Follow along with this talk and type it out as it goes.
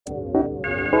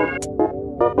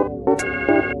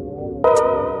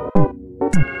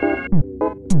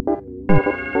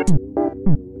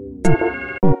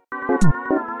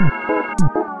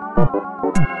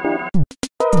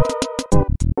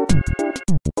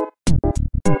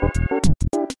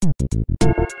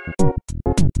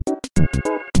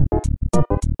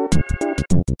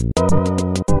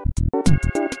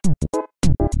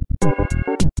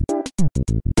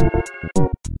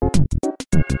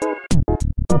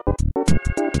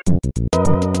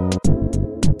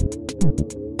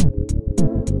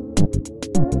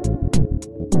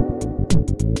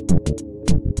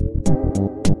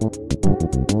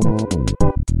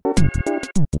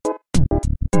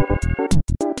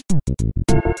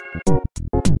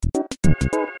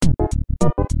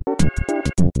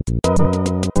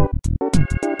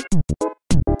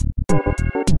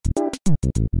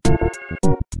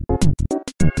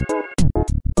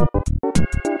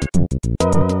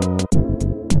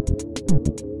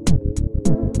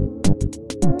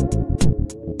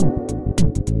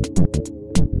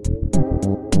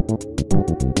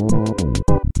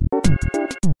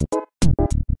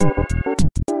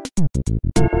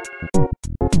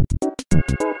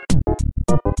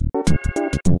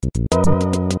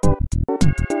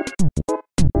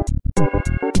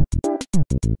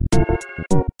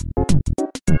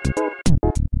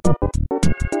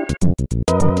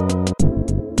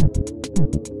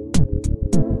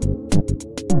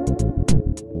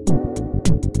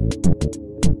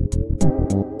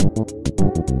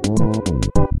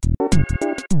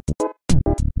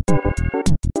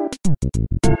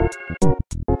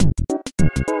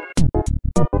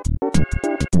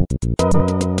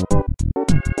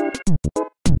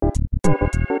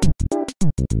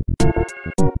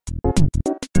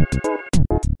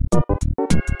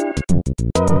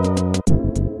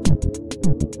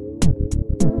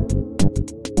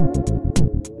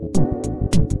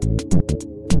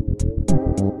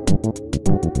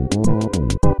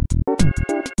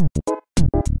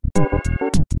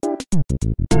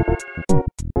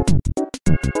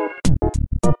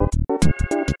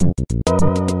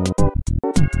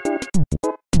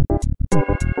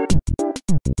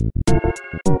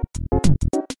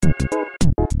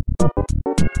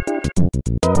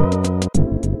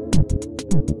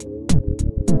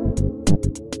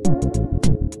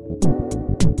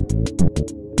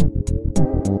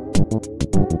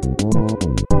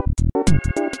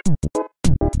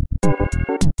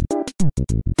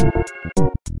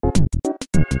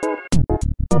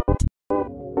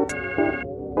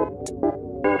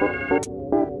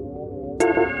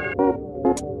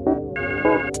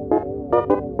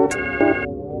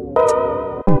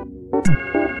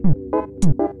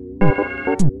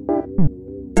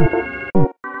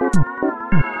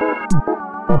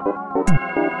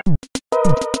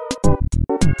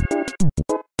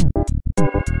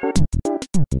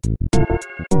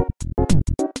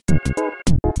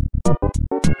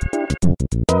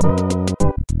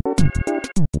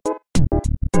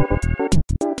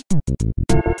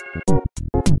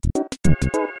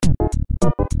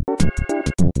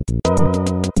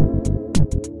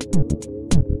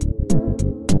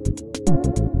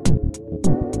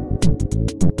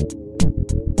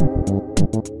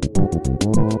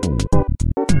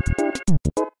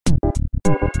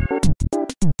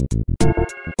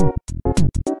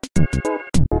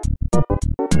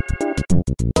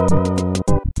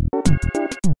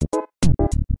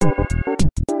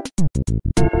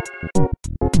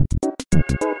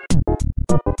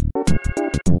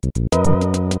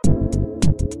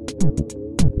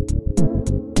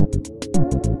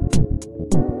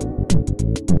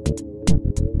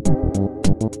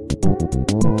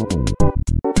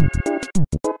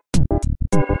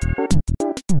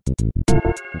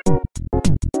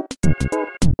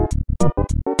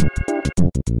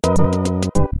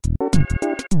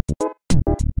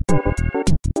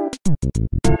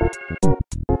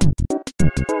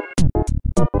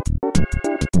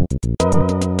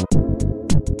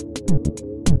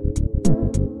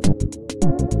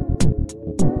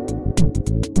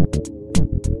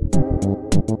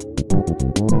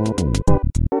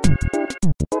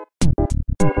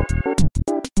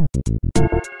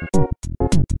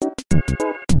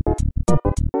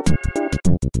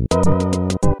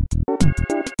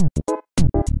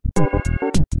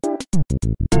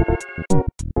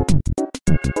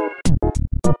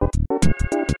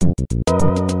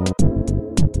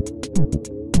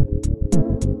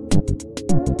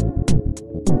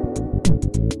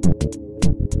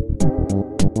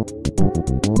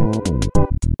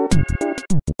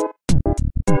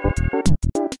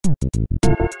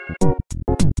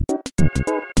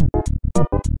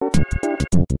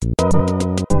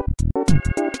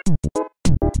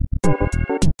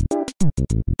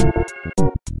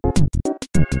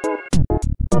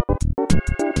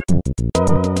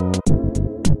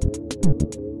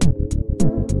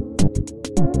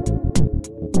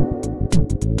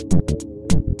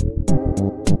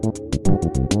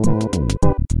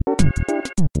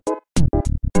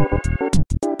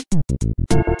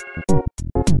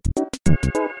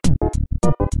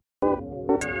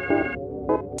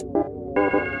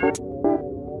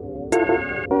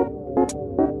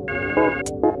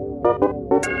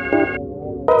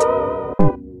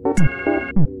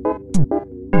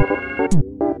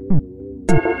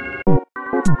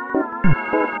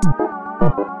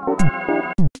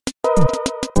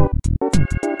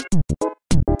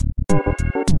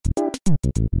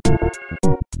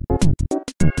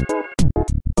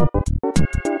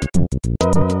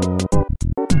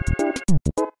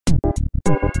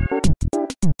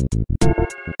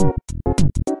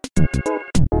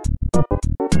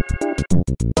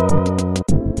Hey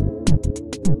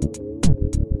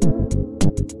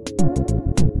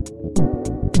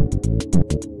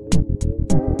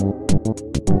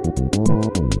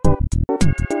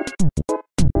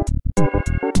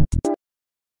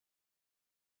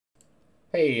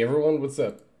everyone, what's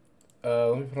up?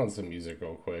 Let me put on some music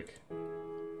real quick.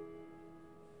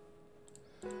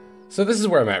 So this is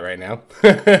where I'm at right now.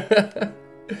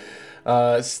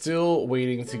 Still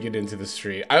waiting to get into the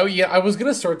stream. Oh yeah, I was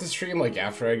gonna start the stream like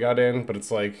after I got in, but it's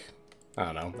like, I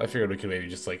don't know. I figured we could maybe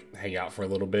just like hang out for a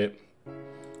little bit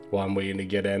while I'm waiting to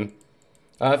get in.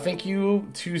 Thank you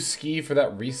to Ski for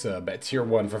that resub at tier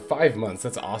 1 for 5 months.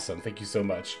 That's awesome. Thank you so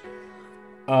much.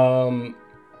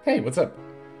 Hey, what's up?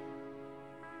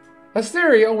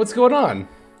 Asterio, what's going on?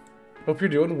 Hope you're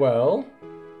doing well.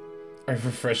 I've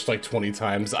refreshed like 20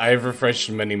 times. I've refreshed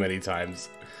many, many times.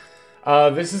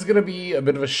 This is gonna be a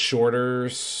bit of a shorter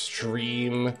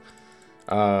stream.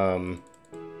 I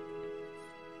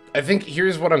think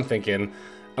here's what I'm thinking.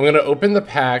 I'm gonna open the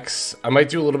packs. I might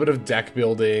do a little bit of deck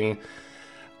building.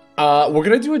 We're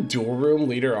gonna do a duel room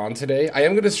later on today. I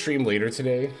am gonna stream later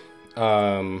today.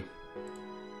 Probably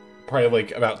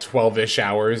like about 12-ish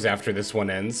hours after this one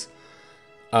ends.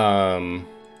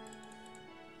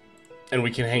 And we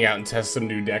can hang out and test some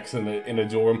new decks in a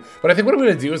duel room. But I think what I'm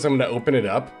going to do is I'm going to open it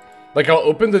up. Like, I'll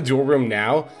open the duel room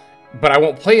now, but I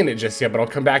won't play in it just yet, but I'll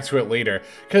come back to it later.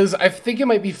 Because I think it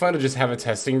might be fun to just have a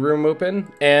testing room open.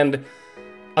 And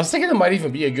I was thinking it might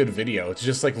even be a good video to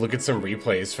just, like, look at some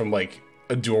replays from, like,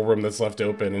 a duel room that's left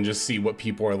open and just see what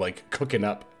people are, like, cooking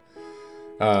up.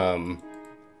 Yeah,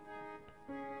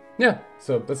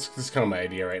 so that's kind of my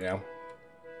idea right now.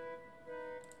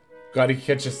 Glad you could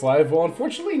catch us live. Well,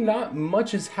 unfortunately, not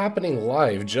much is happening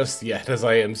live just yet, as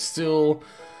I am still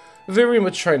very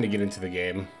much trying to get into the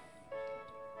game.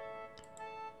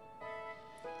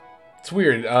 It's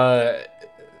weird.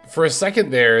 For a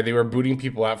second there, they were booting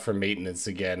people out for maintenance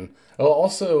again. Oh,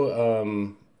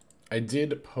 also, I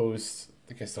did post... I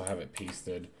think I still have it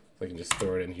pasted. So I can just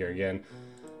throw it in here again.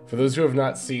 For those who have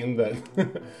not seen that...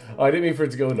 Oh, I didn't mean for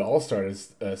it to go into all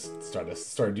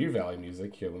Stardew Valley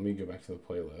music. Here, let me go back to the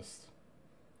playlist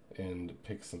and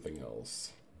pick something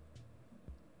else.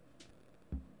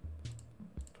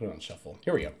 Put it on shuffle.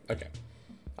 Here we go. Okay.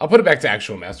 I'll put it back to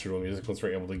actual Master Duel music once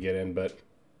we're able to get in, but...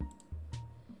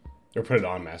 Or put it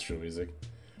on Master Duel music.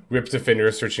 Rip to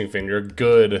Fenrir, Searching Fenrir.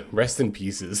 Good. Rest in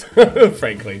pieces,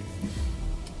 frankly.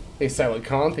 Hey, Silent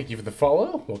Khan, thank you for the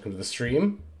follow. Welcome to the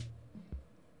stream.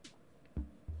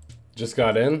 Just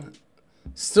got in.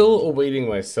 Still awaiting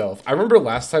myself. I remember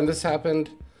last time this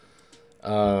happened,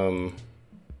 I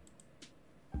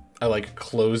like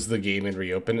closed the game and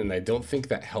reopened, and I don't think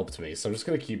that helped me. So I'm just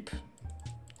gonna keep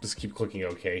clicking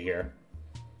OK here.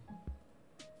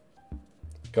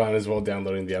 Gone as well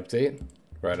downloading the update.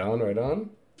 Right on, right on.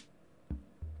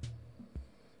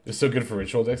 It's so good for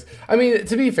ritual decks. I mean,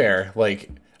 to be fair,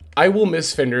 like, I will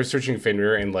miss Fenrir, Searching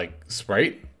Fenrir, and like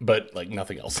Sprite, but like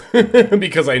nothing else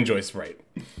because I enjoy Sprite.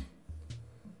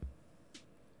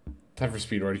 Time for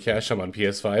Speedrun Cash. I'm on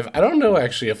PS5. I don't know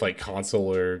actually if like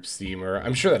console or Steam or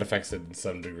I'm sure that affects it in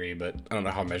some degree, but I don't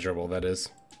know how measurable that is.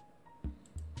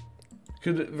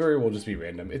 Could very well just be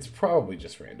random. It's probably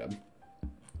just random.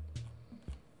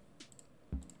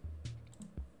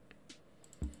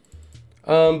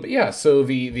 But yeah, so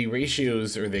the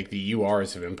ratios or the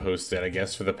URs have been posted, I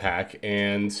guess, for the pack,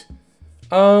 and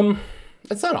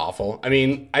it's not awful. I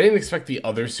mean, I didn't expect the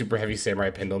other Super Heavy Samurai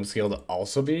Pendulum Scale to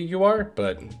also be a UR,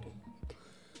 but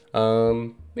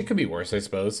it could be worse, I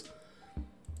suppose.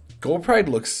 Gold Pride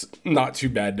looks not too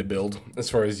bad to build as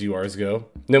far as URs go.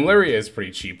 Nimlaria is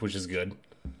pretty cheap, which is good.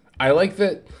 I like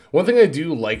that. One thing I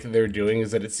do like that they're doing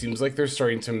is that it seems like they're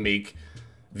starting to make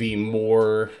the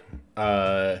more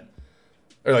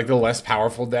or like the less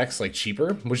powerful decks like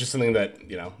cheaper, which is something that,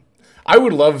 you know, I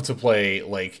would love to play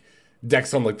like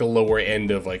decks on like the lower end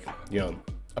of like, you know,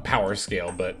 a power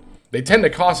scale, but they tend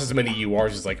to cost as many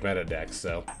URs as like meta decks,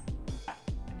 so.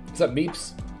 What's up,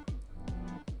 Meeps?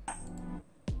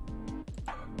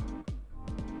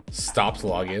 Stopped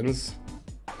logins.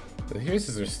 Here's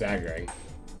as they're staggering.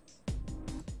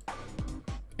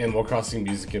 Animal Crossing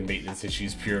music and maintenance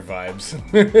issues, pure vibes.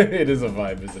 It is a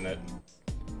vibe, isn't it?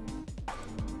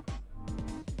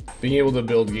 Being able to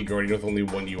build Gate Guardian with only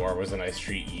one UR was a nice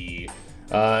treat.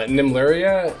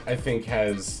 Nimlaria, I think,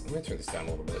 has... Let me turn this down a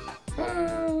little bit.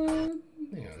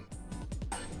 Hang on.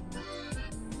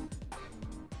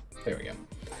 There we go.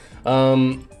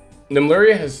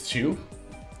 Nimlaria has 2.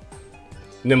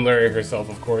 Nimlaria herself,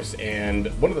 of course, and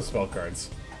one of the spell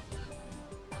cards.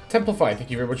 Templify,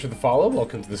 thank you very much for the follow.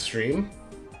 Welcome to the stream.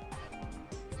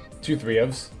 2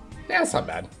 3-ofs. Yeah, it's not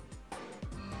bad.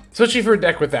 Especially for a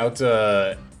deck without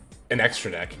an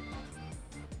extra deck.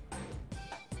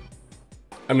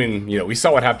 I mean, you know, we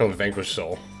saw what happened with Vanquish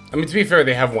Soul. I mean, to be fair,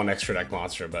 they have one extra deck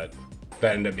monster, but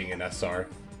that ended up being an SR.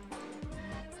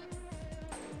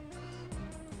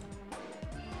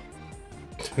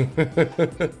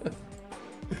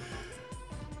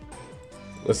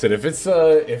 Listen, if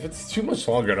it's too much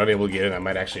longer and unable to get in, I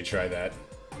might actually try that.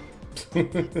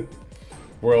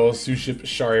 Royal Suship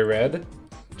Shari Red.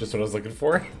 Just what I was looking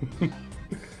for.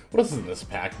 What else is in this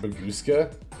pack?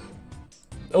 Baguska.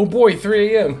 Oh boy,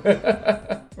 3 AM.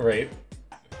 Right.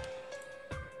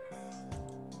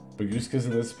 Baguska's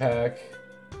in this pack.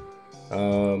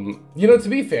 You know, to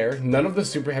be fair, none of the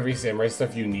super heavy samurai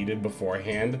stuff you needed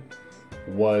beforehand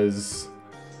was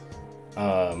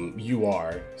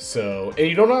UR. So, and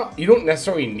you don't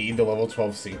necessarily need the level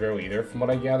 12 synchro either, from what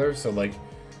I gather. So like,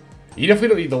 you definitely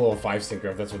don't need the level 5 synchro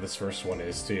if that's what this first one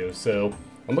is too. So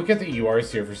I'm looking at the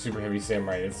URs here for super heavy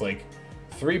samurai. It's like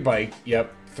 3 bike,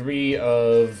 yep, 3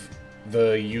 of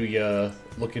the Yuya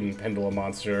looking pendulum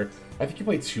monster. I think you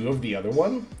play 2 of the other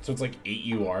one, so it's like 8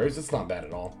 URs. It's not bad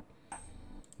at all.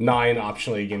 9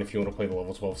 optionally again if you want to play the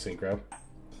level 12 synchro.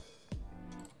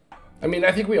 I mean,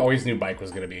 I think we always knew bike was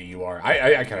going to be a UR.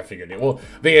 I kind of figured it. Well,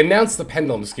 they announced the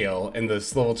pendulum scale and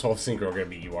this level 12 synchro are going to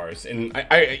be URs, and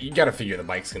you got to figure the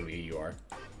bike's going to be a UR.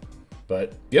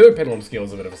 But the other pendulum scale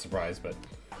is a bit of a surprise, but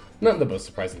not the most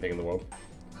surprising thing in the world.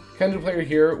 Kind of player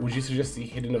here, would you suggest the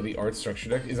Hidden of the Art structure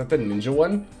deck? Is that the ninja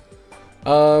one?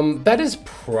 That is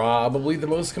probably the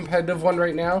most competitive one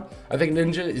right now. I think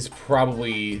ninja is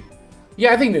probably...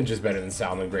 Yeah, I think ninja's better than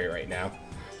Salmon Gray right now.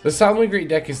 The Salmon Gray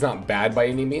deck is not bad by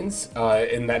any means,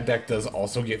 and that deck does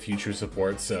also get future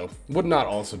support, so would not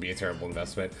also be a terrible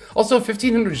investment. Also,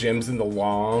 1,500 gems in the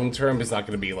long term is not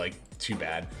going to be, like, too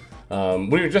bad. When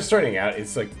you're just starting out,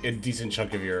 it's, like, a decent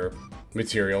chunk of your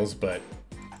materials, but...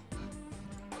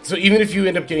 So even if you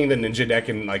end up getting the ninja deck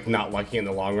and, like, not lucky in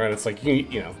the long run, it's like,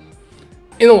 you know,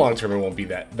 in the long term, it won't be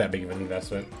that big of an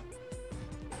investment.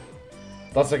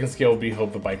 Last second scale would be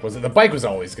hope the bike wasn't. The bike was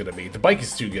always going to be. The bike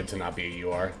is too good to not be a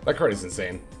UR. That card is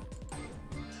insane.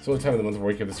 It's the only time of the month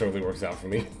where this totally works out for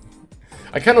me.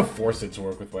 I kind of force it to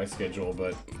work with my schedule,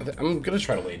 but I'm going to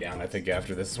try to lay down, I think,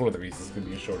 after this. It's one of the reasons it's going to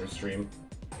be a shorter stream.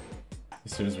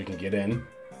 As soon as we can get in.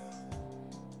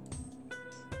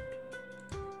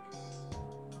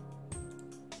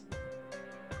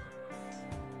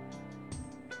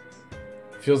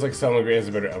 Feels like Salmon Gray has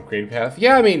a better upgrade path.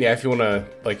 Yeah, I mean, yeah, if you want to,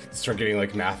 like, start getting,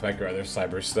 like, Mathmech or other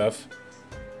cyber stuff.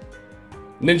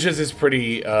 Ninjas is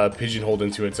pretty pigeonholed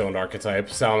into its own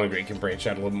archetype. Salmon Gray can branch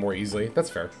out a little more easily.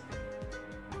 That's fair.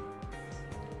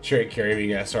 Chariot Carry being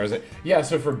SRs. Yeah,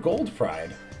 so for Gold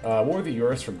Pride, what were the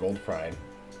URs for Gold Pride?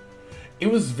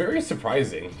 It was very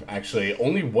surprising, actually.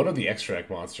 Only one of the extra deck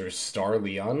monsters, Star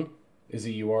Leon, is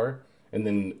a UR. And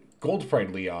then Gold Pride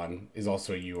Leon is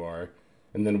also a UR.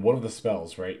 And then one of the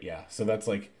spells, right? Yeah. So that's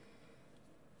like...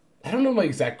 I don't know my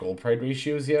exact Gold Pride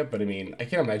ratios yet, but I mean, I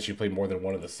can't imagine you play more than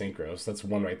one of the synchros. That's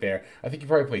one right there. I think you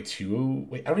probably play 2.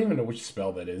 Wait, I don't even know which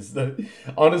spell that is.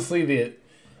 Honestly,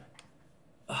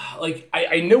 like,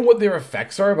 I know what their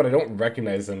effects are, but I don't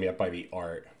recognize them yet by the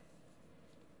art.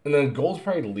 And then Gold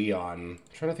Pride Leon. I'm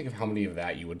trying to think of how many of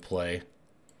that you would play.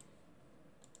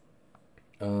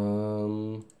 Let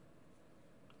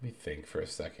me think for a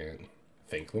second.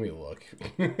 Let me look.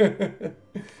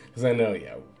 Because I know,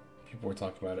 yeah, people were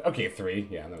talking about it. Okay, 3.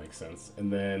 Yeah, that makes sense.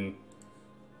 And then,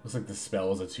 looks like the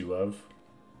spell is a 2 of.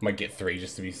 Might get 3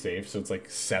 just to be safe. So it's like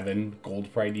 7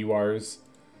 Gold Pride URs.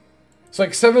 So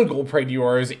like 7 Gold Pride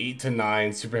URs, 8 to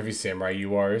 9 Super Heavy Samurai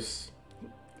URs.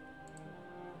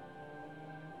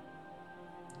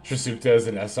 Trasukta is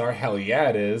an SR. Hell yeah,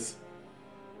 it is.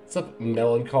 What's up,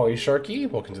 Melancholy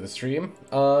Sharky? Welcome to the stream.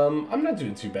 I'm not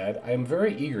doing too bad. I am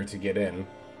very eager to get in.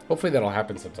 Hopefully that'll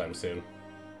happen sometime soon.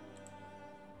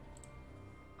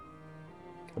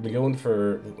 I've been going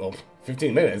for, well,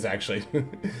 15 minutes, actually.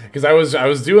 Because I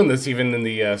was doing this even in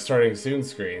the starting soon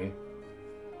screen.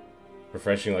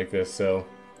 Refreshing like this, so...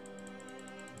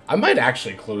 I might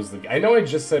actually close the... I know I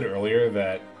just said earlier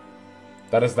that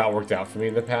that has not worked out for me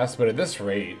in the past, but at this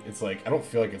rate, it's like, I don't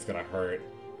feel like it's gonna hurt.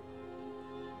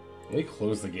 Let me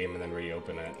close the game and then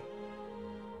reopen it.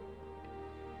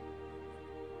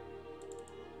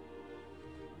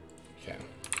 Okay.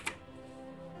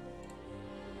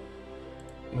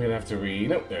 I'm gonna have to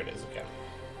nope, there it is, okay.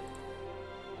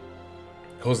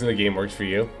 Closing the game works for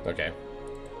you? Okay.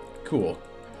 Cool.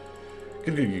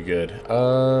 Good.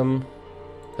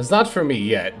 It's not for me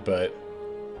yet, but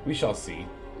we shall see.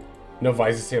 No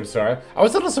Visor Samsara. I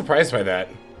was a little surprised by that,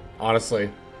 honestly.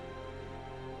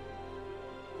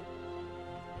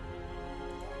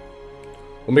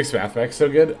 What makes Mathmech so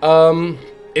good?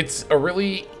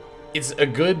 It's a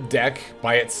good deck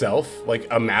by itself. Like,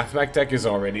 a Mathmech deck is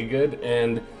already good,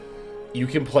 and you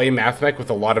can play Mathmech with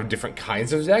a lot of different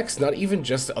kinds of decks, not even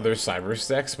just other Cybers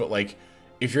decks, but like,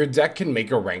 if your deck can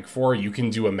make a rank 4, you can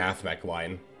do a Mathmech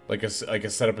line. Like a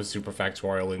setup of Super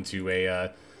Factorial into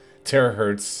a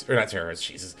Terahertz, or not Terahertz,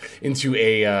 Jesus, into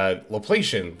a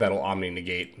Laplacian that'll Omni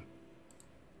Negate.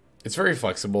 It's very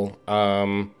flexible.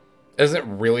 It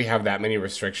doesn't really have that many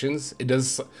restrictions. It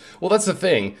does, well, that's the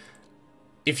thing.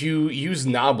 If you use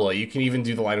Nabla, you can even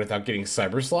do the line without getting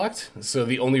Cybers locked. So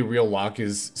the only real lock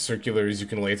is Circulars. You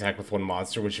can only attack with one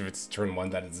monster, which if it's turn 1,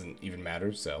 that doesn't even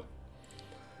matter, so.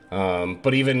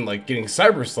 But even, like, getting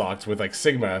Cybers locked with, like,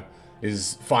 Sigma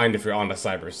is fine if you're on a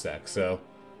Cybers deck, so.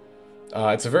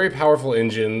 It's a very powerful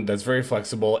engine that's very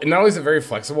flexible. And not only is it very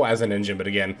flexible as an engine, but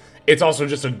again, it's also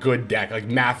just a good deck. Like,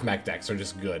 Mathmech decks are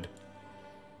just good.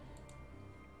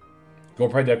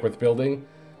 Gold Pride deck worth building.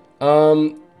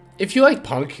 If you like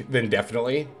Punk, then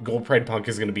definitely. Gold Pride Punk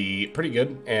is going to be pretty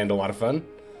good and a lot of fun.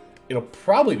 It'll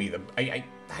probably be the... I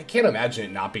can't imagine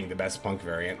it not being the best Punk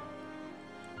variant.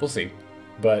 We'll see.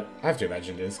 But I have to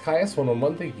imagine it is.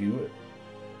 Kaius111, thank you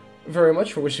very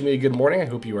much for wishing me a good morning. I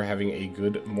hope you are having a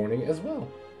good morning as well.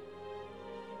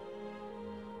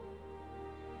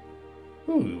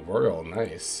 Ooh, Royal,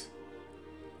 nice.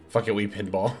 Fuck it, we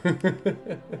pinball.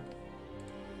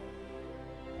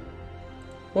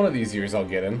 One of these years I'll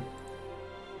get in.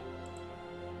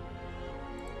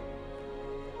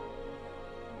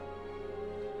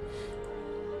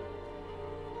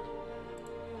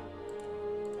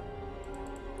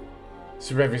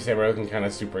 Superheavy Samurai looking kind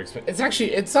of super expensive. It's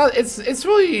actually, it's not, it's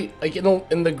really, like,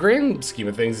 in the grand scheme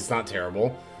of things, it's not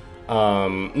terrible.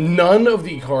 None of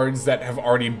the cards that have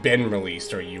already been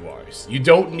released are URs. You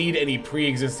don't need any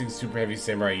pre-existing Superheavy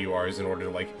Samurai URs in order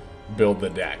to, like, build the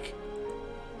deck.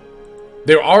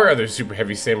 There are other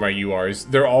Superheavy Samurai URs.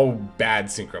 They're all bad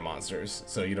Synchro monsters,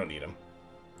 so you don't need them.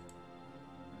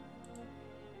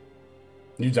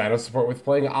 New Dino support with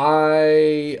playing? Are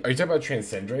you talking about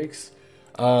Transcendrakes?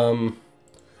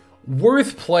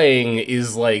 Worth playing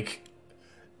is, like,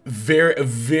 a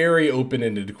very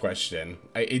open-ended question.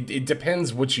 It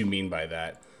depends what you mean by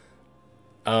that.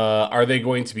 Are they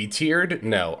going to be tiered?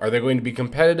 No. Are they going to be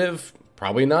competitive?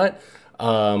 Probably not.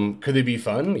 Could they be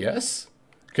fun? Yes.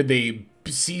 Could they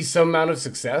see some amount of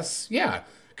success? Yeah.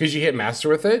 Could you hit master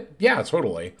with it? Yeah,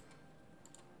 totally.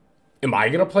 Am I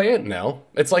gonna play it? No.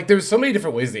 It's like, there's so many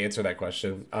different ways to answer that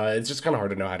question. It's just kind of hard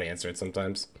to know how to answer it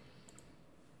sometimes.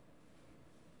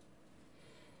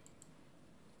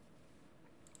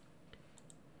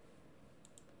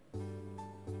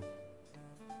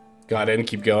 Got in,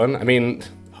 keep going. I mean,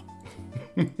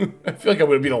 I feel like I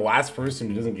would be the last person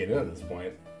who doesn't get in at this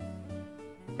point.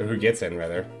 Or who gets in,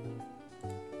 rather.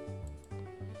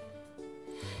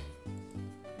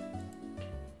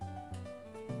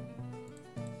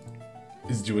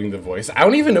 Is doing the voice. I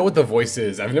don't even know what the voice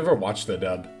is. I've never watched the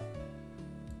dub.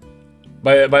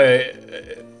 I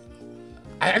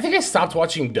think I stopped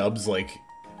watching dubs, like...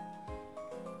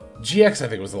 GX, I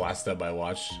think, was the last dub I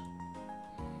watched.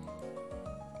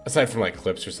 Aside from, like,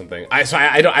 clips or something.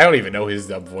 I don't even know his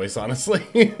dub voice, honestly.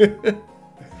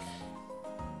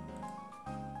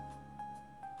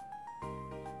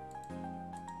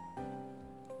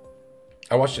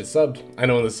 I watched it subbed. I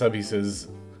know in the sub he says,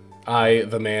 I,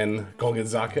 the man,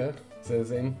 Golgazaka, is that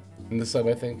his name? In the sub,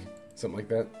 I think. Something like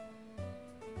that.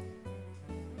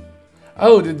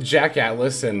 Oh, did Jack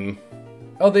Atlas and...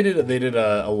 Oh, they did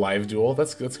a live duel.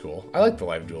 That's cool. I like the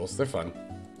live duels. They're fun.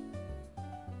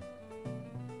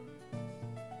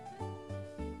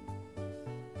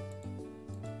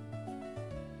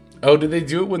 Oh, did they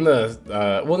do it when the,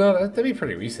 well, no, that'd be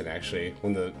pretty recent, actually,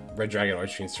 when the Red Dragon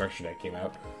Archery Instruction Deck came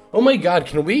out. Oh my god,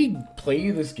 can we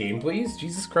play this game, please?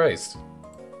 Jesus Christ.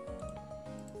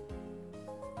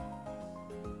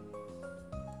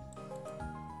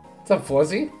 What's up,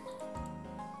 Fluzzy?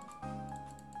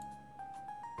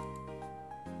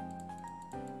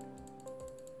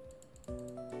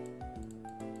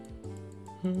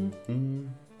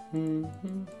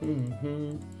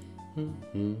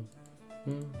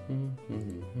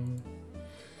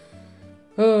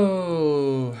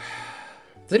 Oh,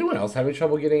 is anyone else having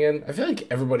trouble getting in? I feel like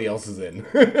everybody else is in.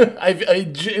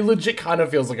 It legit kind of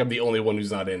feels like I'm the only one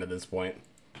who's not in at this point.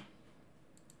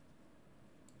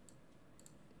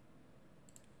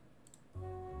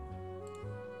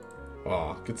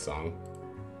 Oh, good song.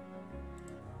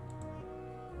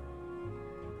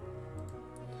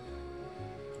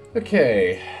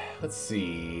 Okay, let's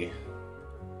see.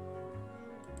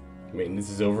 Maintenance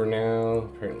is over now.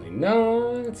 Apparently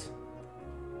not.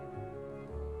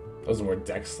 Those are more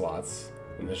deck slots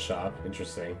in the shop.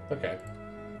 Interesting. Okay.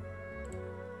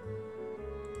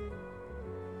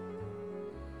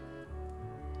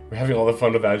 We're having all the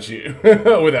fun without you.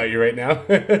 Without you right now.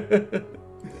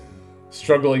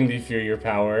 Struggling to fear your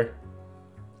power.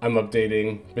 I'm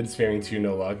updating. Been sparing 2,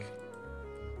 no luck.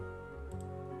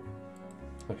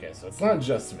 Okay, so it's not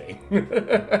just me.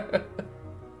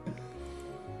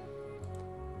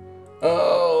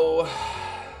 Oh.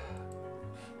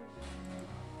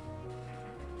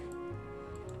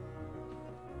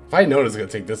 If I known it was going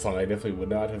to take this long, I definitely would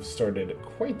not have started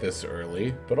quite this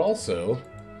early. But also,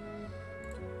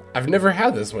 I've never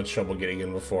had this much trouble getting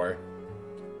in before.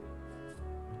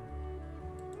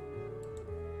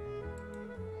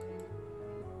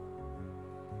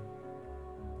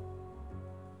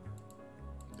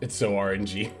 It's so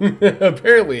RNG.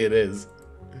 Apparently it is.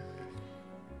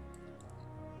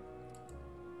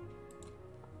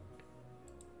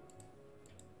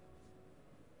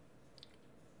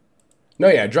 No,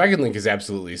 yeah, Dragon Link is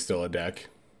absolutely still a deck.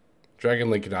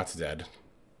 Dragon Link not dead.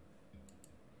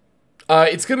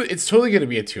 It's totally gonna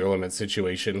be a tier limit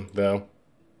situation though.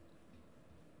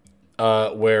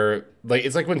 Where like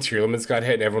it's like when tier limits got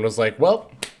hit and everyone was like,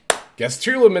 well, guess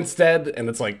tier limit's dead, and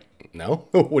it's like, no,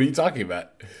 what are you talking about?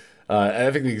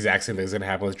 I think the exact same thing is gonna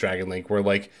happen with Dragon Link, where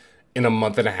like in a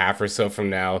month and a half or so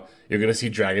from now, you're gonna see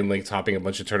Dragon Link topping a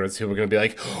bunch of tournaments. People are gonna be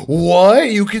like,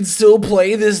 what? You can still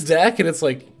play this deck? And it's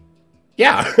like,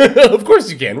 yeah, of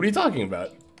course you can. What are you talking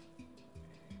about?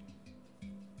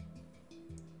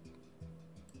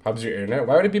 How's your internet?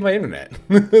 Why would it be my internet?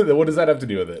 What does that have to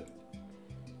do with it?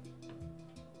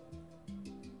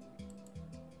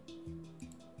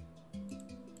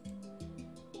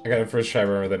 I got a first try,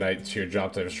 remember the night tier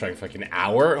dropped. I was trying for like an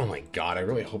hour. Oh my god, I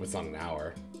really hope it's not an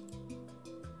hour.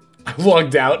 I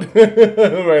logged out.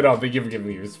 Right on. Thank you for giving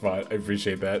me your spot. I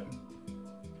appreciate that.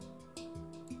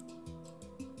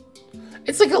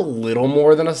 It's like a little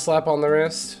more than a slap on the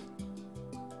wrist.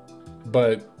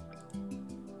 But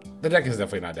the deck is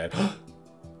definitely not dead.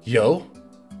 Yo?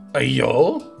 A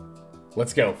yo?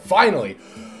 Let's go. Finally.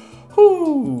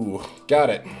 Whoo.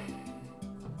 Got it.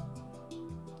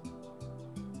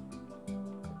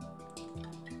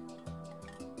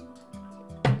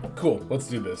 Cool. Let's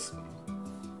do this.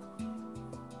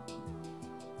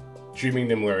 Dreaming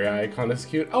Nimlaria icon is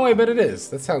cute. Oh, I bet it is.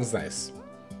 That sounds nice.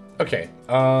 Okay.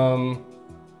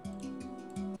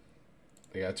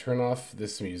 I gotta turn off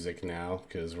this music now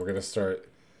because we're gonna start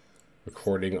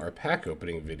recording our pack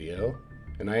opening video,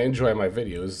 and I enjoy my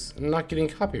videos not getting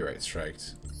copyright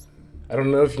striked. I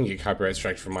don't know if you can get copyright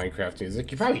striked for Minecraft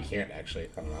music. You probably can't, actually.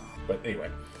 I don't know. But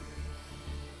anyway.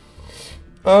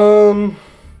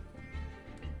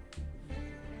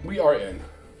 We are in.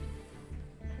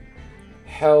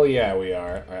 Hell yeah, we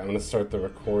are. Alright, I'm gonna start the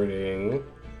recording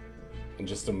in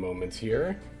just a moment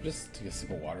here. Just take a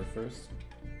sip of water first.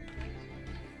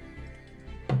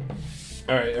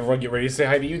 Alright, everyone get ready to say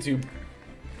hi to YouTube.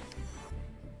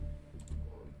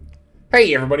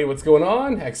 Hey everybody, what's going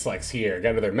on? Xlex here.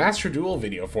 Got another Master Duel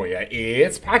video for you.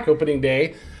 It's pack opening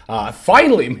day.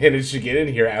 Finally managed to get in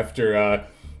here after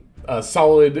a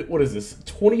solid, what is this,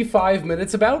 25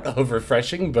 minutes about of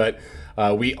refreshing, but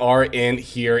we are in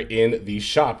here in the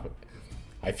shop.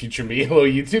 Hi future me, hello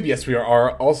YouTube. Yes, we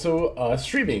are also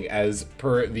streaming as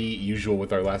per the usual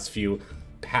with our last few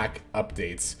pack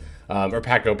updates. Or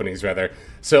pack openings, rather.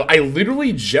 So I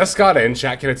literally just got in.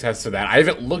 Chat can attest to that. I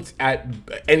haven't looked at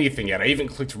anything yet. I even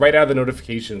clicked right out of the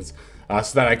notifications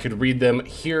so that I could read them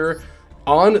here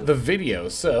on the video.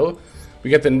 So we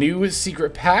got the new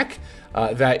secret pack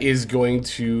that is going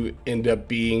to end up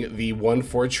being the one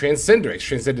for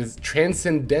Transcendrix.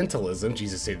 Transcendentalism.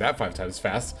 Jesus, say that 5 times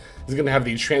fast. Is going to have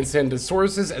the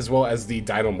Transcendentauruses as well as the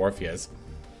Dinomorphia.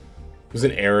 There's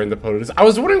an error in the POTUS. I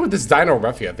was wondering what this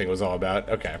Dinorefia thing was all about.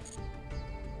 Okay.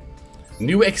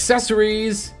 New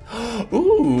accessories.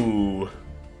 Ooh.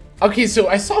 Okay, so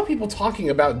I saw people talking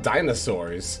about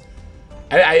dinosaurs.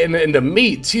 And the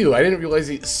mate, too. I didn't realize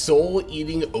the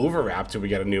soul-eating Overraptor. We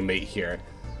got a new mate here.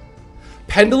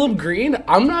 Pendulum Green,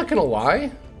 I'm not gonna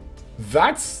lie.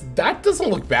 That doesn't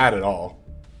look bad at all.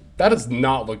 That does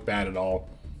not look bad at all.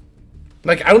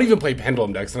 Like, I don't even play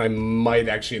Pendulum decks, and I might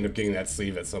actually end up getting that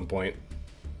sleeve at some point.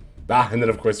 And then,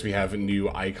 of course, we have new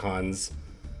icons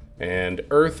and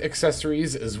Earth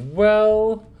accessories as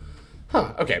well.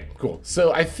 Huh, okay, cool.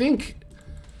 So I think,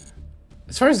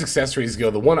 as far as accessories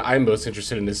go, the one I'm most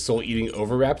interested in is Soul Eating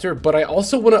Overraptor, but I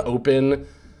also want to open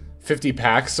 50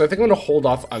 packs, so I think I'm going to hold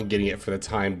off on getting it for the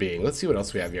time being. Let's see what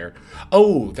else we have here.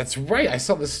 Oh, that's right, I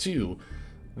saw this too.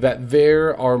 that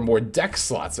there are more deck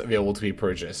slots available to be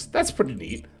purchased. That's pretty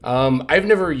neat. I've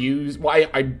never used, well,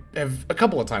 I have a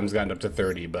couple of times gotten up to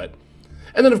 30, but,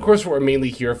 and then of course what we're mainly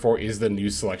here for is the new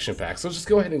selection pack. So let's just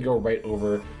go ahead and go right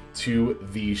over to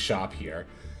the shop here.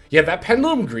 Yeah, that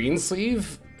pendulum green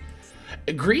sleeve,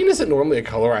 green isn't normally a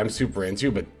color I'm super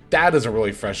into, but that is a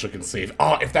really fresh looking sleeve.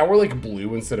 Oh, if that were like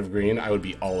blue instead of green, I would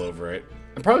be all over it.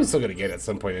 I'm probably still gonna get it at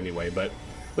some point anyway, but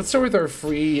let's start with our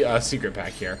free secret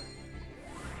pack here.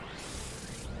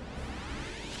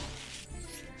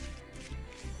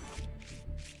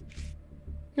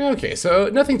 Okay, so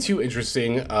nothing too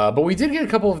interesting, but we did get a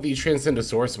couple of the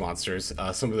Transcendosaurus monsters,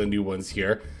 some of the new ones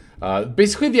here.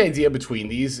 Basically the idea between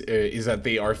these is that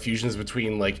they are fusions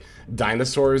between like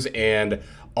dinosaurs and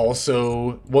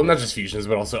also, well, not just fusions,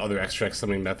 but also other extract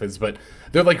summoning methods, but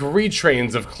they're like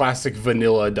retrains of classic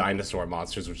vanilla dinosaur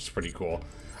monsters, which is pretty cool.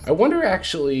 I wonder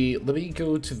actually, let me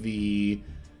go to the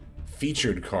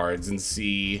featured cards and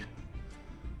see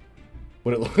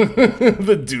what it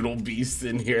the Doodle Beast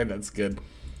in here, that's good.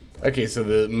 Okay, so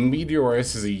the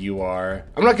Meteorus is a UR.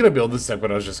 I'm not going to build this deck,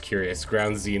 but I was just curious.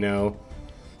 Ground Xeno.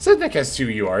 So the deck has 2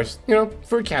 URs, you know,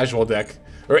 for a casual deck.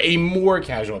 Or a more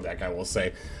casual deck, I will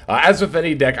say. As with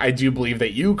any deck, I do believe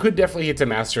that you could definitely hit to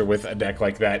master with a deck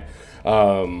like that.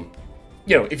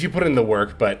 You know, if you put in the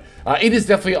work, but it is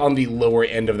definitely on the lower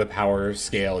end of the power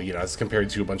scale, you know, as compared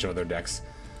to a bunch of other decks.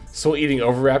 Soul Eating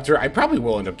Oviraptor, I probably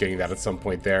will end up getting that at some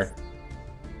point there.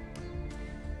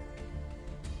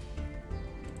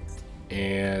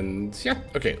 And yeah,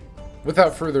 okay,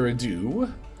 without further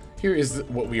ado, here is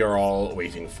what we are all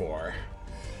waiting for.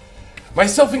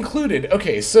 Myself included.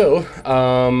 Okay, so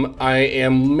I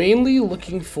am mainly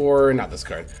looking for, not this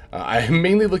card, I am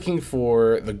mainly looking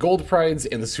for the Gold Prides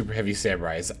and the Super Heavy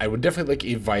Samurais. I would definitely like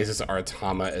a Visus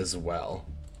Artama as well.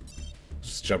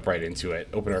 Just jump right into it.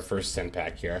 Open our first 10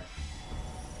 pack here.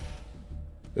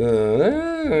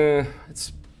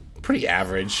 It's pretty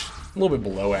average. A little bit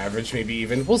below average, maybe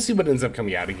even. We'll see what ends up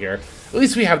coming out of here. At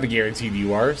least we have the guaranteed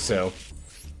UR, so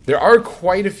there are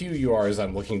quite a few URs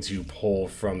I'm looking to pull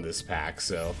from this pack,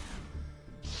 so.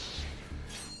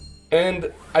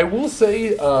 And I will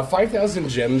say 5,000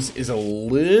 gems is a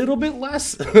little bit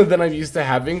less than I'm used to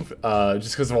having,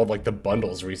 just because of all like the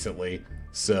bundles recently.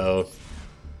 So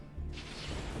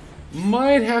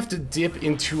might have to dip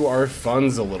into our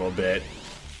funds a little bit.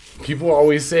 People are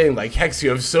always saying like, Hex, you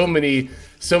have so many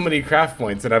craft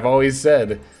points, and I've always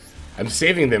said I'm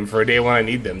saving them for a day when I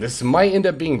need them. This might end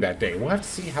up being that day. We'll have to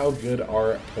see how good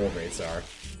our pull rates are.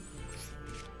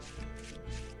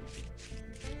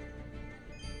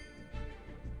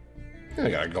 I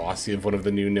got a glossy of one of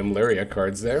the new Nimlaria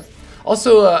cards there.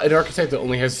 Also, an archetype that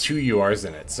only has 2 URs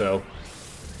in it, so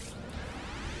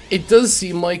it does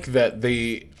seem like that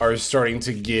they are starting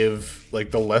to give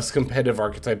like the less competitive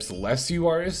archetypes less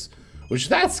URs, which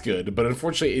that's good, but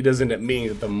unfortunately it does end up meaning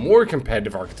that the more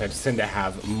competitive archetypes tend to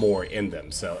have more in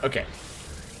them. So, okay.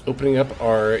 Opening up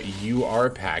our UR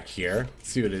pack here. Let's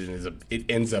see what it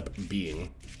ends up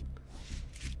being.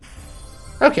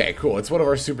 Okay, cool. It's one of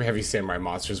our Super Heavy Samurai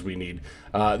monsters we need.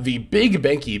 The Big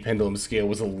Benki Pendulum Scale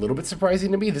was a little bit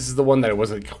surprising to me. This is the one that I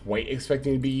wasn't quite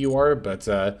expecting to be UR, but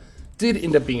did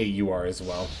end up being a UR as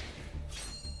well.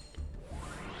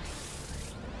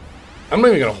 I'm not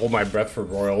even gonna hold my breath for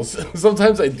Royals.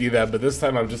 Sometimes I do that, but this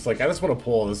time I'm just like, I just want to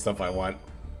pull all the stuff I want.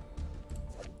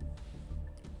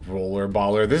 Roller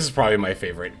Baller. This is probably my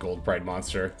favorite Gold Pride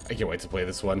monster. I can't wait to play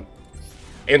this one.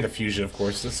 And the fusion, of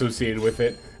course, associated with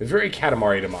it. It's very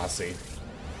Katamari Damacy.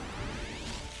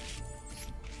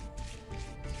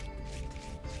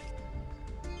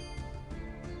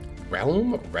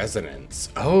 Realm Resonance.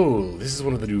 Oh, this is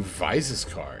one of the new Visus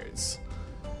cards.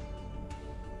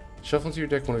 Shuffle into your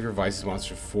deck one of your Visus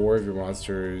monsters, 4 of your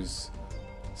monsters.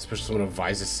 Special summon a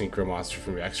Visus Synchro monster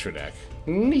from your extra deck.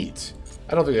 Neat.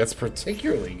 I don't think that's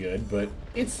particularly good, but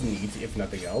it's neat, if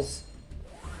nothing else.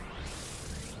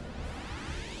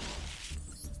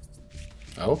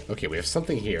 Oh, okay, we have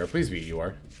something here. Please be you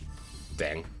are.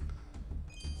 Dang.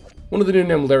 One of the new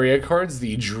Nimlaria cards,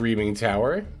 the Dreaming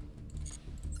Tower.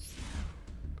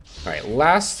 Alright,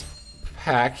 last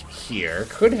pack here.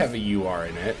 Could have a UR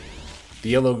in it. The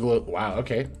Yellow Glow. Wow,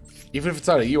 okay. Even if it's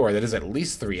not a UR, that is at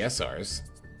least 3 SRs.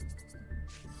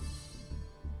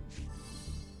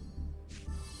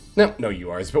 No, no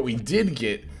URs, but we did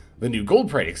get the new Gold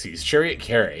Pride Xyz, Chariot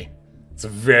Carry. It's a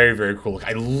very, very cool look.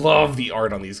 I love the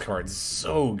art on these cards.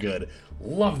 So good.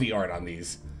 Love the art on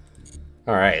these.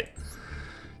 Alright.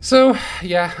 So,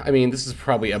 yeah, I mean, this is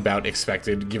probably about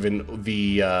expected given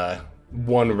the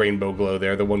one Rainbow Glow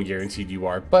there, the one guaranteed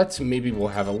UR, but maybe we'll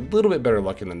have a little bit better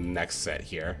luck in the next set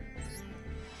here.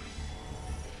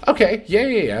 Okay,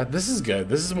 yeah. This is good.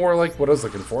 This is more like what I was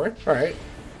looking for. All right.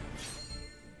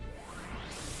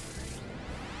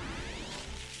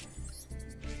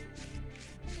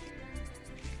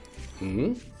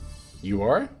 You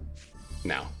are?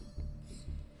 No.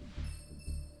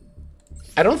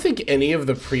 I don't think any of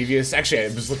the previous... Actually, I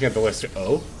was looking at the list.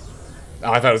 Oh,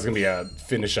 I thought it was going to be a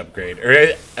finish upgrade.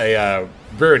 Or a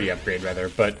rarity upgrade, rather.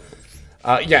 But,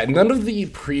 yeah, none of the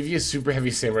previous Super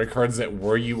Heavy Samurai cards that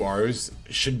were URs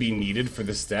should be needed for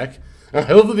this deck.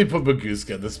 I love that they put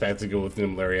Baguska, this pack, to go with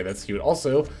Nimlaria. That's cute.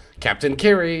 Also, Captain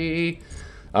Carry.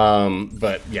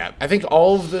 But, yeah, I think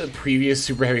all of the previous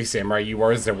Super Heavy Samurai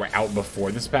URs that were out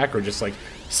before this pack are just, like,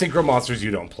 synchro monsters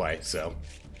you don't play, so...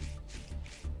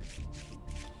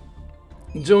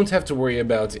 Don't have to worry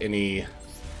about any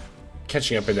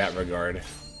catching up in that regard.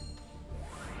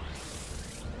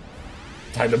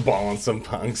 Time to ball on some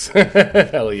punks.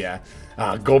 Hell yeah.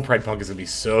 Gold Pride Punk is going to be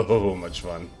so much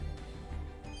fun.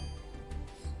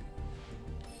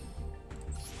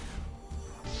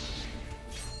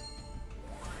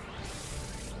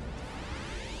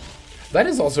 That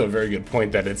is also a very good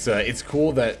point, that it's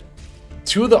cool that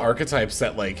two of the archetypes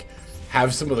that, like,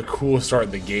 have some of the coolest art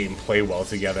in the game play well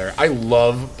together. I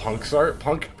love Punk's art.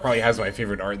 Punk probably has my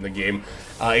favorite art in the game,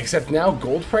 except now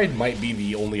Gold Pride might be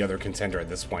the only other contender at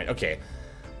this point. Okay,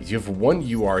 you have one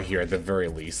UR here at the very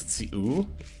least. Let's see. Ooh.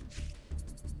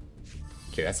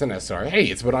 Okay, that's an SR. Hey,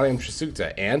 it's Madanium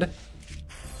Trisuta and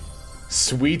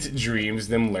Sweet Dreams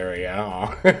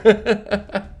Nimlaria.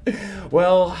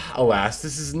 Well, alas,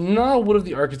 this is not one of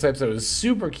the archetypes I was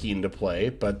super keen to play,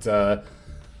 but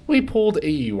we pulled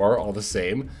a UR all the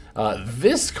same.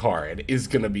 This card is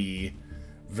gonna be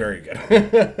very good.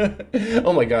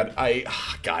 Oh my god,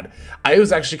 I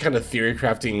was actually kind of theory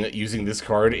crafting using this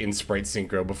card in Sprite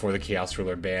Synchro before the Chaos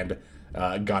Ruler band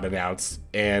got announced,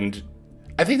 and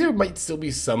I think there might still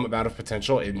be some amount of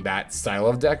potential in that style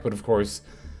of deck, but of course,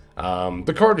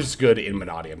 the card is good in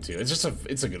Monodium too.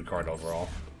 It's a good card overall.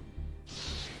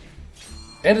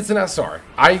 And it's an SR.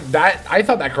 I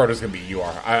thought that card was going to be a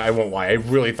UR. I won't lie. I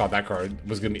really thought that card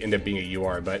was going to end up being a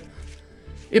UR, but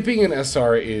it being an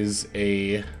SR is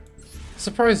a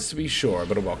surprise to be sure,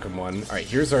 but a welcome one. Alright,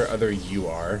 here's our other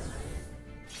UR.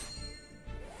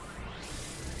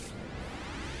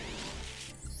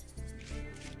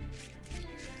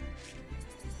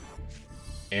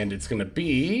 And it's going to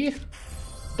be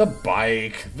the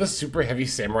bike, the Super Heavy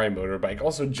Samurai motorbike.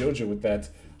 Also Jojo with that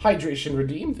Hydration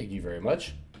Redeem, thank you very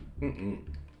much.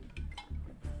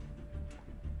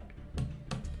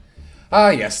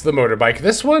 Yes, the motorbike.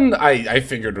 This one I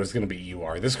figured was going to be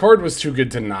UR. This card was too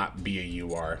good to not be a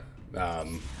UR.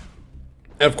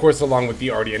 Of course, along with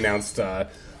the already announced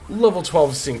level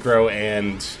 12 Synchro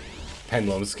and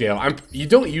Pendulum Scale. You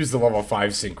don't use the level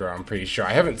 5 Synchro, I'm pretty sure.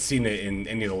 I haven't seen it in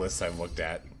any of the lists I've looked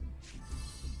at.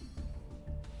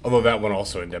 Although that one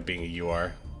also ended up being a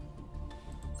UR.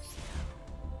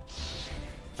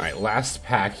 Alright, last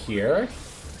pack here.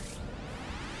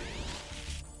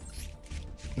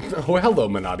 Oh, hello,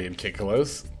 Monodium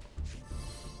Kikalos.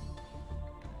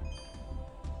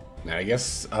 Now, I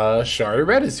guess Shari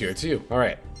Red is here, too.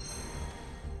 Alright.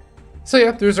 So,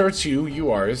 yeah, there's our two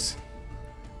URs.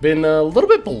 Been a little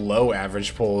bit below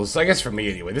average pulls, I guess for me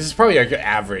anyway. This is probably like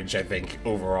average, I think,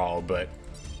 overall, but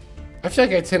I feel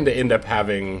like I tend to end up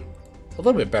having a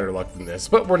little bit better luck than this,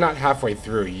 but we're not halfway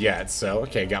through yet, so,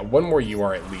 okay, got one more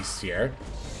UR at least here.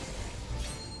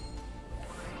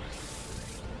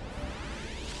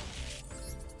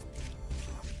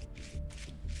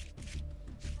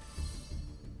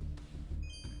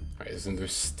 Alright, isn't there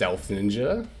Stealth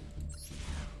Ninja?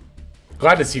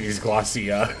 Glad to see these glossy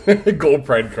Gold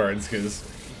Pride cards, because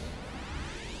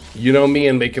you know me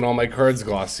and making all my cards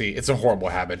glossy. It's a horrible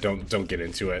habit, don't get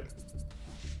into it.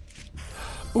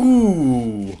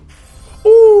 Ooh.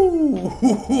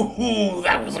 Ooh,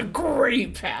 that was a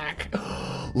great pack.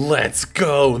 Let's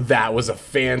go. That was a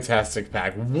fantastic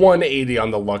pack. 180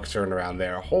 on the luck turnaround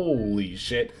there. Holy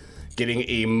shit. Getting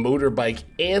a motorbike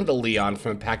and a Leon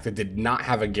from a pack that did not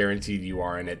have a guaranteed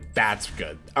UR in it. That's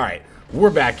good. All right, we're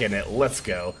back in it. Let's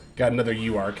go. Got another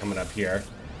UR coming up here.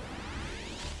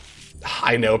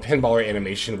 I know, Pinballer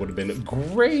animation would have been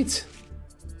great.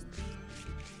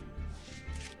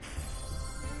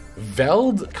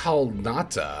 Veld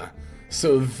Kalnata.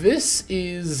 So this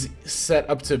is set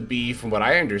up to be, from what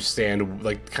I understand,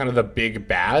 like kind of the big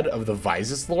bad of the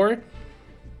Vysis lore.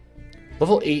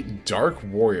 Level 8 Dark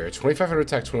Warrior, 2500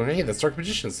 attack, 200. Hey, that's Dark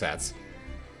Magician stats.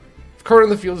 If a card on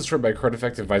the field is destroyed by a card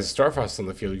effect, if it has a Starfrost on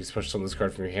the field, you can special summon this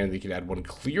card from your hand. You can add one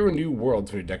clear new world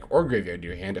from your deck or graveyard to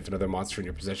your hand. If another monster in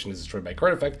your possession is destroyed by a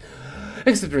card effect,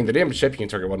 except during the damage step, you can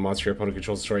target one monster your opponent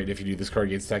controls destroy it. If you do this card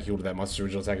gains attack equal to that monster's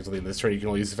original attack until the end of this turn, you can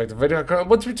only use effective effect card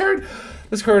once returned.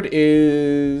 This card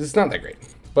is not that great,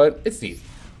 but it's neat.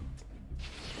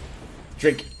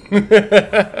 Drink.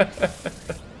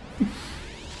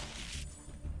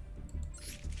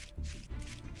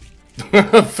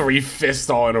 3 fists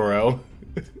all in a row.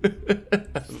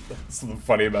 That's something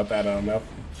funny about that, I don't know.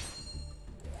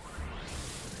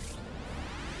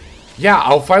 Yeah,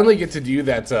 I'll finally get to do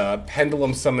that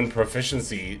pendulum summon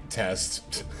proficiency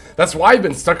test. That's why I've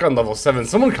been stuck on level 7.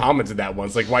 Someone commented that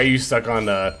once, like, why are you stuck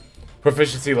on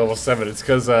proficiency level 7? It's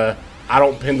because I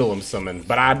don't pendulum summon,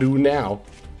 but I do now.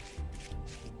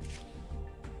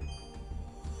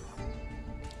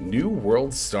 New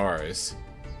World Stars.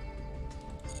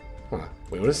 Huh.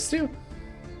 Wait, what does this do?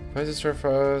 Why does it start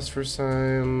first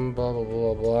time? Blah, blah,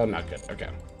 blah, blah. Not good. Okay.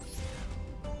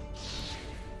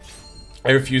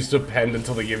 I refuse to pen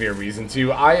until they give you a reason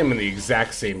to. I am in the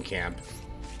exact same camp.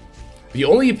 The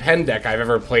only pen deck I've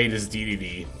ever played is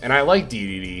DDD, and I like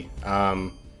DDD.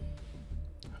 Well,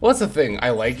 that's the thing.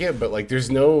 I like it, but, like, there's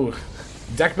no...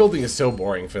 Deck building is so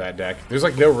boring for that deck. There's,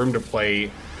 like, no room to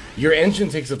play. Your engine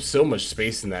takes up so much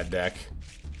space in that deck.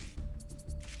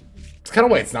 It's kind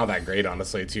of why it's not that great,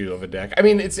 honestly, too, of a deck. I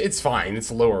mean, it's fine.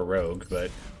 It's lower rogue, but...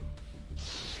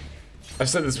 I've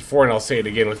said this before, and I'll say it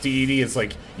again. With DED, it's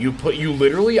like, you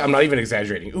literally, I'm not even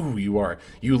exaggerating. Ooh, you are.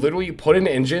 You literally put an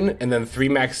engine, and then 3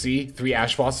 Max C, 3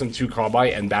 Ash Blossom, 2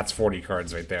 Callby, and that's 40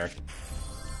 cards right there.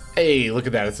 Hey, look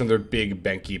at that. It's another big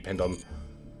Benki Pendulum.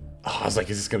 Oh, I was like,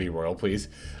 is this going to be Royal, please?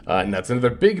 And that's another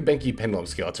big Benki Pendulum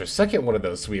scale. It's our second one of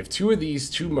those. So we have 2 of these,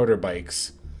 2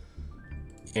 motorbikes,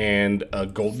 and a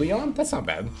Gold Leon? That's not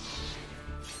bad.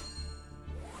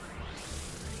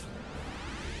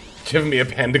 Give me a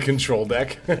Panda Control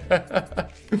deck.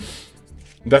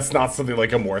 That's not something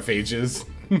like a Morphage is.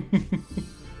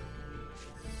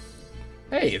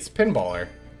 Hey, it's Pinballer.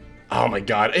 Oh my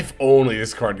god, if only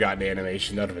this card got an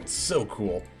animation, that would have been so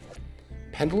cool.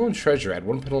 Pendulum Treasure. Add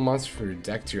 1 Pendulum monster from your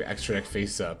deck to your extra deck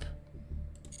face up.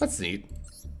 That's neat.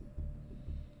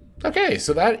 Okay,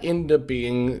 so that ended up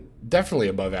being definitely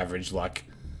above average luck.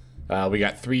 We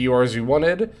got 3 URs we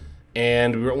wanted,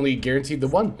 and we were only guaranteed the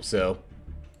 1, so...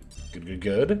 Good, good,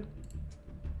 good.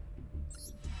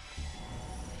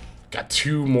 Got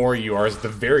 2 more URs at the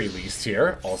very least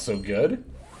here. Also good.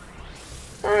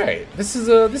 Alright, this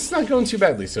is not going too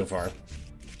badly so far.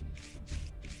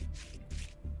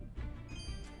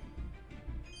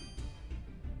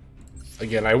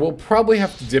 Again, I will probably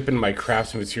have to dip in my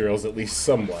crafts materials at least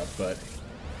somewhat, but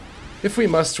if we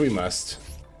must, we must.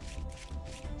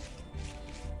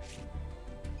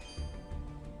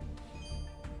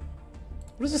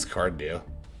 What does this card do?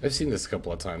 I've seen this a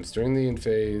couple of times. During the end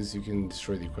phase, you can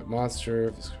destroy the equipped monster.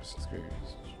 If this person's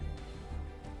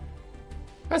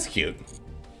That's cute.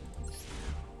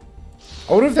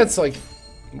 I wonder if that's like...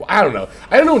 I don't know.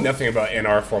 I don't know nothing about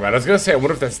NR format. I was going to say, I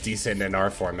wonder if that's decent in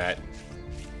NR format.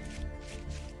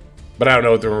 But I don't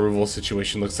know what the removal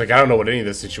situation looks like. I don't know what any of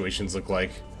the situations look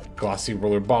like. Glossy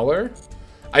Roller Baller.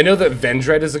 I know that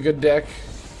Vendread is a good deck.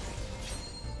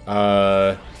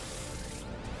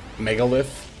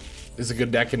 Megalith is a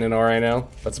good deck in NR, I know.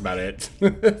 That's about it.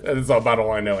 That's about all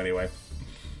I know anyway.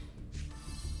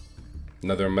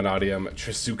 Another Monodium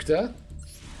Trisukta.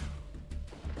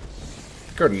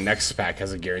 Our next pack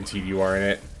has a guaranteed UR in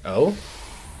it. Oh?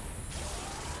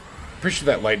 Pretty sure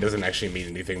that light doesn't actually mean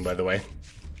anything, by the way.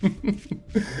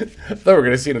 Thought we were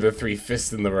gonna see another 3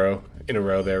 fists in a row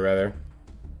there, rather.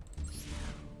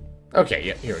 Okay,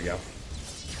 yeah, here we go.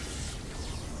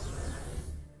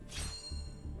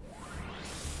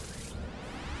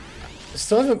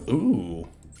 Still haven't,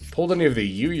 pulled any of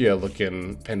the Yuya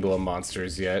looking pendulum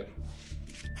monsters yet.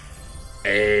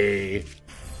 Hey.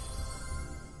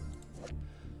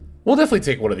 We'll definitely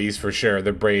take one of these for sure.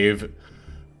 The Brave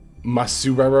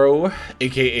Masuraro,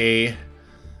 aka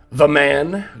the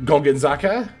Man,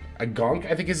 Gongenzaka. A Gonk,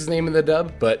 I think is his name in the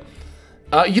dub, but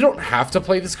you don't have to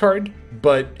play this card,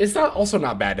 but it's also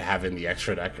not bad to have in the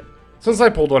extra deck. Since I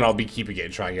pulled one, I'll be keeping it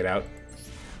and trying it out.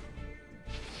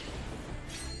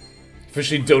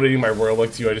 Officially donating my Royal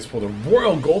Luck to you, I just pulled a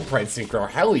Royal Gold Pride Synchro.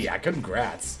 Hell yeah,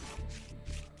 congrats.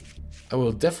 I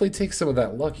will definitely take some of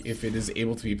that luck if it is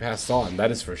able to be passed on,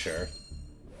 that is for sure.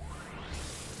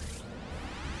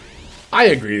 I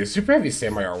agree, the Superheavy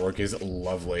Samurai artwork is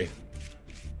lovely.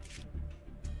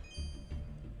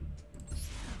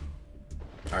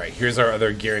 Alright, here's our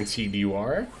other guaranteed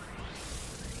UR.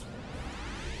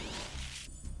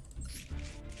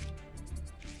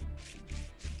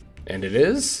 And it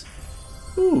is.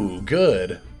 Ooh,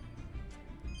 good.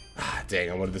 Ah,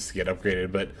 dang, I wanted this to get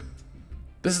upgraded, but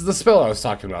this is the spell I was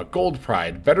talking about. Gold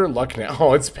Pride. Better luck now.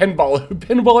 Oh, it's Pinballer.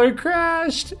 Pinballer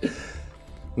crashed. When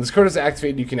this card is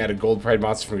activated, you can add a Gold Pride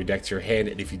monster from your deck to your hand,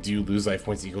 and if you do, lose life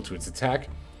points equal to its attack.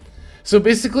 So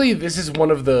basically, this is one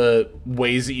of the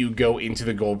ways that you go into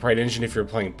the Gold Pride engine if you're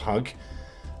playing Punk.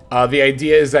 The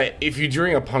idea is that if you're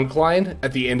doing a Punk line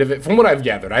at the end of it, from what I've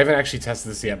gathered, I haven't actually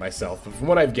tested this yet myself, but from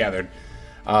what I've gathered,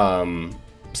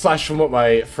 slash from what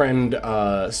my friend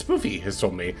Spoofy has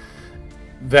told me,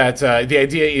 that the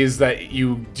idea is that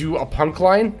you do a Punk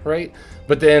line, right?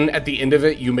 But then at the end of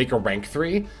it, you make a rank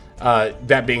 3.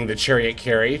 That being the Chariot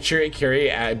Carry. Chariot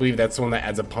Carry, I believe that's the one that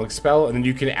adds a Punk spell, and then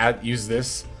you can use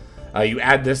this. You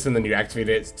add this, and then you activate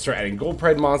it, start adding Gold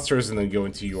Pride monsters, and then go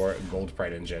into your Gold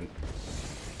Pride engine.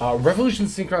 Revolution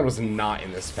Synchron was not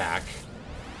in this pack.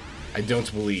 I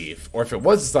don't believe. Or if it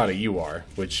was, it's not a UR,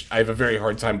 which I have a very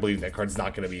hard time believing that card's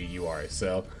not going to be a UR,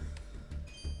 so...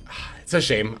 It's a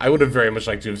shame. I would have very much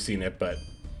liked to have seen it, but...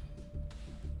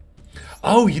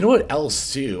 Oh, you know what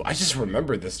else, too? I just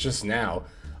remembered this just now.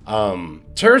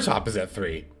 Terratop is at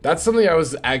 3. That's something I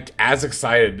was as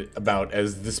excited about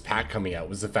as this pack coming out,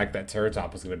 was the fact that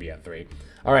Terratop was going to be at 3.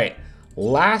 Alright,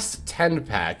 last 10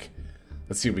 pack.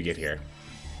 Let's see what we get here.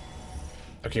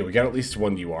 Okay, we got at least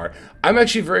one UR. I'm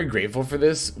actually very grateful for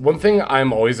this. One thing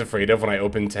I'm always afraid of when I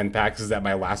open 10 packs is that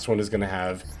my last one is going to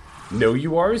have no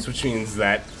URs, which means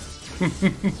that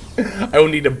I will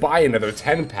need to buy another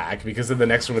 10 pack because then the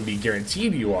next one would be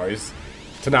guaranteed URs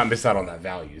to not miss out on that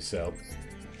value, so...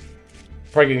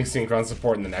 Probably getting Synchron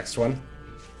support in the next one.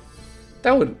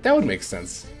 That would make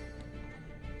sense.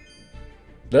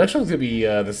 The next one's gonna be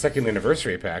the 2nd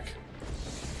anniversary pack.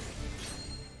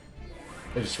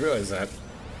 I just realized that.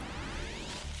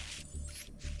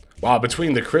 Wow,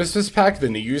 between the Christmas pack, the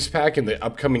New Year's pack, and the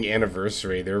upcoming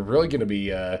anniversary, they're really gonna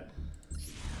be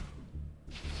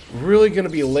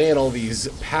laying all these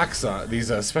packs on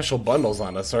these special bundles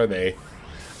on us, are they?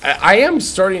 I am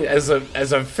starting as a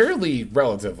fairly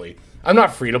relatively. I'm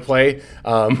not free to play,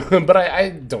 but I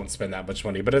don't spend that much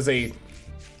money. But as a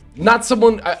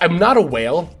I'm not a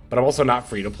whale, but I'm also not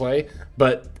free to play.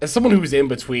 But as someone who's in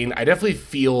between, I definitely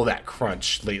feel that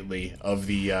crunch lately of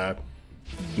the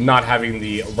not having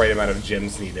the right amount of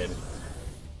gems needed.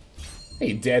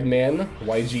 Hey, Deadman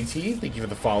YGT, thank you for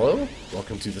the follow.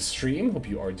 Welcome to the stream. Hope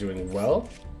you are doing well.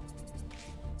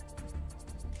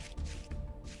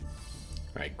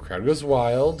 All right, crowd goes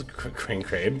wild. Crane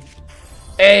Crabe.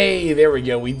 Hey, there we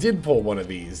go. We did pull one of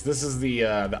these. This is the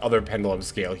other pendulum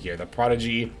scale here, the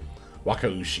Prodigy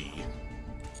Wakaushi.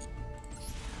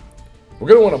 We're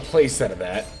gonna want a play set of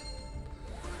that.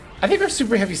 I think our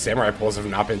super heavy samurai pulls have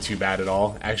not been too bad at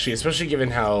all, actually, especially given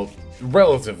how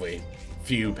relatively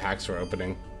few packs we're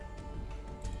opening.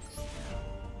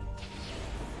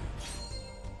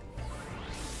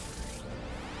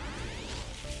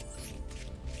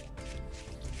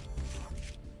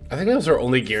 I think that was our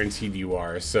only guaranteed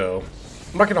UR, so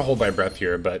I'm not going to hold my breath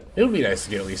here, but it would be nice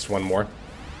to get at least one more.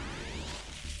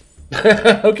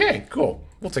 Okay, cool.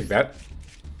 We'll take that.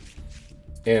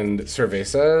 And survey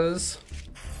says...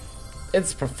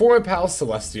 It's Performapal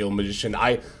Celestial Magician.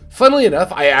 Funnily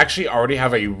enough, I actually already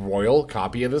have a royal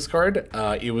copy of this card.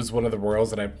 It was one of the royals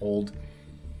that I pulled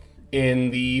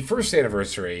in the 1st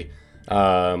anniversary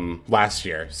last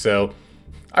year. So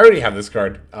I already have this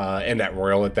card and that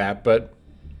royal at that, but...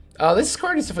 this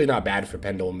card is definitely not bad for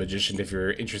Pendulum Magician if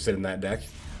you're interested in that deck.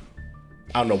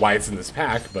 I don't know why it's in this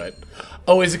pack, but...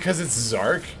 Oh, is it because it's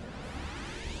Zark?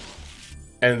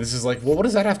 And this is like, well, what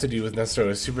does that have to do with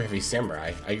necessarily Super Heavy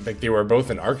Samurai? Like, they were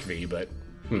both an Arc V, but...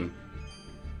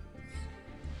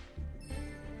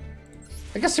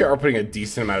 I guess they are putting a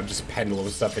decent amount of just Pendulum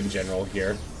stuff in general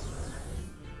here.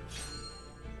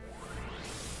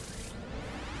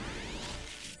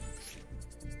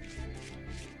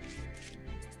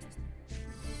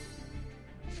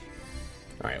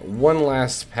 Alright, one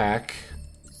last pack.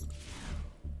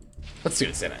 Let's see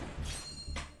what's in it.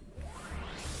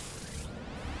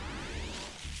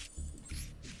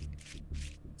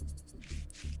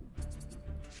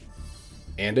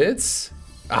 And it's...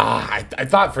 I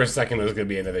thought for a second it was going to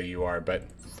be another UR, but...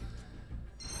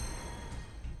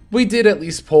 We did at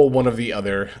least pull one of the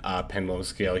other pendulum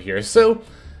scale here. So,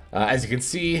 as you can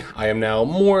see, I am now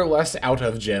more or less out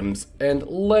of gems. And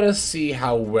let us see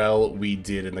how well we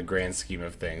did in the grand scheme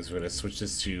of things. We're going to switch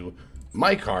this to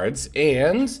my cards.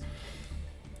 And...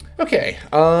 Okay,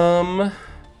 Oh,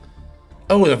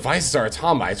 the Visor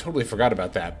Atama. I totally forgot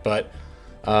about that, but...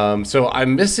 so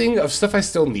I'm missing of stuff I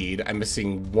still need. I'm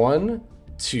missing 1,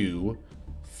 2,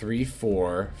 3,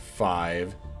 4,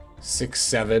 5, 6,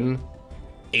 7,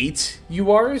 8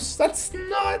 URs. That's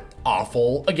not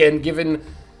awful. Again, given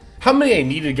how many I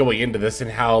needed going into this and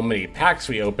how many packs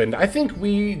we opened, I think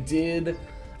we did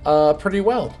pretty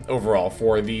well overall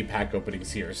for the pack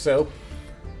openings here. So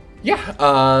yeah,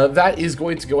 that is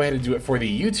going to go ahead and do it for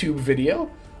the YouTube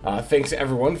video. Thanks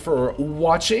everyone for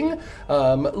watching.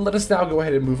 Let us now go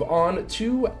ahead and move on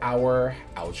to our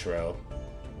outro.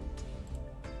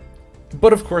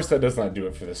 But of course that does not do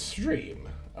it for the stream.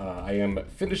 I am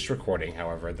finished recording,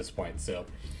 however, at this point, so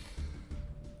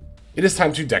it is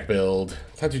time to deck build.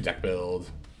 Time to deck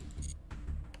build.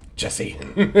 Jesse.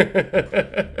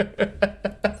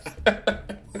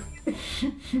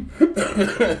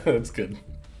 That's good.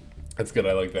 That's good,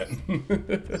 I like that.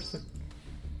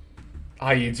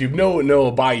 Hi, YouTube. No,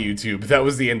 bye, YouTube. That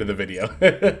was the end of the video.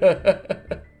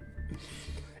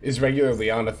 Is regular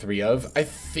Leon a 3 of? I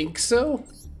think so.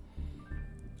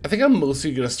 I think I'm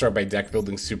mostly going to start by deck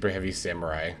building Superheavy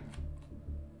Samurai.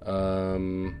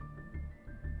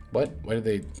 What? Why did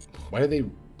they...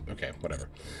 Okay, whatever.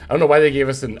 I don't know why they gave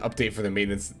us an update for the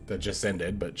maintenance that just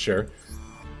ended, but sure.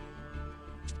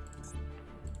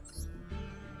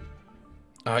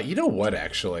 You know what,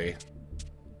 actually?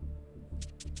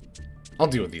 I'll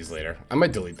deal with these later. I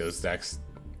might delete those decks.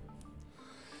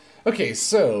 Okay,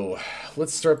 so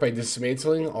let's start by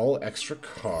dismantling all extra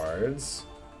cards.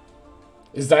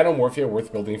 Is Dinomorphia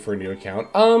worth building for a new account?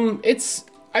 I mean, it's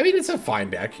a fine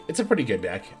deck. It's a pretty good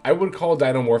deck. I would call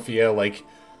Dinomorphia, like,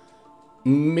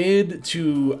 mid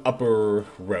to upper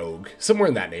rogue. Somewhere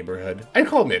in that neighborhood. I'd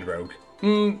call it mid-rogue.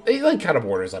 It, like, kind of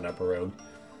borders on upper rogue.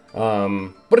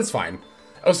 But it's fine.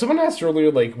 Oh, someone asked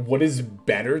earlier, like, what is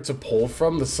better to pull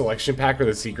from, the selection pack or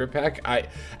the secret pack?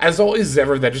 As always,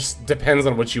 ever, that just depends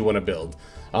on what you want to build.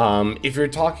 If you're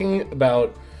talking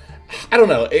about... I don't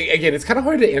know. Again, it's kind of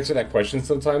hard to answer that question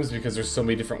sometimes because there's so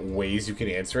many different ways you can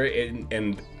answer it,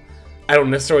 and I don't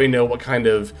necessarily know what kind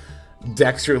of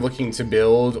decks you're looking to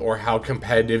build or how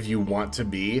competitive you want to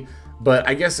be. But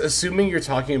I guess assuming you're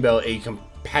talking about a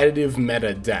competitive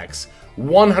meta decks,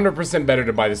 100% better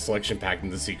to buy the selection pack than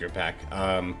the secret pack.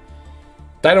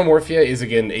 Dinomorphia is,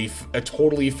 again, a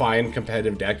totally fine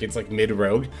competitive deck. It's like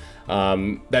mid-rogue.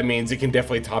 That means it can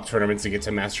definitely top tournaments and get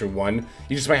to Master 1.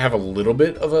 You just might have a little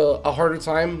bit of a harder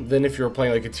time than if you were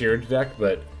playing like a tiered deck,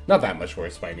 but not that much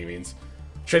worse by any means.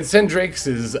 Transcendrax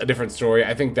is a different story.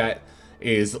 I think that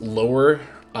is lower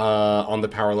on the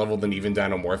power level than even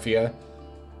Dinomorphia.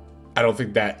 I don't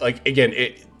think that, like, again,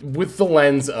 with the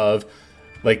lens of,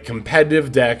 like,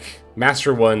 competitive deck,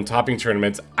 Master 1, topping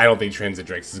tournaments, I don't think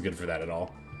Transcendrax is good for that at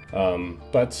all.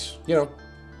 But, you know,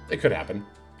 it could happen.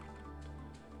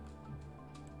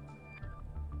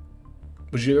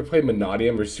 Would you either play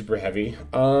Monodium or Superheavy?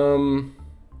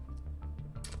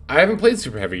 I haven't played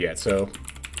Superheavy yet, so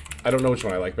I don't know which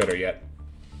one I like better yet.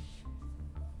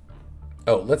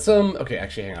 Oh, let's, okay,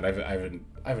 actually, hang on, I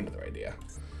have another idea.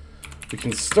 We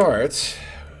can start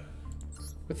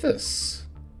with this.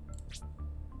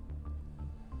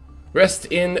 Rest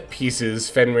in pieces,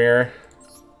 Fenrir.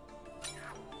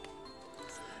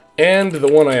 And the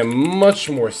one I am much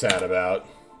more sad about.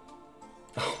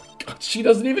 Oh my god, she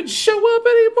doesn't even show up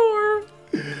anymore!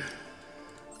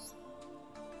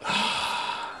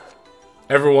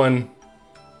 Everyone,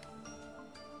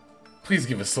 please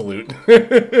give a salute.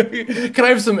 Can I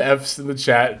have some F's in the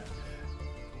chat?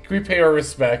 Can we pay our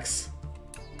respects?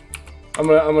 I'm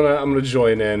gonna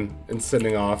join in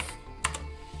sending off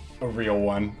a real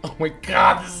one. Oh my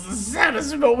god, this is the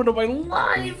saddest moment of my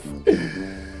life!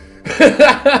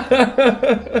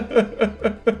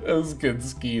 That was good,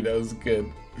 Ski, that was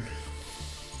good.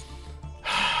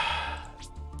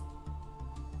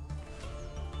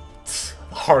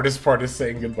 The hardest part is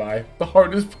saying goodbye. The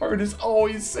hardest part is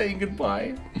always saying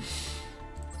goodbye.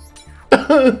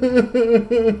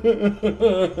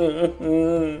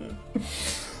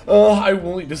 Oh, I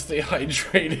will need to stay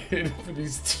hydrated for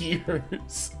these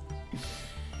tears.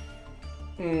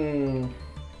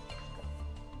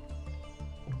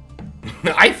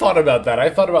 I thought about that. I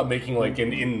thought about making like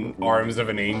an In Arms of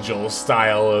an Angel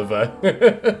style of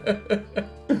a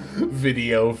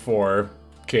video for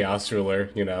Chaos Ruler,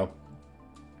 you know.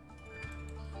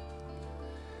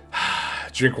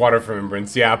 Drink water from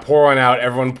Remembrance. Yeah, pour one out.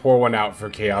 Everyone pour one out for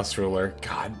Chaos Ruler.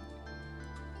 God.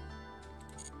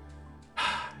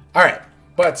 Alright,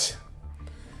 but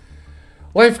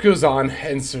life goes on,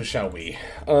 and so shall we.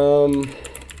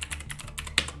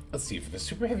 Let's see, for the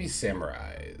Superheavy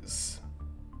Samurais.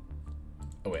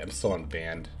 Oh wait, I'm still on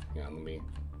band. Hang on,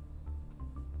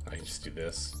 I can just do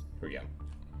this. Here we go.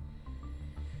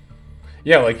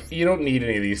 Yeah, like, you don't need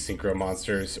any of these Synchro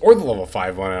monsters. Or the level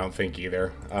 5 one, I don't think,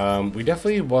 either. We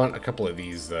definitely want a couple of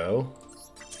these, though.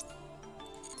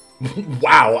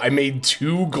 Wow, I made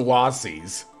 2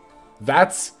 glossies.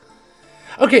 That's...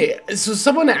 Okay, so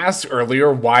someone asked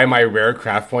earlier why my rare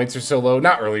craft points are so low.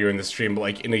 Not earlier in the stream, but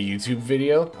like in a YouTube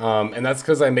video. And that's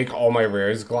because I make all my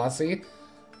rares glossy.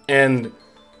 And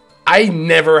I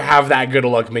never have that good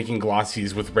of luck making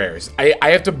glossies with rares. I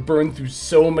have to burn through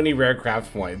so many rare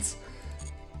craft points.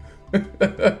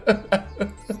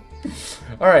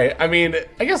 Alright, I mean,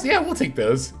 I guess, yeah, we'll take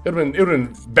those. It would've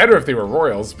been better if they were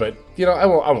royals, but, you know, I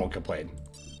won't complain.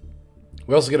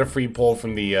 We also get a free pull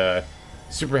from the,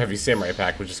 Superheavy Samurai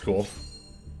pack, which is cool.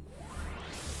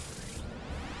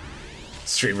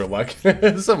 Streamer luck.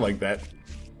 Something like that.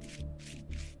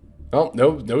 Oh,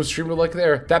 no streamer luck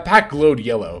there. That pack glowed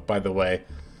yellow, by the way.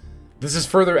 This is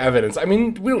further evidence. I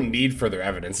mean, we don't need further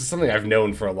evidence. It's something I've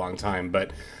known for a long time,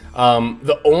 but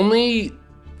the only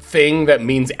thing that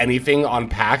means anything on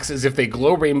packs is if they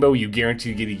glow rainbow, you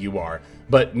guarantee to get a UR.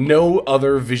 But no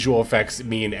other visual effects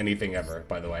mean anything ever,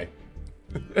 by the way.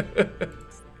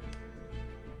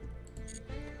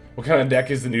 What kind of deck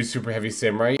is the new Superheavy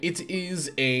Samurai? It is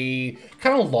a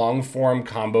kind of long-form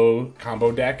combo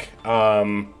deck. A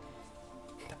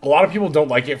lot of people don't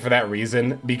like it for that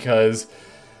reason, because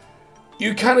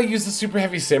you kind of use the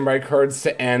Superheavy Samurai cards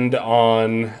to end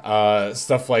on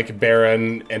stuff like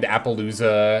Baron and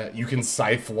Appaloosa. You can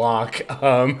Scythe Lock.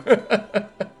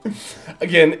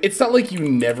 Again, it's not like you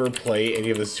never play any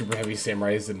of the Superheavy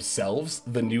Samurais themselves.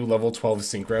 The new level 12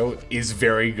 Synchro is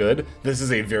very good. This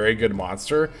is a very good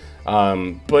monster.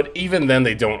 But even then,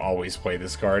 they don't always play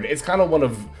this card. It's kind of one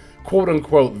of,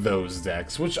 quote-unquote, those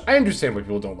decks, which I understand why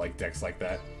people don't like decks like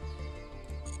that.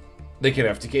 They can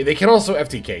FTK. They can also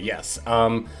FTK, yes.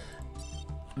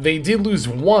 They did lose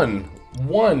one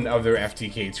of their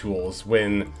FTK tools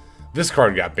when this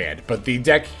card got banned, but the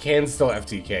deck can still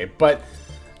FTK. But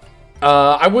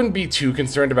I wouldn't be too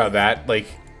concerned about that. Like,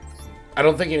 I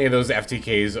don't think any of those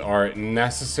FTKs are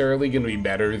necessarily going to be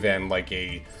better than like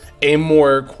a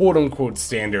more quote-unquote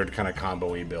standard kind of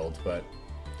combo-y build. But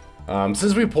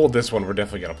since we pulled this one, we're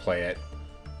definitely going to play it.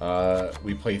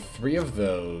 We play 3 of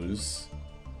those.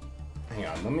 Hang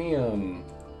on, let me,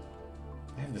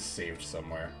 I have this saved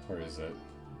somewhere. Where is it?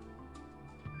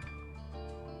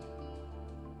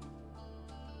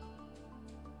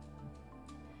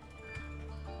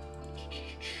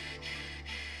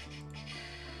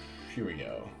 Here we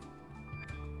go.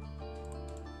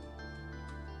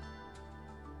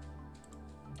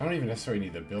 I don't even necessarily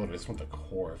need the build, I just want the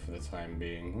core for the time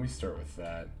being. Let me start with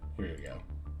that. Here we go.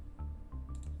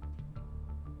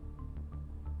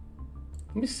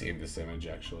 Let me save this image,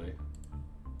 actually.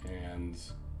 And...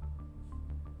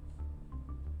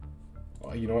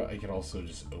 well, you know what? I could also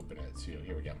just open it, too.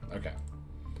 Here we go. Okay.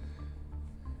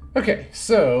 Okay,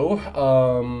 so,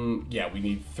 yeah, we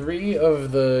need 3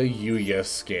 of the Yuya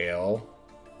scale.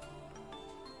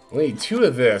 We need 2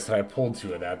 of this, and I pulled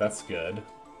 2 of that. That's good.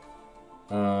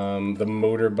 The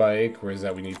motorbike, where is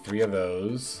that? We need 3 of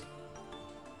those.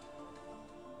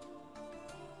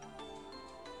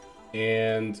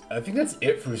 And I think that's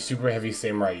it for Superheavy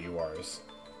Samurai URs.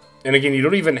 And again, you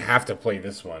don't even have to play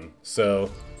this one,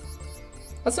 so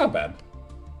that's not bad.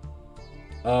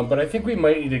 But I think we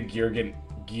might need a Gear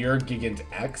Gigant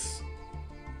X.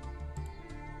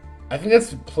 I think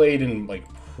that's played in like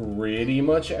pretty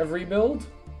much every build.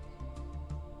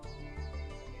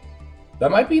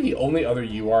 That might be the only other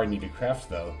UR I need to craft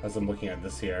though, as I'm looking at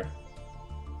this here.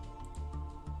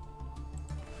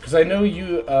 Because I know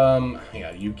you, hang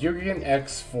on, you Gear Gigant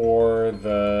X for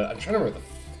the, I'm trying to remember the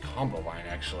combo line,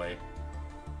 actually.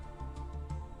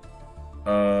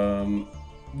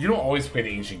 You don't always play the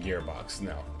Ancient Gearbox,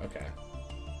 no, okay.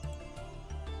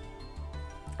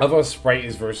 Although Sprite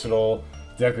is versatile,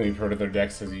 definitely part of their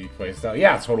decks as you play style.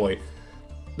 Yeah, totally.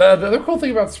 The other cool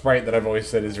thing about Sprite that I've always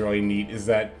said is really neat is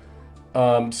that,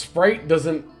 Sprite is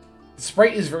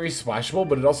very splashable,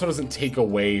 but it also doesn't take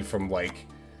away from, like,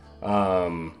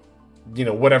 you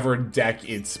know, whatever deck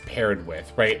it's paired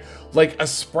with, right? Like, a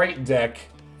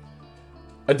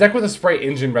deck with a Sprite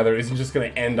engine, rather, isn't just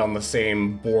going to end on the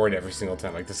same board every single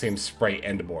time, like the same Sprite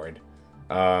end board.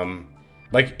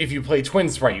 Like, if you play Twin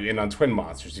Sprite, you end on Twin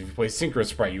Monsters. If you play Synchro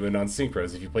Sprite, you end on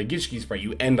Synchros. If you play Gishki Sprite,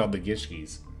 you end on the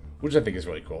Gishkis, which I think is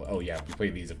really cool. Oh, yeah, we play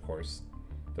these, of course,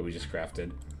 that we just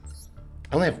crafted.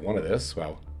 I only have 1 of this.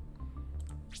 Wow.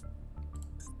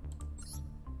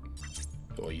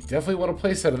 Well, you definitely want to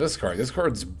play a set of this card. This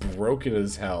card's broken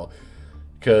as hell.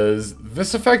 Because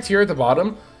this effect here at the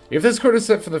bottom, if this card is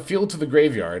set from the field to the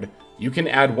graveyard, You can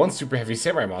add one Super Heavy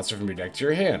Samurai monster from your deck to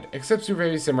your hand, except Super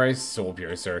Heavy Samurai Soul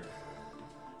Piercer.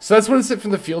 So that's when it's sent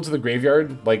from the field to the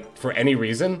graveyard, like, for any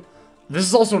reason. This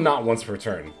is also not once per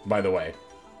turn, by the way.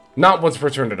 Not once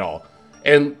per turn at all.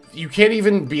 And you can't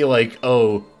even be like,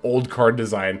 oh, old card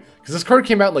design. Because this card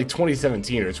came out in, like,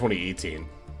 2017 or 2018.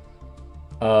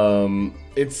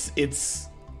 It's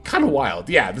kind of wild.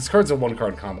 Yeah, this card's a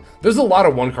one-card combo. There's a lot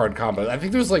of one-card combos. I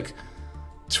think there's, like,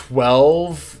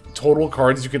 12 total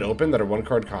cards you can open that are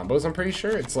one-card combos, I'm pretty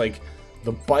sure. It's, like,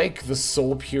 the Bike, the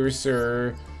Soul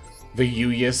Piercer, the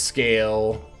Yuya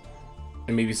Scale,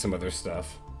 and maybe some other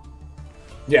stuff.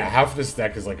 Yeah, half of this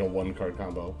deck is, like, a one-card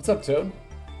combo. What's up, Toad?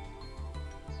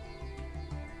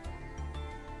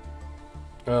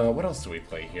 What else do we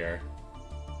play here?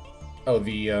 Oh,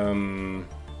 the, hang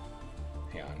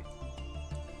on.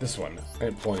 This one. I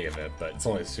have plenty of it, but it's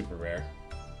only super rare.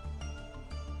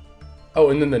 Oh,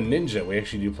 and then the Ninja. We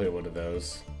actually do play one of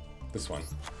those. This one.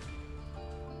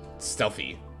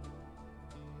 Stealthy.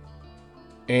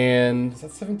 And, is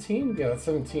that 17? Yeah, that's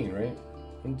 17, right?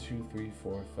 1, 2, 3,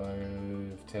 4, 5,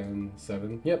 10,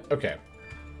 7. Yep, okay.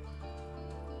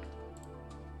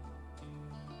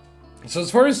 So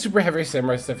as far as Super Heavy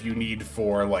Samurai stuff you need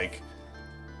for, like,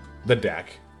 the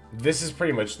deck, this is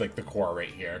pretty much, like, the core right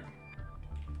here.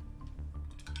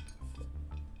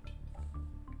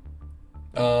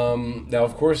 Now,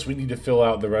 of course, we need to fill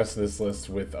out the rest of this list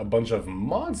with a bunch of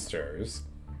monsters,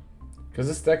 because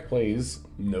this deck plays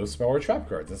no spell or trap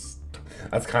cards.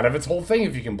 That's kind of its whole thing,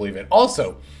 if you can believe it.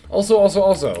 Also, I've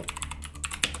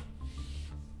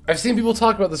seen people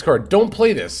talk about this card. Don't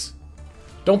play this.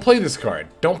 Don't play this card.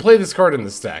 Don't play this card in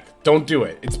this deck. Don't do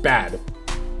it. It's bad.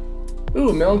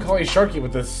 Ooh, Melancholy Sharky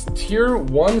with this tier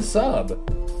 1 sub.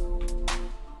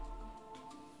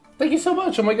 Thank you so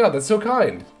much. Oh my god, that's so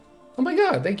kind. Oh my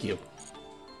god, thank you.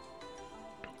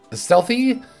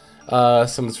 Stealthy.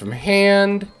 Summons from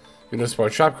hand. You know, spell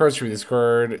trap cards through this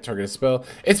card. Target a spell.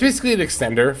 It's basically an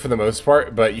extender for the most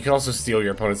part, but you can also steal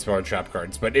your opponent's spell and trap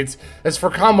cards. But it's, as for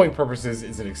comboing purposes,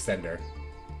 it's an extender.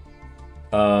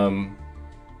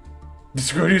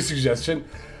 Disregard your suggestion.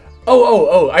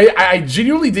 Oh! I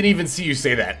genuinely didn't even see you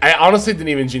say that. I honestly didn't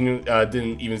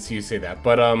even see you say that.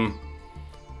 But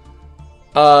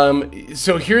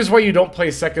so here's why you don't play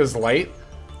Sekka's Light.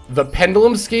 The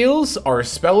Pendulum Scales are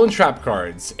spell and trap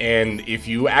cards, and if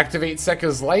you activate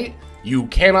Sekka's Light, you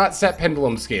cannot set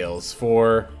Pendulum Scales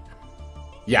for,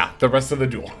 yeah, the rest of the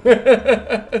duel.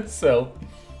 So,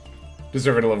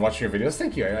 deserving to love watching your videos.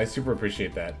 Thank you. I super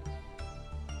appreciate that.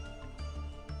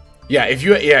 Yeah, if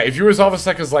you resolve a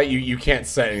Sekka's Light, you can't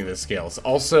set any of the scales.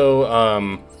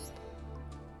 Also,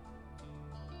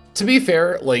 to be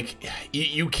fair, like,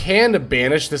 you can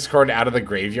banish this card out of the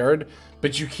graveyard,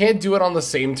 but you can't do it on the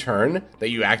same turn that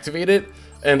you activate it.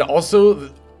 And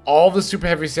also, all the Super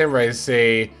Heavy Samurais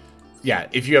say, yeah,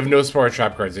 if you have no spell or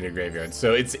trap cards in your graveyard.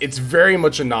 So it's very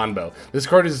much a non-bow. This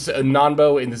card is a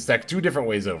non-bow in this deck 2 different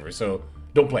ways over, so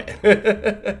don't play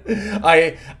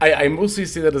it. I mostly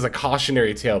see that as a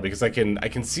cautionary tale, because I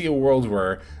can see a world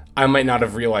where I might not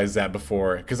have realized that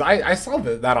before. Because I saw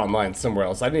that online somewhere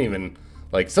else. I didn't even,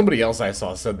 like, somebody else I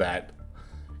saw said that.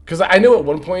 Because I know at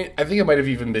one point, I think it might have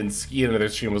even been Ski in another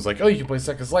stream was like, oh, you can play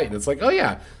Sekka's Light. And it's like, oh,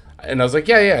 yeah. And I was like,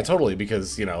 yeah, totally.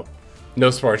 Because, you know, no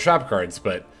spell or trap cards.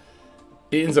 But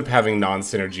it ends up having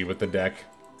non-synergy with the deck.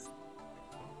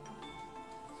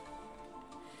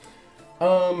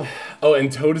 Oh,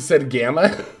 and Toad said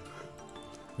Gamma.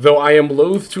 Though I am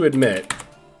loath to admit.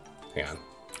 Hang on.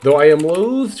 Though I am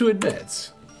loath to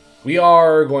admit, we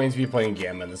are going to be playing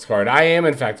Gamma in this card. I am,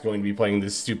 in fact, going to be playing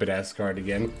this stupid-ass card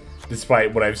again,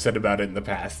 despite what I've said about it in the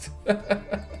past.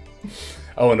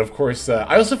 Oh, and of course,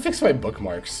 I also fixed my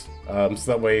bookmarks, so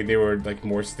that way they were, like,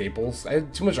 more staples. I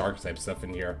had too much archetype stuff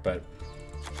in here, but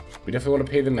we definitely want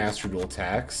to pay the Master Duel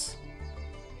tax.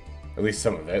 At least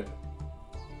some of it.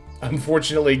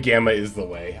 Unfortunately, Gamma is the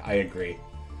way. I agree.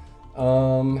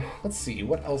 Let's see.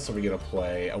 What else are we going to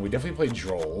play? Oh, we definitely play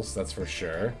Drolls, that's for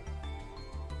sure.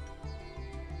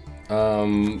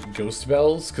 Ghost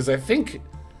Bells, because I think,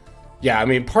 yeah, I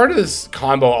mean, part of this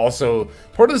combo also,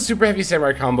 part of the Super Heavy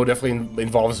Samurai combo definitely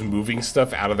involves moving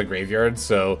stuff out of the graveyard,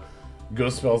 so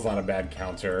Ghost Bell's not a bad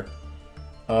counter.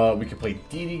 We could play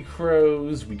DD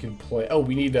Crows, we could play, oh,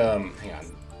 we need, hang on.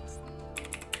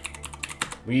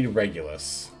 We need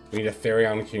Regulus. We need a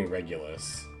Therion King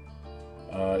Regulus.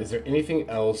 Is there anything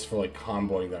else for, like,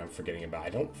 comboing that I'm forgetting about? I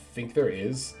don't think there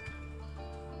is.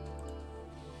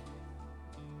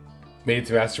 Made it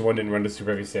to Master 1, didn't run to Super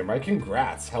Heavy Samurai.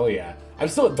 Congrats, hell yeah. I'm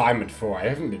still at Diamond 4. I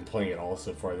haven't been playing it all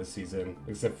so far this season,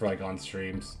 except for, like, on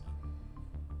streams.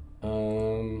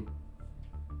 Now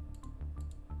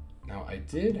I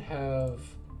did have...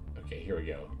 Okay, here we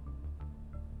go.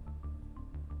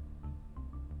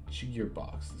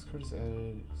 Gearbox. This card is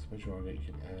added. By drawing it,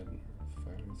 you can add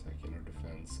fire attack in or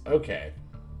defense. Okay.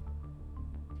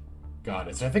 Got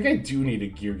it. So I think I do need a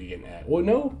Gear Gigant X. Well,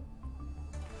 no.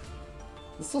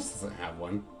 This still doesn't have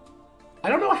one. I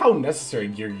don't know how necessary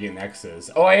Gear Gigant X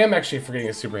is. Oh, I am actually forgetting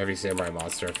a Super Heavy Samurai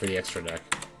monster for the extra deck.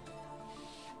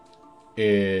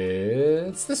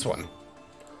 It's this one.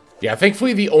 Yeah,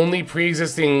 thankfully the only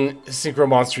pre-existing synchro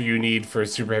monster you need for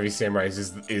Super Heavy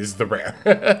Samurais is the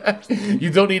rare. You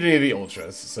don't need any of the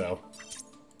ultras, so.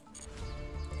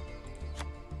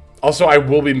 Also, I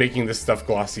will be making this stuff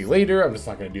glossy later. I'm just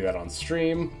not going to do that on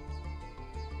stream.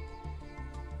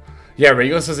 Yeah,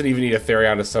 Regulus doesn't even need a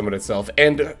Therion to summon itself.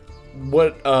 And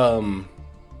what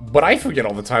I forget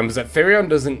all the time is that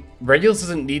Regulus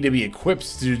doesn't need to be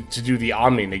equipped to do the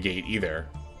Omni Negate either.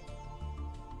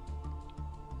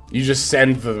 You just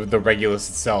send the Regulus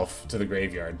itself to the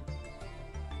graveyard.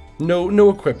 No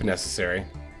equip necessary.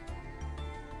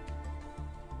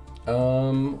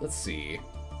 Let's see.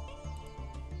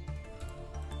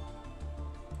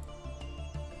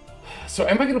 So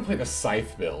am I gonna play the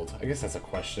Scythe build? I guess that's a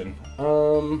question.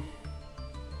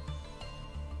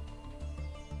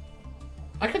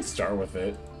 I could start with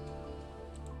it.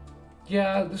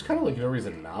 Yeah, there's kind of like no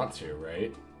reason not to,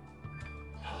 right?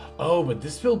 Oh, but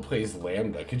this build plays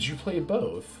Lambda. Could you play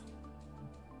both?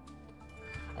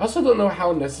 I also don't know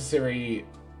how necessary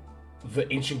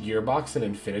the Ancient Gearbox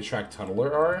and Infinitrack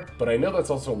Tunneler are, but I know that's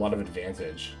also a lot of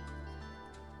advantage.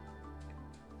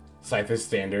 Scythe is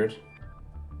standard.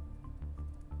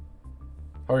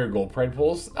 How are your Gold Pride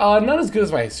pulls? Not as good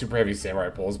as my Super Heavy Samurai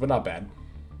pulls, but not bad.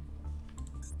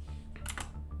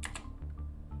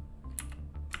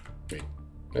 Wait.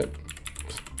 Yep.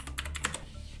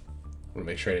 I'm gonna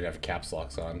make sure I didn't have caps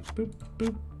locks on. Boop,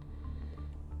 boop.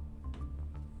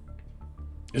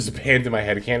 There's a banned in my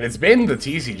head cannon. It's banned in the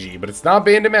TCG, but it's not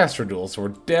banned in Master Duel, so we're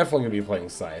definitely gonna be playing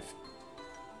Scythe.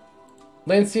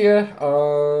 Lancia,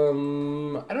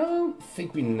 I don't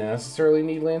think we necessarily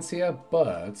need Lancia,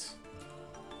 but...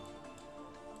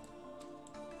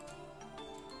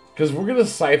 Because we're gonna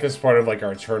Scythe as part of like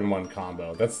our turn 1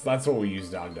 combo. That's what we use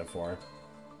Dogda for.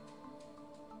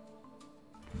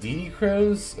 DD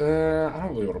Crows? I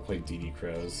don't really want to play DD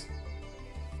Crows.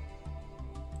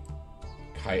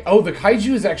 Oh, the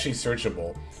Kaiju is actually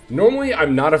searchable. Normally,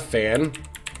 I'm not a fan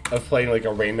of playing like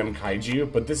a random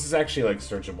Kaiju, but this is actually like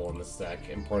searchable in this deck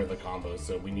and part of the combo,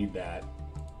 so we need that.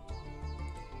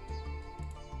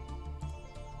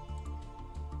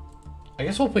 I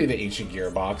guess we'll play the Ancient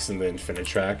Gearbox and the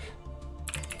Infinitrack.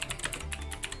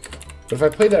 But if I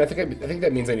play that, I think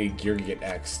that means I need Gear Gigant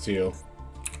X too.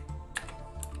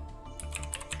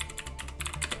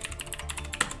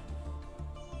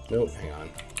 Nope, hang on.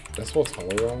 Did I spell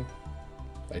tunnel wrong?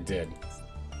 I did.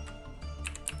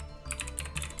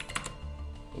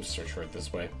 Let's search for it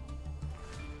this way.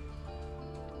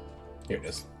 Here it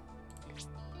is.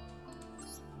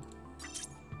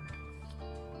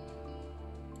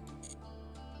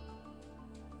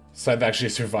 Scythe actually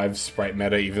survived Sprite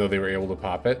meta even though they were able to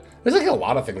pop it. There's like a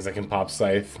lot of things that can pop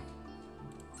Scythe.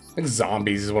 I think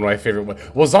Zombies is one of my favorite ones.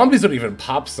 Well, Zombies don't even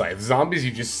pop Scythe. Zombies,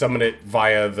 you just summon it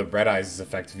via the Red Eyes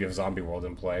effect if you have Zombie World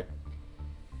in play.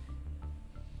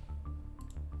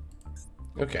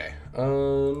 Okay,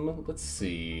 let's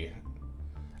see.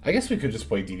 I guess we could just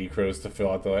play DD Crows to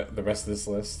fill out the rest of this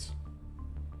list.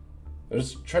 I'm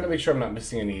just trying to make sure I'm not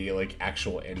missing any, like,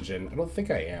 actual engine. I don't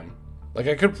think I am. Like,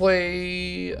 I could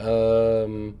play,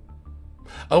 Oh,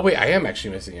 wait, I am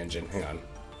actually missing engine. Hang on.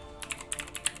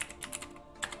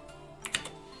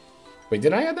 Wait,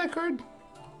 did I add that card?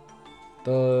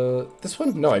 This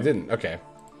one? No, I didn't. Okay.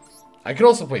 I could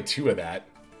also play 2 of that.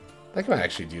 I might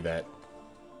actually do that.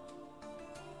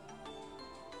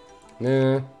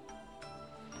 Nah.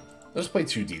 Let's play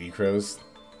 2 DD Crows.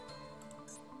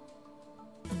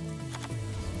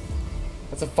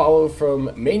 That's a follow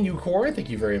from Manu Core. Thank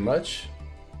you very much.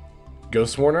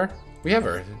 Ghost Warner. We have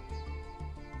her.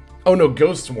 Oh no,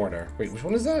 Ghost Warner. Wait, which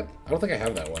one is that? I don't think I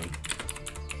have that one.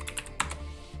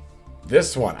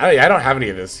 This one. I don't have any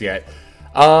of this yet.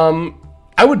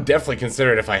 I would definitely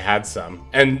consider it if I had some.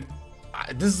 And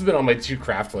this has been on my 2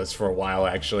 craft lists for a while,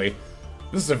 actually.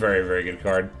 This is a very, very good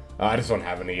card. I just don't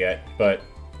have any yet, but...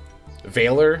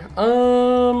 Veiler?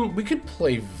 We could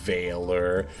play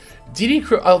Veiler. DD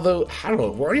Crow, although, I don't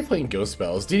know, we're already playing Ghost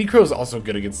Spells. DD Crow is also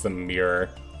good against the Mirror.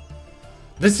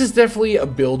 This is definitely a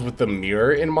build with the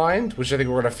Mirror in mind, which I think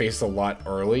we're going to face a lot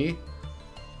early.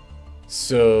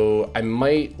 So, I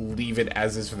might leave it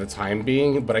as is for the time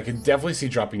being, but I could definitely see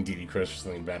dropping DD Crows for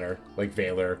something better, like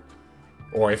Veiler.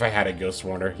 Or if I had a Ghost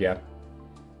Warner, yeah.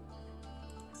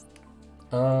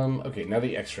 Okay, now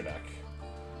the extra deck.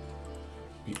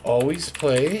 We always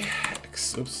play...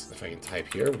 Oops, if I can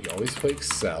type here. We always play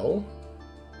Excel.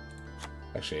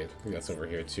 Actually, I think that's over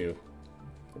here, too.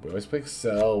 We always play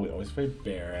Excel. We always play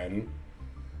Baron.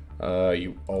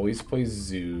 You always play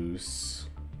Zeus.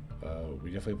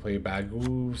 We definitely play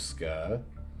Baguska.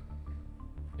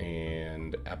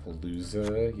 And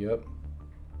Appaloosa, yep.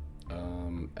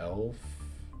 Elf.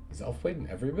 Is Elf played in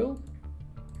every build?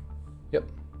 Yep.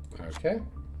 Okay.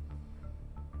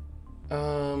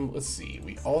 Let's see.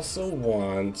 We also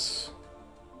want...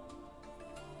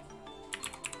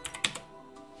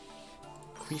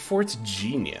 Clefort's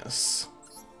Genius.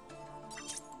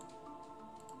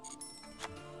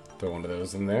 Throw one of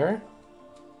those in there.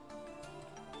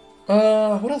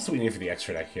 What else do we need for the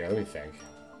extra deck here? Let me think.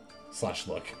 Slash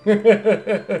look.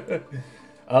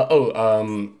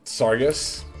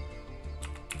 Sargus.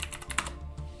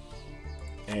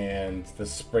 And the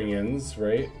Spring-ins,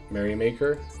 right?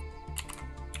 Merrymaker.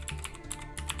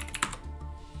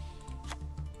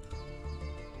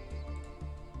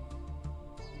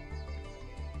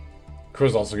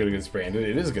 Crow's also good against Branded.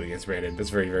 It is good against Branded. That's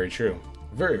very, very true.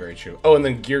 Very, very true. Oh, and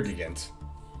then Gear Gigant.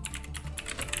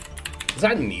 Is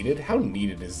that needed? How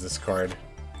needed is this card?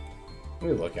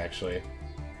 Let me look, actually.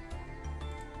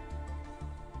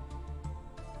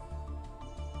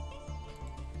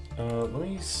 Let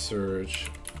me search...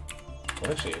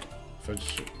 Well, actually, if I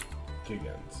just...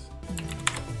 Gigant.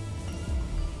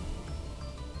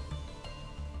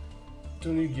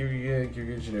 Don't need Gear Gigant. Gear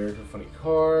Gigant generic, a funny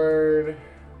card.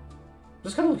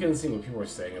 Just kind of looking and seeing what people are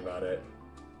saying about it.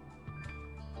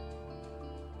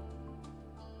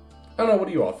 I don't know, what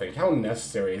do you all think? How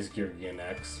necessary is Gear Gigant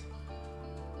X?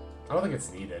 I don't think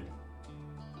it's needed.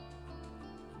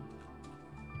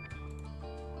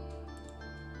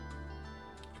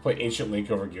 Play Ancient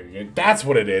Link over Gear Gigant. That's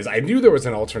what it is. I knew there was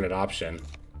an alternate option.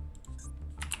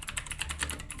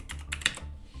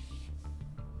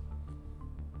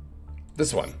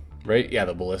 This one, right? Yeah,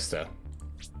 the Ballista.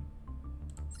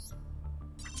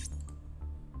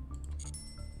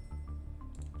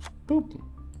 Boop.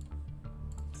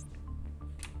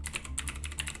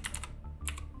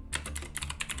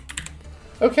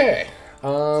 Okay.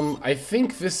 I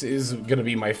think this is going to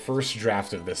be my first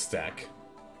draft of this deck.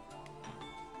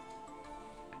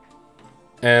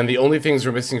 And the only things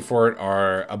we're missing for it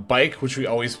are a bike, which we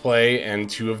always play, and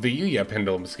 2 of the Yuya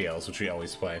Pendulum Scales, which we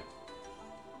always play.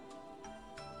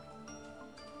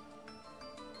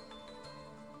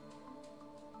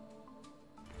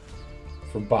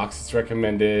 For box, it's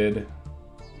recommended.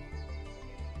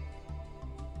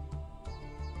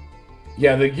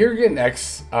 Yeah, the Gear Gigant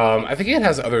X, I think it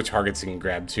has other targets you can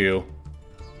grab too.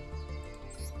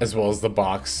 As well as the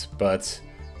box, but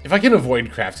if I can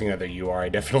avoid crafting another UR, I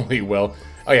definitely will.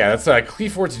 Oh yeah, that's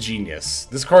Clefort's Genius.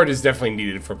 This card is definitely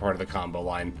needed for part of the combo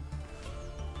line.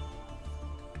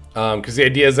 Because the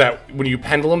idea is that when you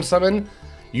Pendulum Summon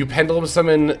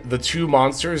the 2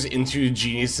 monsters into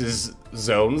Genius's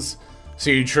zones. So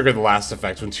you trigger the last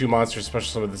effect. When 2 monsters special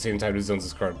summon at the same time to zones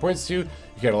this card points to, you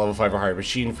get a level 5 or higher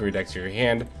machine from your deck to your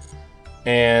hand.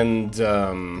 And,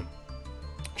 I'm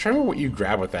trying to remember what you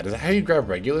grab with that. Is that how you grab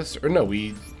Regulus? Or no,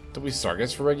 did we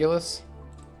Sargus for Regulus?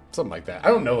 Something like that. I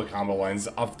don't know the combo lines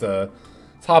off the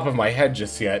top of my head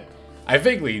just yet. I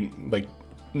vaguely, like,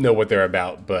 know what they're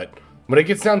about, but when it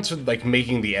gets down to, like,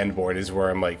 making the end board is where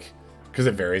I'm, like, because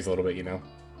it varies a little bit, you know?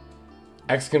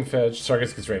 X can fetch,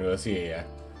 Sargus gets Regulus, yeah.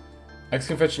 X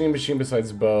can fetch any machine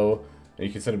besides Bow, and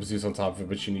you can set up Zeus on top of it,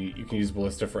 but you can use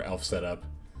Ballista for Elf setup.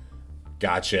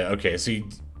 Gotcha, okay, so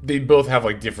they both have,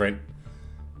 like, different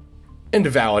and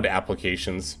valid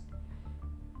applications.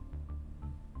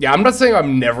 Yeah, I'm not saying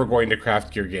I'm never going to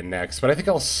craft Gear Gigant next, but I think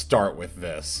I'll start with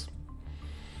this.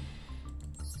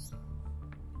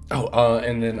 Oh,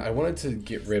 and then I wanted to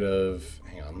get rid of...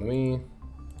 Hang on, I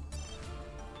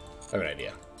have an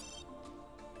idea.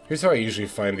 Here's how I usually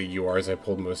find the URs I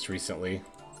pulled most recently.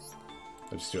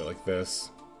 I'll just do it like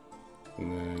this.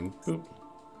 And then, boop.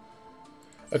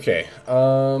 Okay,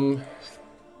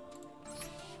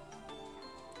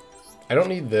 I don't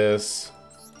need this.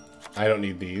 I don't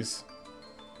need these.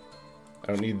 I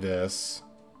don't need this.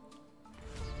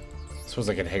 Suppose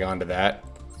I could hang on to that.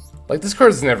 Like, this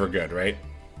card is never good, right?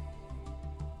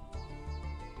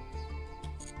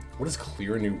 What is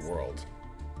Clear New World?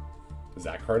 Is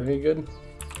that card any good?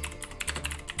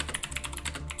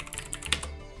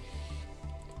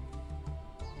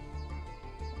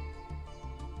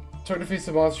 Target to face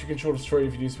a monster you control destroy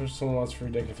if you do special summon monster for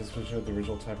your deck. If it's switched with the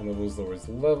original type and level is lower,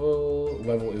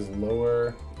 level is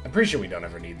lower. I'm pretty sure we don't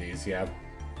ever need these, yeah.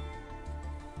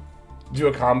 Do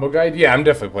a combo guide? Yeah, I'm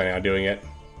definitely planning on doing it.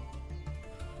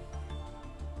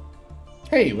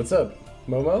 Hey, what's up,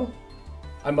 Momo?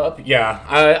 I'm up? Yeah,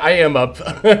 I am up.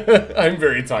 I'm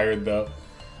very tired, though.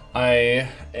 I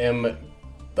am,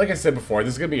 like I said before,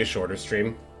 this is going to be a shorter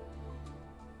stream.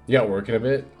 You got working a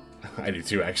bit? I do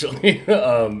too, actually.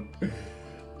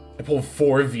 I pulled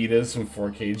 4 Vitas from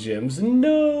 4K gyms.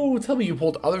 No! Tell me you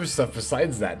pulled other stuff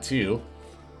besides that, too.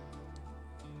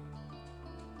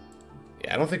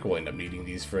 Yeah, I don't think we'll end up needing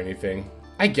these for anything.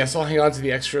 I guess I'll hang on to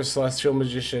the extra Celestial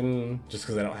Magician, just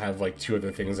because I don't have, like, 2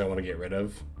 other things I want to get rid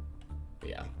of.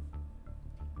 Yeah.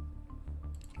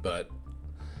 But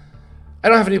I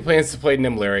don't have any plans to play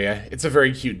Nimlaria. It's a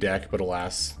very cute deck, but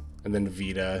alas. And then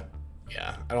Vita.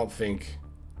 Yeah, I don't think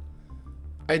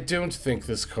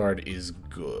this card is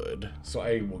good, so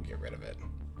I will get rid of it.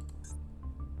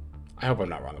 I hope I'm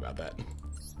not wrong about that.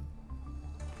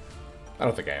 I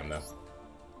don't think I am, though.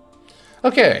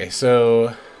 Okay,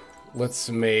 so let's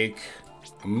make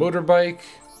a motorbike.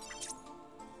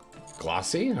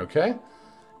 Glossy, okay.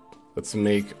 Let's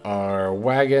make our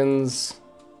wagons.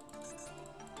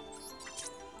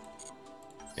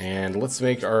 And let's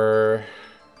make our...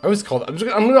 I'm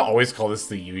gonna always call this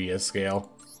the Yuya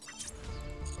scale.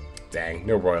 Dang,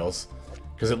 no royals.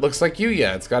 Because it looks like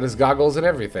Yuya. It's got his goggles and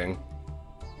everything.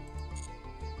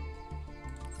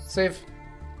 Save.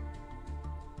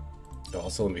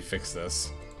 Also, let me fix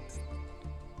this.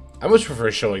 I much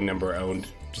prefer showing number owned.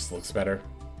 Just looks better.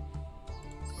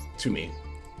 To me.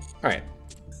 Alright.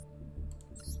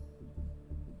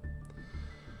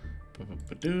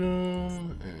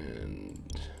 And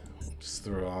just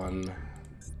throw on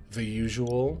the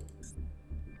usual.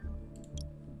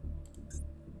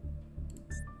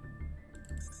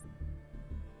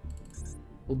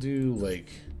 We'll do like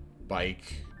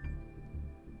bike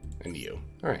and you.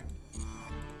 Alright.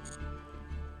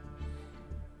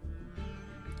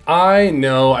 I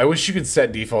know. I wish you could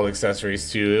set default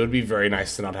accessories too. It would be very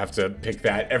nice to not have to pick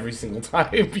that every single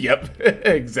time. Yep.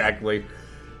 Exactly.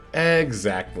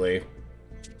 Exactly.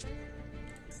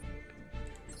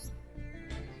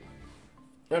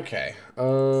 Okay.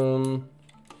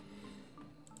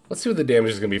 Let's see what the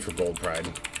damage is going to be for Gold Pride.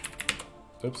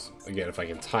 Oops. Again, if I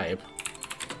can type.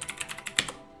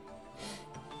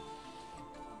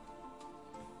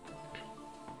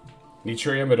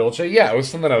 Nitria Medolce? Yeah, it was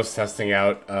something I was testing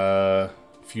out a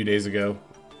few days ago.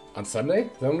 On Sunday?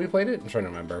 Is that when we played it? I'm trying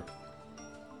to remember.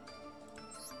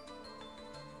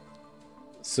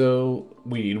 So,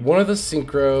 we need 1 of the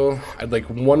Synchro. I'd like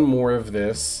 1 more of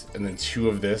this, and then 2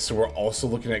 of this. So we're also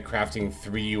looking at crafting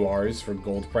 3 URs for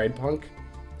Gold Pride Punk.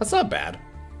 That's not bad.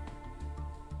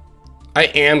 I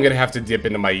am going to have to dip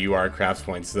into my UR craft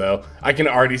points, though. I can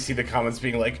already see the comments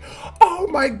being like, oh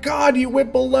my god, you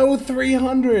went below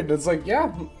 300. It's like, yeah,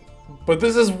 but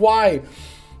this is why.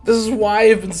 This is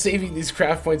why I've been saving these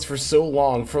craft points for so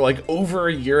long. For like over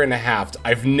a year and a half,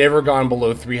 I've never gone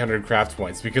below 300 craft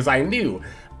points because I knew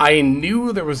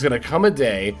there was going to come a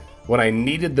day when I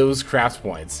needed those craft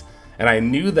points. And I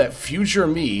knew that future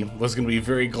me was going to be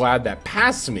very glad that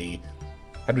past me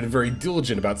had been very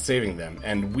diligent about saving them,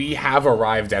 and we have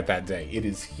arrived at that day. It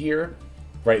is here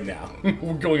right now.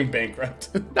 We're going bankrupt.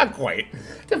 Not quite.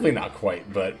 Definitely not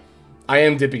quite, but I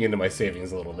am dipping into my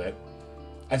savings a little bit.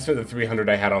 I spent the 300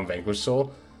 I had on Vanquish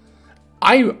Soul.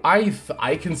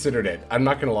 I considered it. I'm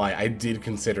not gonna lie, I did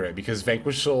consider it, because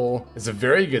Vanquish Soul is a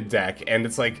very good deck, and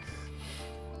it's like,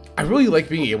 I really like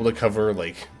being able to cover,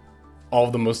 like, all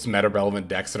of the most meta-relevant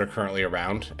decks that are currently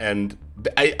around, and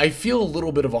I feel a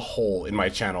little bit of a hole in my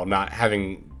channel not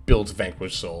having built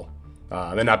Vanquish Soul,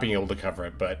 and not being able to cover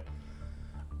it, but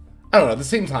I don't know, at the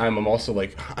same time, I'm also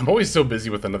like, I'm always so busy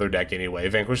with another deck anyway.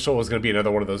 Vanquish Soul is going to be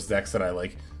another one of those decks that I,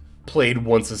 like, played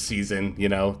once a season, you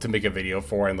know, to make a video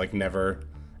for, and, like, never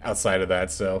outside of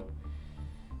that, so.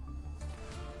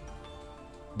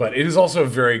 But it is also a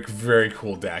very, very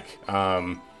cool deck,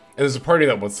 and there's a party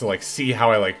that wants to, like, see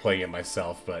how I like playing it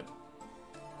myself, but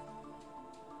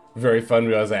very fun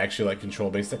because I actually like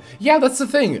control-based deck. Yeah, that's the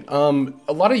thing.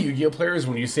 A lot of Yu-Gi-Oh! Players,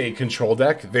 when you say control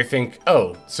deck, they think,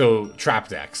 oh, so trap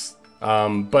decks.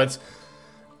 But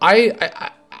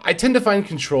I tend to find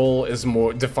control as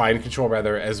more, define control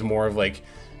rather, as more of like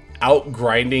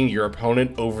out-grinding your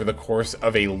opponent over the course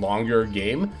of a longer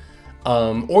game.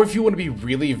 Or if you want to be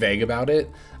really vague about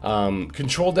it,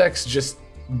 control decks just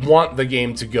want the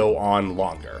game to go on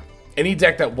longer. Any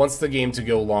deck that wants the game to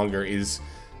go longer is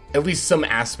at least some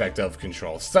aspect of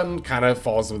control. Stun kind of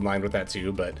falls in line with that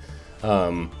too, but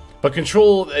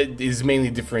control is mainly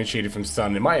differentiated from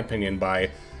stun, in my opinion, by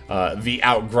the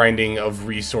outgrinding of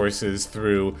resources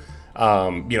through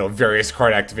you know, various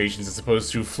card activations as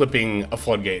opposed to flipping a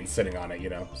floodgate and sitting on it, you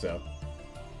know, so.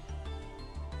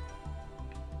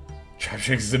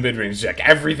 Traptrix is a mid-range deck.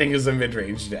 Everything is a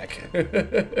mid-range deck.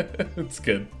 It's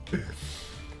good.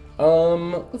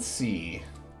 Let's see.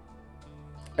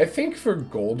 I think for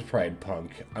Gold Pride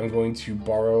Punk, I'm going to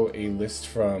borrow a list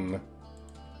from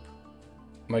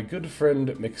my good friend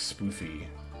McSpoofy,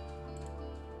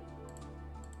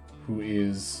 who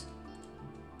is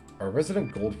our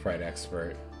resident Gold Pride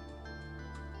expert.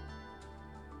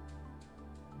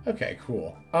 Okay,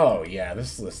 cool. Oh yeah,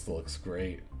 this list looks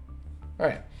great.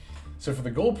 Alright, so for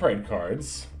the Gold Pride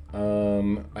cards,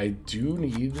 I do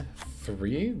need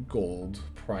 3 Gold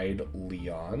Pride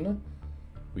Leon.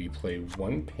 We play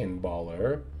 1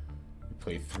 Pinballer. We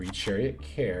play 3 Chariot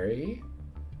Carry.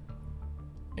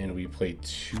 And we play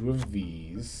 2 of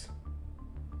these.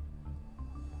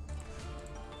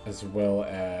 As well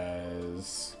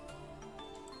as...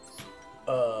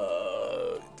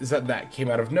 is that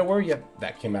came out of nowhere? Yep,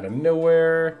 that came out of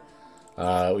nowhere.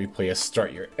 We play a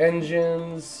Start Your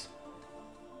Engines.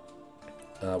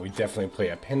 We definitely play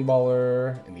a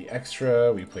Pinballer in the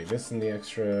extra. We play this in the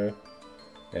extra.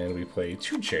 And we play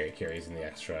 2 Chariot Carries in the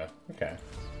extra. Okay.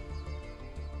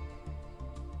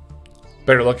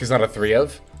 Better Luck is not a 3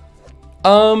 of.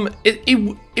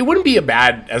 It wouldn't be a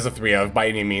bad as a 3 of by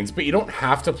any means, but you don't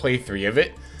have to play 3 of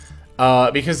it.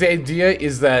 Because the idea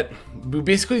is that we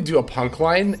basically do a punk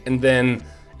line, and then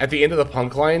at the end of the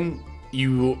punk line,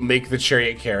 you make the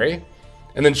Chariot Carry.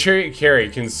 And then Chariot Carry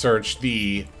can search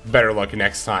the Better Luck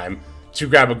next time to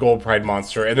grab a Gold Pride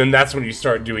monster, and then that's when you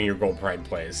start doing your Gold Pride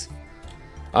plays.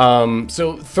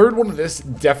 So third one of this,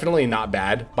 definitely not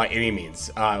bad by any means.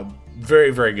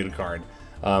 Very, very good card.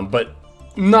 But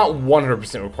not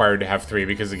 100% required to have 3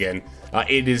 because, again,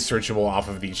 it is searchable off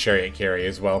of the Chariot Carry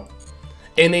as well.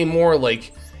 In a more,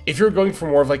 like, if you're going for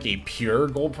more of, like, a pure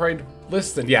Gold Pride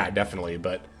list, then yeah, definitely.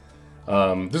 But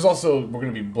there's also, we're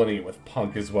going to be blending it with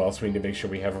Punk as well, so we need to make sure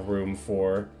we have room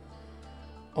for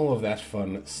all of that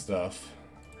fun stuff.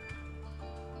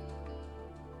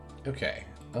 Okay.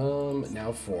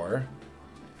 Now for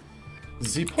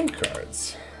the Punk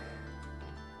cards.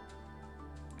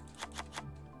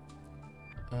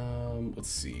 Let's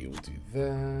see, we'll do that,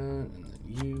 and then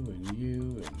you, and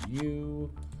you, and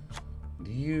you, and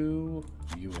you,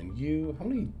 you, and you. How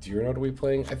many Deer Note are we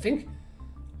playing? I think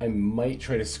I might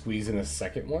try to squeeze in a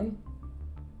second one.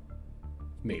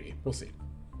 Maybe, we'll see.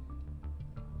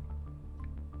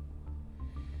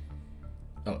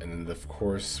 Oh, and then, of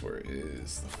course, where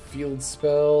is the field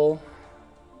spell?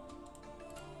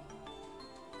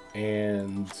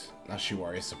 And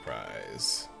Nashiwari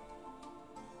Surprise.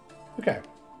 Okay.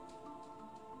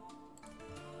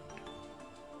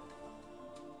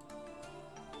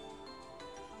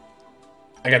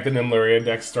 I got the Nimluria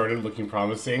deck started, looking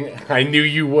promising. I knew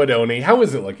you would, Oni. How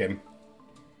is it looking?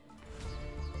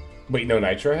 Wait, no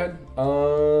Nitro Head?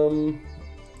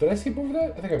 Did I skip over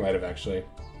that? I think I might have, actually.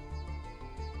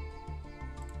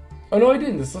 Oh, no, I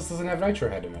didn't. This list doesn't have Nitro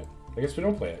Head in it. I guess we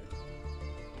don't play it.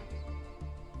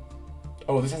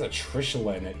 Oh, this has a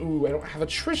Trishula in it. Ooh, I don't have a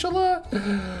Trishula?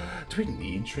 Do we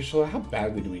need Trishula? How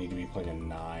badly do we need to be playing a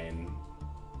 9?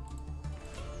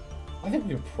 I think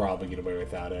we could probably get away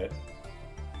without it.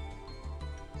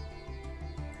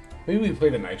 Maybe we play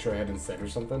the Nitro Head instead or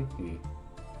something?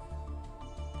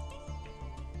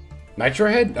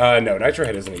 Nitro Head? No, Nitro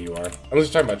Head isn't a UR. I'm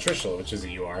just talking about Trishula, which is a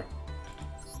UR.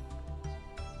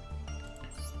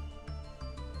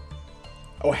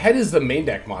 Oh, Head is the main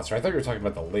deck monster. I thought you were talking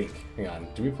about the Link. Hang on.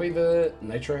 Do we play the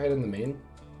Nitro Head in the main?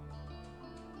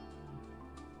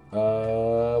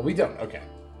 We don't. Okay.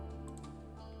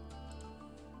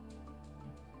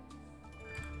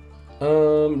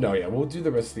 No, yeah, we'll do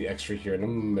the rest of the extra here in a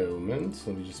moment.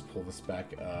 Let me just pull this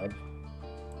back up.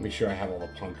 Make sure I have all the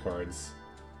Punk cards.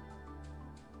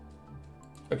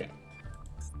 Okay.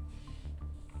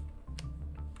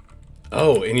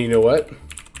 Oh, and you know what?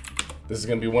 This is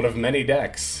going to be one of many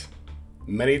decks.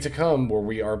 Many to come where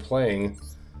we are playing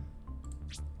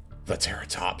the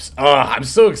Terratops. Oh, I'm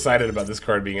so excited about this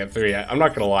card being at 3. I'm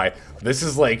not going to lie. This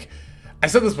is like... I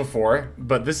said this before,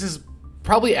 but this is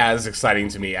probably as exciting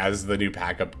to me as the new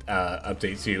pack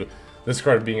update too. This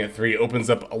card being at 3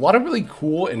 opens up a lot of really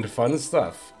cool and fun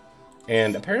stuff.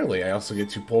 And apparently I also get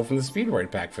to pull from the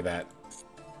Speedroid pack for that.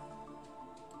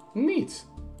 Neat.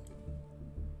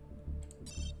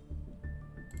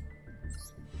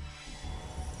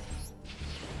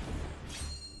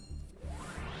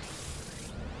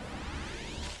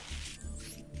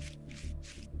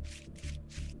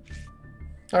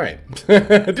 Alright.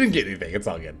 Didn't get anything. It's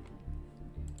all good.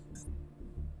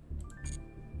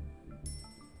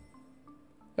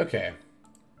 Okay.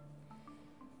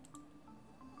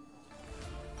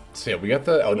 So yeah, we got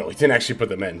the... Oh no, we didn't actually put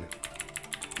them in.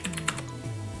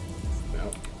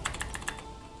 No.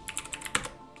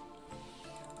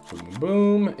 Boom,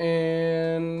 boom,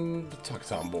 and...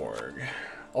 Toxonborg.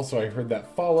 Also, I heard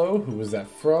that follow. Who was that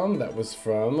from? That was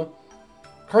from...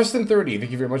 Karsten30,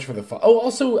 thank you very much for the follow. Oh,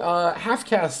 also,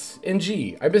 Halfcast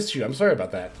NG. I missed you. I'm sorry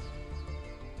about that.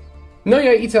 No,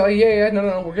 yeah, Italy, yeah,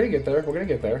 no, we're gonna get there. We're gonna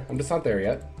get there. I'm just not there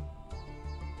yet.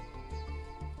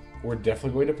 We're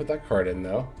definitely going to put that card in,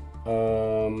 though.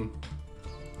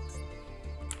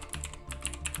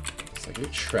 It's like a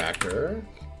tracker.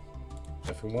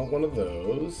 Definitely want one of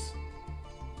those.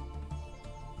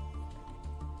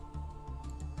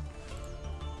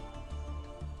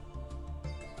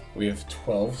 We have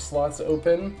 12 slots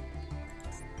open.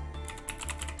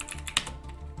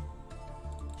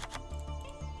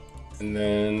 And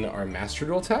then our Master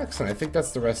Duel attacks, and I think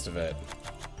that's the rest of it.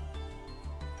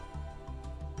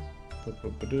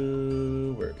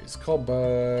 Where are these called by?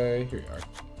 Here we are.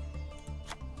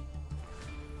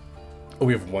 Oh,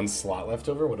 we have one slot left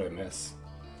over? What did I miss?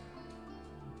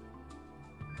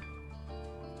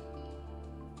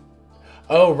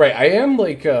 Oh, right. I am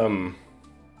like, I'm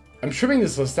trimming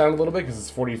this list down a little bit because it's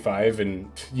 45,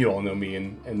 and you all know me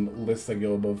and lists that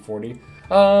go above 40.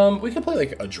 We could play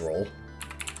like a Duel.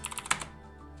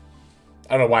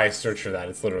 I don't know why I searched for that.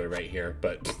 It's literally right here,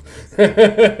 but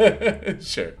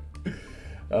sure.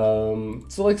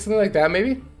 So like something like that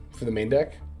maybe for the main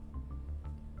deck.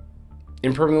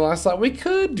 Imperm in the last slot. We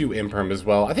could do Imperm as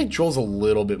well. I think Duel's a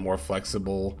little bit more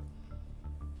flexible.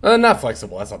 Not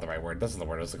flexible. That's not the right word. That's not the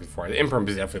word I was looking for. The Imperm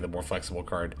is definitely the more flexible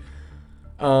card.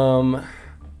 I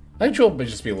think Duel would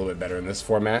just be a little bit better in this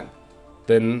format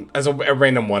than as a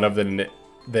random one of than the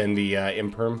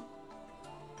Imperm.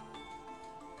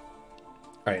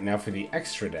 Alright, now for the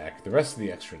extra deck. The rest of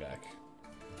the extra deck.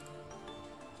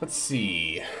 Let's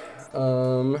see.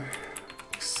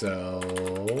 Excel.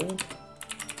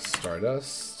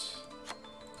 Stardust.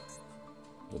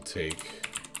 We'll take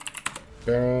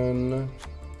Baron.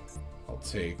 I'll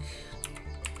take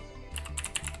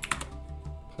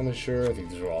Punisher. I think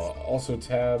these are all also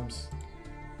tabs.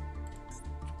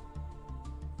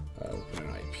 We'll put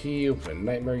an IP. We'll put a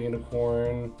Nightmare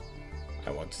Unicorn. I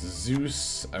want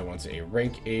Zeus. I want a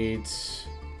rank 8.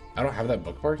 I don't have that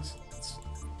bookmarked.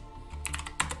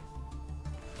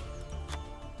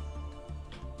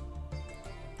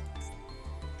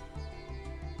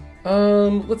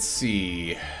 Let's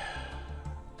see.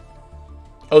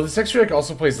 Oh, this extra deck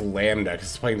also plays Lambda because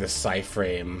it's playing the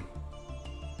Psy-Frame.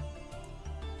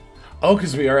 Oh,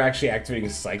 because we are actually activating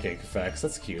Psychic effects.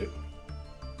 That's cute.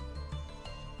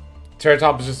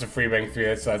 Terratop is just a free rank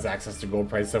 3, so that's access to gold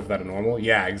price stuff without a normal.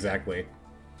 Yeah, exactly.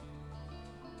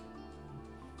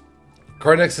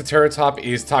 Card next to Terratop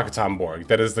is Toxonborg.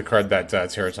 That is the card that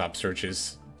Terratop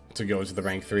searches to go into the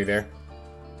rank 3 there.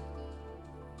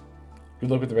 Good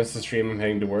luck with the rest of the stream. I'm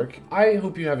heading to work. I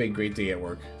hope you have a great day at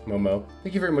work, Momo.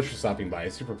 Thank you very much for stopping by. I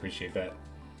super appreciate that.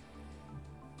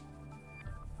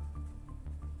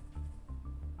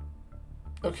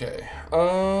 Okay.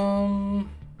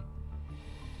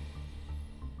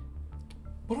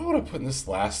 What do I want to put in this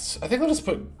last? I think I'll just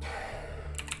put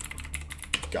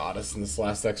Goddess in this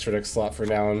last extra deck slot for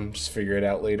now and just figure it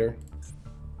out later.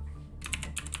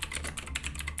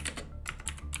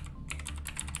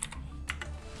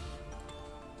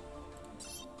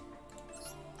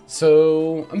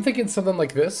 So, I'm thinking something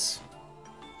like this.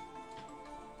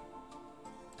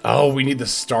 Oh, we need the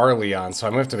Star Leon, so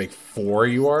I'm going to have to make 4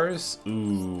 URs?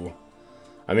 Ooh.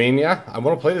 I mean, yeah, I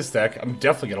want to play this deck. I'm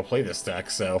definitely going to play this deck,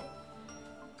 so...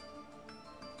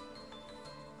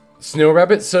 Snow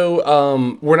Rabbit.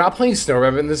 So, we're not playing Snow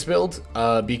Rabbit in this build,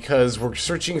 because we're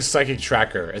searching Psychic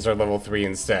Tracker as our level 3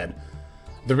 instead.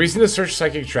 The reason to search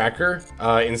Psychic Tracker,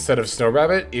 instead of Snow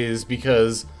Rabbit is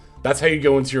because... That's how you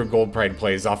go into your Gold Pride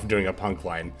plays off of doing a Punk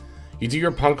line. You do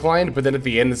your Punk line, but then at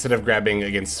the end, instead of grabbing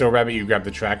against Snow Rabbit, you grab the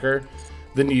Tracker.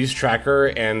 Then you use Tracker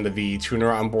and the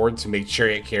Tuner on board to make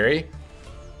Chariot carry.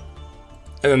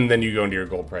 And then you go into your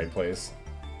Gold Pride plays.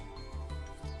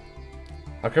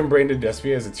 How come Branded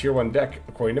Despia is a tier 1 deck,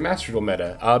 according to Master Duel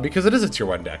meta? Because it is a tier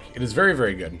 1 deck. It is very,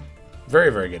 very good.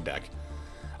 Very, very good deck.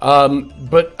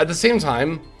 But at the same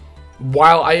time,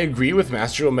 while I agree with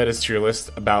Master Duel meta's tier list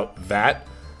about that,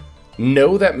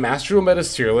 know that Master Duel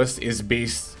meta's tier list is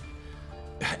based...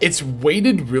 It's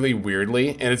weighted really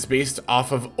weirdly, and it's based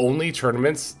off of only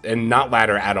tournaments, and not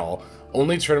ladder at all.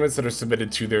 Only tournaments that are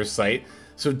submitted to their site.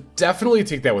 So definitely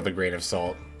take that with a grain of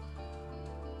salt.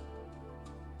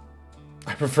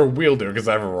 I prefer Wielder because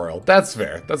I have a Royal. That's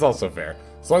fair. That's also fair.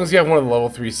 As long as you have one of the level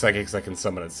 3 psychics that can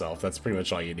summon itself, that's pretty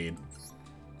much all you need.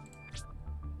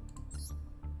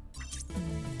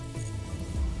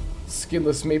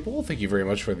 Skinless Maple, thank you very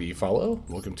much for the follow.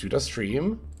 Welcome to the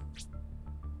stream.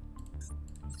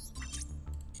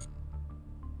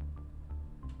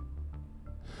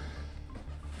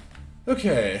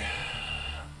 Okay.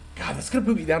 God, that's gonna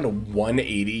put me down to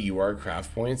 180 UR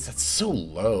craft points. That's so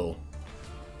low.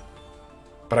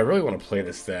 But I really want to play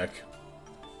this deck.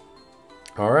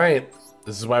 Alright,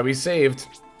 this is why we saved.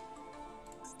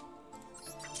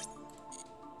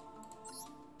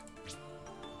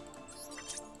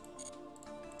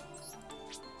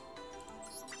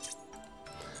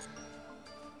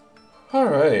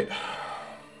 Alright.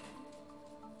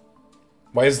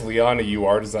 Why is Leon a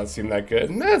UR? Does that seem that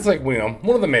good? Nah, it's like, you know,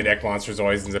 one of the main deck monsters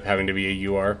always ends up having to be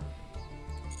a UR.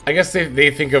 I guess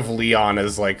they think of Leon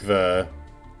as like the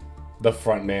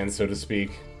front man, so to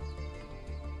speak.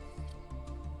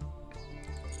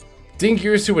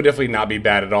 Dingirsu would definitely not be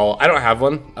bad at all. I don't have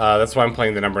one. That's why I'm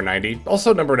playing the number 90.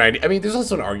 Also, number 90. I mean, there's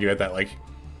also an argument that, like,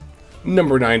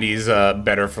 number 90 is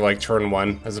better for, like, turn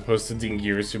 1, as opposed to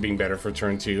Dingirsu being better for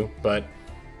turn 2. But,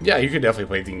 yeah, you could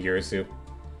definitely play Dingirsu.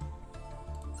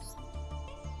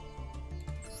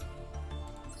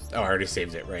 Oh, I already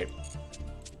saved it, right.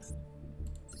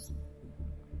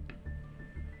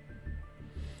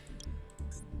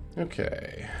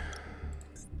 Okay.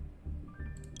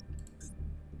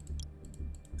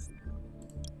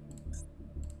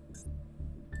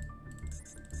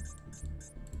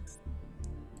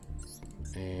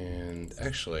 And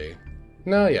actually,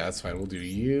 no, yeah, that's fine. We'll do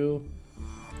you,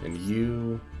 and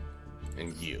you,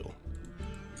 and you.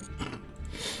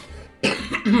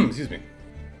 Excuse me.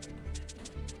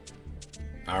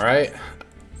 All right.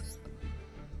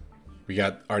 We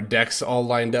got our decks all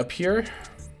lined up here.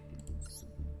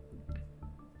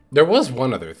 There was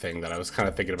one other thing that I was kind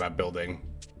of thinking about building.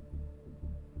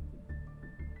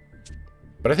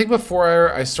 But I think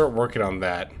before I start working on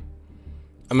that,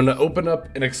 I'm going to open up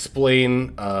and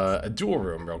explain a duel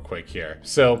room real quick here.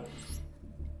 So,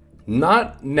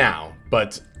 not now,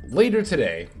 but later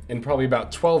today, in probably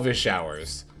about 12-ish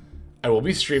hours, I will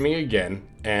be streaming again,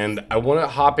 and I want to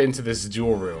hop into this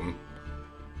duel room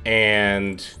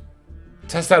and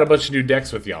test out a bunch of new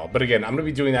decks with y'all. But again, I'm going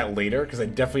to be doing that later, because I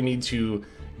definitely need to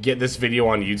get this video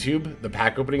on YouTube, the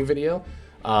pack opening video,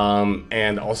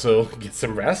 and also get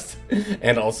some rest,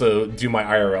 and also do my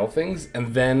IRL things,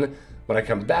 and then when I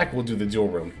come back, we'll do the duel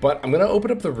room. But I'm going to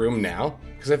open up the room now,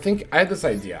 because I think I had this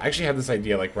idea. I actually had this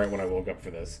idea, like, right when I woke up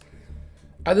for this.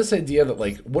 I had this idea that,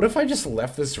 like, what if I just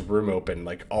left this room open,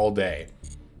 like, all day?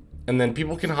 And then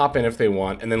people can hop in if they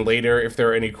want, and then later, if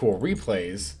there are any cool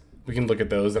replays, we can look at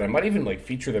those, and I might even, like,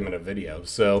 feature them in a video.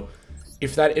 So,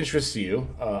 if that interests you,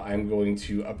 I'm going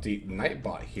to update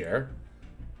Nightbot here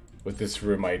with this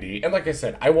room ID. And like I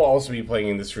said, I will also be playing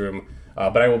in this room,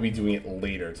 but I will be doing it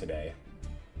later today.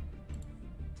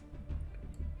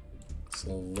 So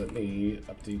let me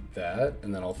update that,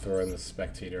 and then I'll throw in the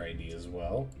spectator ID as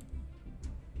well.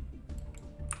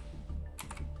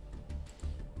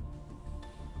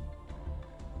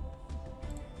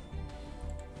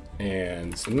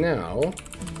 And so now,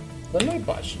 the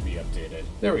Nightbot should be updated.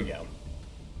 There we go.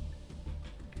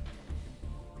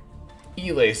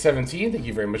 Elay17, thank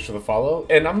you very much for the follow.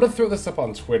 And I'm going to throw this up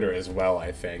on Twitter as well,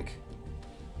 I think.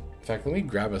 In fact, let me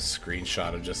grab a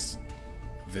screenshot of just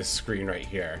this screen right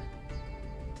here.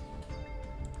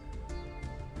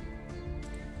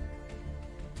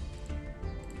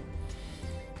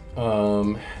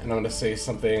 And I'm going to say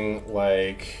something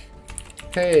like,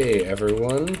 hey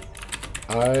everyone,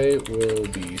 I will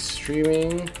be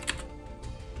streaming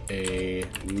a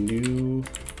new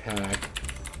pack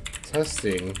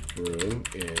testing room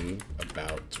in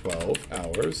about 12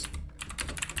 hours.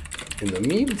 In the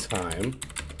meantime,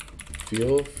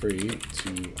 feel free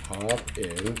to hop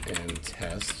in and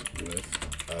test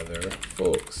with other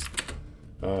folks.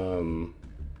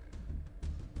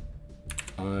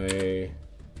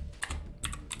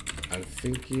 I'm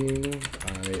thinking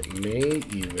I may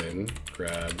even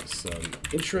grab some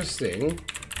interesting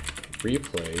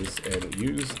replays and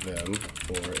use them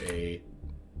for a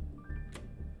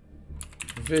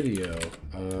video.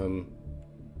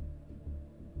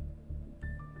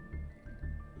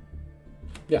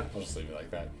 Yeah, I'll just leave it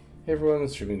like that. Hey everyone,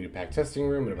 streaming new pack testing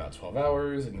room in about 12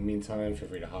 hours. In the meantime, feel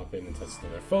free to hop in and test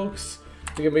with other folks.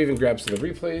 You can even grab some of the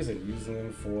replays and use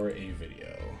them for a video.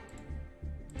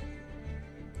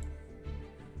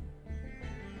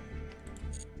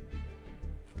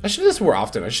 I should do this more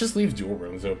often. I should just leave duel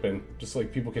rooms open, just so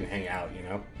like people can hang out, you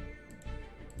know?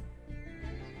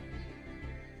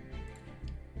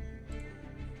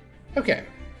 Okay.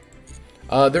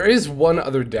 There is one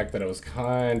other deck that I was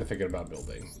kind of thinking about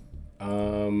building.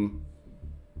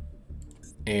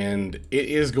 And it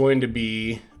is going to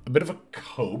be a bit of a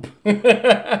cope.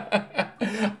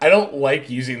 I don't like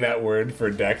using that word for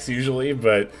decks usually,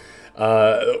 but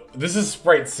this is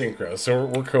Sprite Synchro, so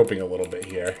we're coping a little bit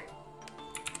here.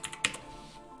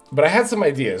 But I had some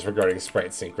ideas regarding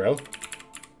Sprite Synchro.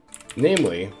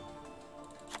 Namely,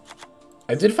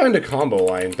 I did find a combo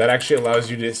line that actually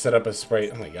allows you to set up a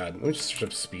Sprite. Oh my god, let me just search up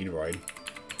Speedroid.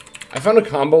 I found a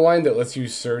combo line that lets you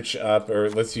search up, or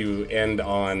lets you end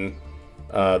on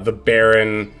the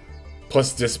Baron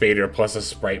plus Dispater plus a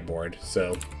Sprite board.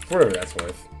 So, for whatever that's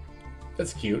worth.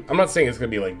 That's cute. I'm not saying it's going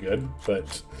to be, like, good,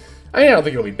 but I don't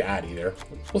think it'll be bad either.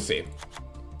 We'll see.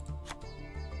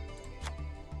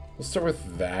 We'll start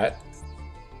with that.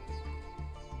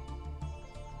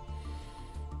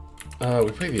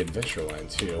 We play the adventure line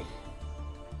too.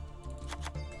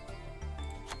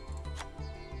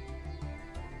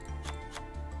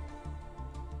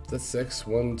 That's 6.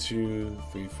 1, 2,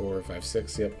 3, 4, 5,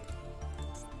 6. Yep.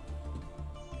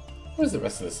 Where's the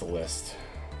rest of this list?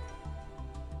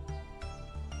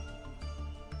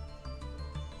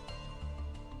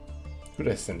 Who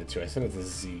did I send it to? I sent it to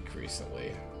Zeke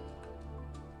recently.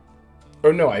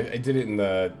 Oh no, I did it in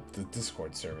the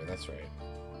Discord server. That's right.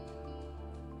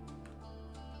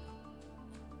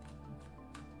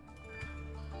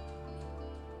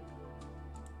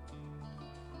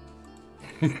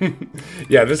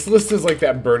 Yeah, this list is like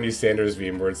that Bernie Sanders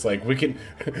meme where it's like we can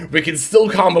still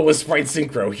combo with Sprite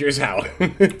Synchro. Here's how.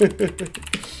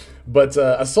 But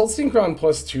Assault Synchron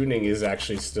plus Tuning is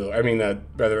actually still. I mean,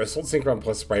 rather Assault Synchron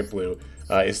plus Sprite Blue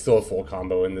is still a full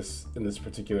combo in this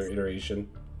particular iteration.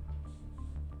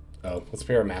 Oh, let's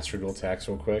pay our Master Duel tax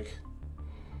real quick.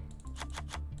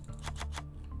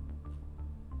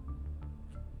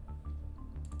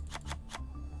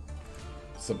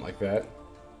 Something like that.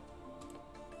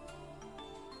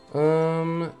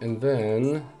 And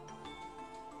then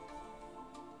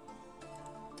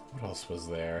what else was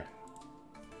there?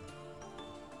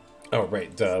 Oh,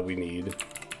 right, we need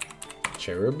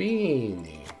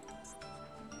Cherubini.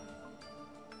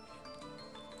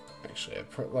 Actually,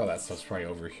 well, that stuff's probably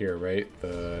over here, right?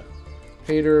 The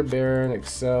Hater, Baron,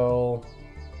 Excel,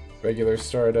 regular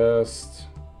Stardust.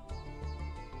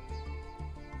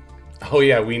 Oh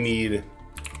yeah, we need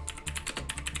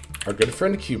our good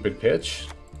friend Cupid Pitch.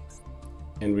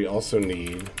 And we also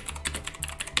need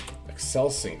Excel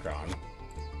Synchron.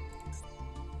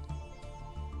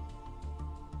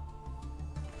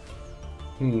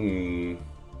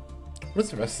 What does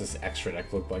the rest of this extra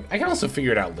deck look like? I can also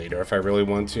figure it out later if I really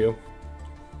want to.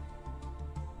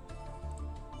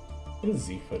 What does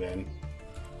Zeke put in?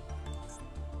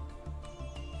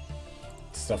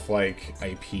 Stuff like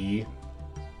IP.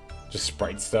 Just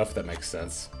Sprite stuff, that makes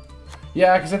sense.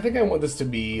 Yeah, because I think I want this to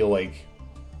be like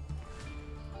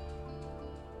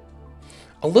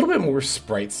a little bit more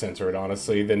Sprite-centered,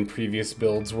 honestly, than previous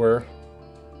builds were.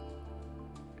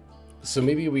 So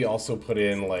maybe we also put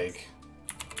in, like,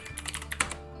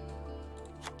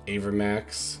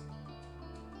 Avermax.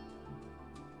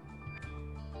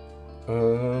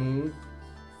 Play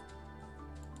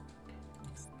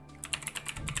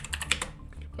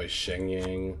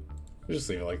Shenyang. We'll just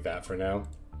leave it like that for now.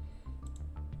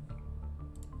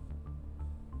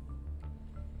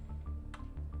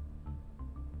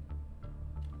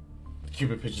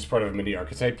 Cupid Pitch is part of a mini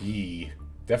archetype? Yee.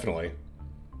 Definitely.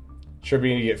 Sure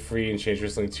being to get free and change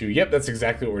wrestling too. Yep, that's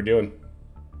exactly what we're doing.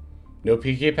 No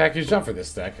PK package, not for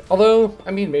this deck. Although, I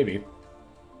mean, maybe.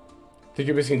 Think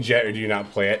you're missing Jet or do you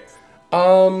not play it?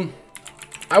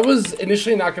 I was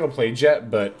initially not going to play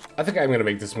Jet, but I think I'm going to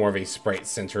make this more of a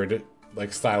Sprite-centered,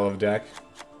 like, style of deck.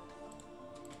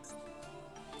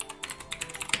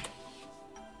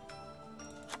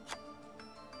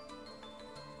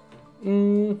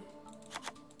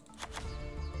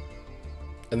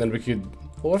 And then we could...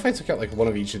 Well, what if I took out, like, one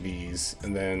of each of these,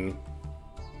 and then...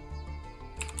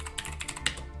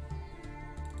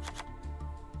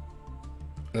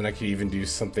 Then I could even do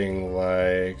something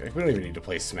like... we don't even need to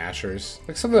play Smashers.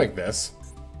 Like, something like this.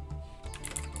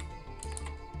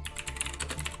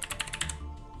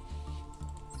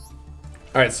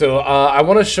 Alright, so, I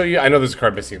want to show you... I know there's a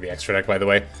card missing in the extra deck, by the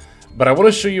way. But I want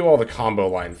to show you all the combo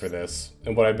line for this,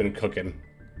 and what I've been cooking.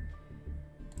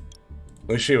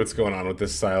 Let me show you what's going on with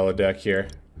this style of deck here.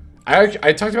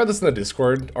 I talked about this in the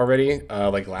Discord already,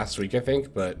 like last week, I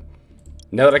think, but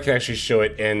now that I can actually show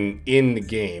it in the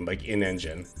game, like in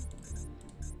engine.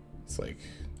 It's like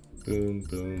boom,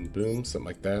 boom, boom, something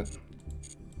like that.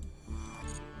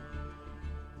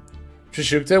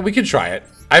 Shishukta, we could try it.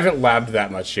 I haven't labbed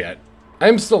that much yet.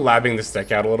 I'm still labbing this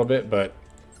deck out a little bit, but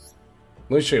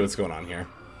let me show you what's going on here.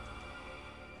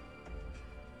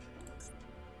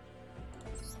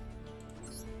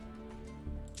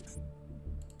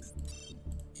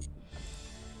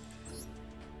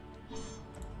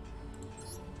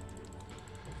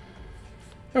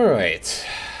 Alright.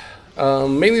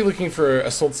 Mainly looking for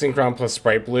Assault Synchron plus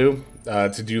Sprite Blue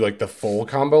to do like the full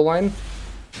combo line.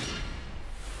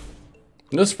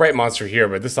 No Sprite Monster here,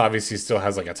 but this obviously still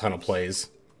has like a ton of plays.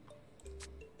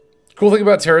 Cool thing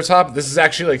about Terratop, this is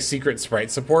actually like secret Sprite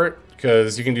support,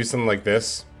 because you can do something like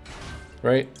this,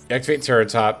 right? Activate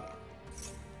Terratop,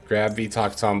 grab the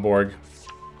Tomborg,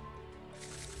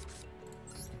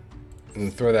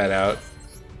 and throw that out,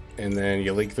 and then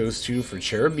you link those two for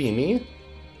Cherubini.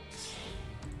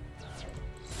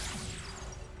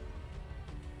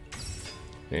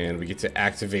 And we get to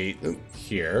activate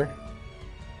here.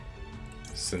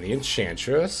 Send the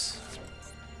Enchantress.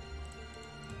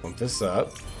 Bump this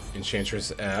up.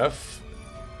 Enchantress F.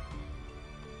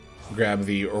 Grab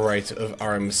the Right of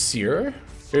Arm Seer.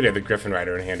 We already have the Griffin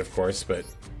Rider in hand, of course, but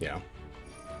yeah.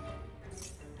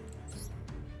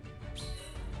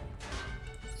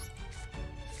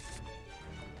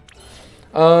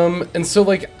 And so,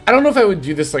 like, I don't know if I would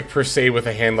do this, like, per se with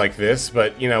a hand like this,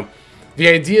 but, you know, the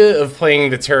idea of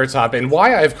playing the Terratop, and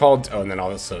why I've called... Oh, and then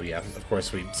also, yeah, of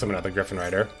course, we summon out the Griffin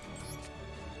Rider.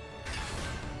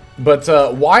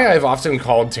 But why I've often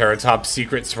called Terratop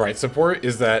secret Sprite support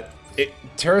is that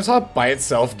Terratop by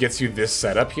itself gets you this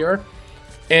setup here.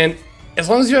 And as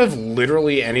long as you have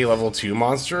literally any level 2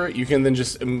 monster, you can then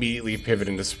just immediately pivot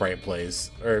into Sprite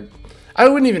plays. Or, I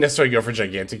wouldn't even necessarily go for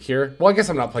Gigantic here. Well, I guess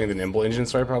I'm not playing the Nimble engine,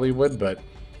 so I probably would, but...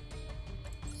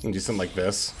 I can do something like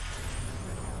this.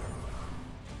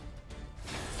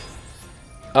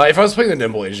 If I was playing the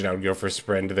Nimble engine, I would go for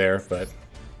Sprint there, but...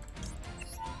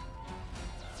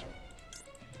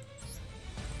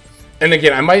 And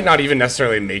again, I might not even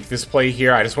necessarily make this play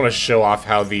here. I just want to show off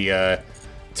how the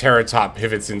Terratop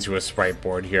pivots into a Sprite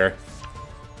board here.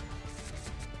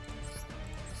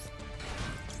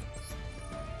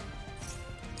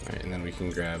 Alright, and then we can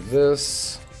grab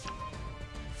this.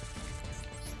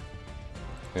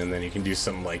 And then you can do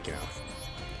something like, you know,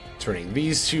 turning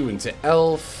these two into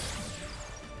Elf.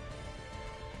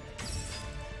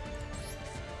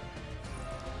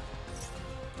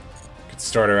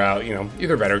 Start her out, you know,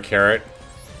 either Red or Carrot.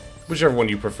 Whichever one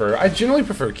you prefer. I generally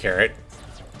prefer Carrot.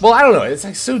 Well, I don't know. It's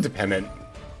like so dependent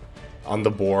on the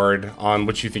board, on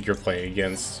what you think you're playing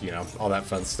against, you know, all that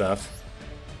fun stuff.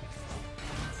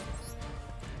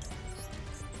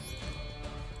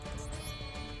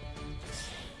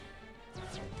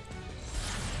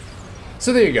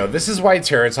 So there you go. This is why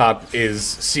Terratop is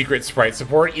secret Sprite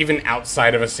support, even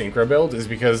outside of a Synchro build, is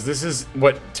because this is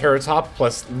what Terratop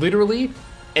plus literally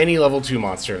any level 2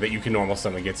 monster that you can normal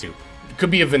summon gets you.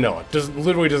 Could be a vanilla.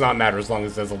 Literally does not matter as long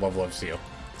as it has a level of seal.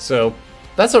 So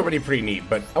that's already pretty neat,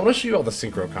 but I want to show you all the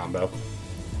Synchro combo.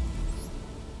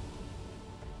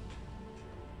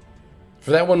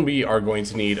 For that one, we are going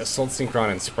to need Assault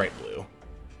Synchron and Sprite Blue.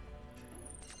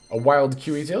 A Wild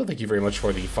Kirito, thank you very much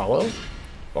for the follow.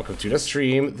 Welcome to the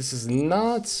stream. This is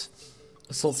not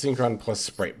Assault Synchron plus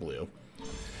Sprite Blue.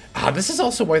 This is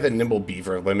also why the Nimble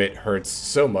Beaver limit hurts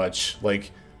so much.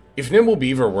 Like, if Nimble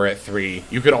Beaver were at 3,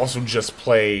 you could also just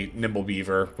play Nimble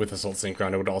Beaver with Assault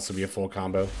Synchron. It would also be a full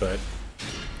combo, but...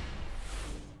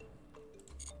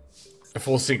 a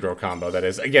full Synchro combo, that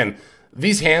is. Again,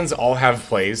 these hands all have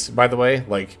plays, by the way.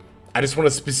 Like, I just want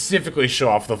to specifically show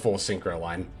off the full Synchro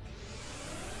line.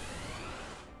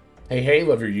 Hey,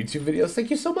 love your YouTube videos. Thank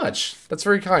you so much. That's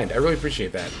very kind. I really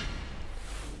appreciate that.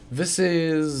 This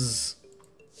is...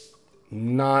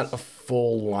 not a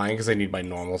full line because I need my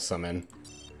normal summon.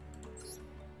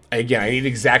 Again, I need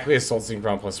exactly Assault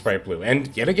Synchron plus Sprite Blue.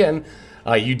 And yet again,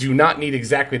 you do not need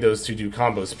exactly those to do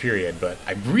combos, period. But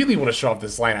I really want to show off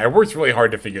this line. I worked really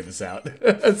hard to figure this out.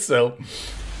 So,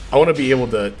 I want to be able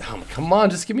to... oh, come on,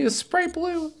 just give me a Sprite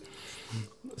Blue.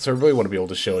 So I really want to be able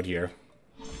to show it here.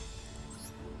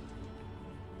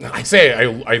 I say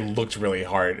I looked really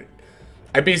hard.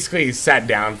 I basically sat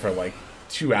down for like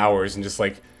 2 hours and just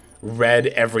like read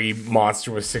every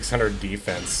monster with 600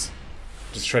 defense.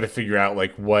 Just try to figure out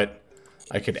like what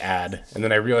I could add. And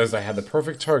then I realized I had the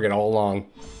perfect target all along.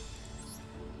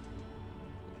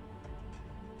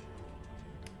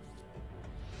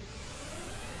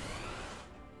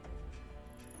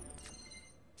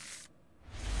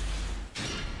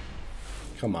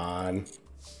 Come on.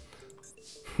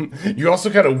 You're also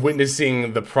kind of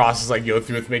witnessing the process I go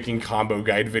through with making combo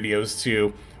guide videos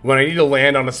too. When I need to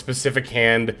land on a specific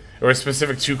hand or a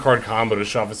specific 2-card combo to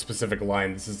show off a specific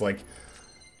line, this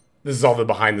is all the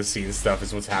behind the scenes stuff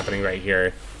is what's happening right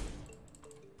here.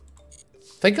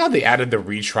 Thank God they added the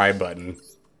retry button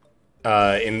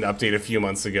in an update a few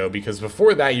months ago, because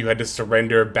before that you had to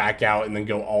surrender, back out, and then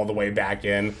go all the way back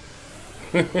in.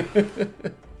 And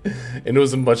it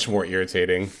was much more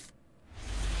irritating.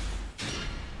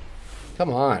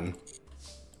 Come on.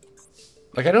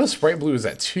 Like, I know Sprite Blue is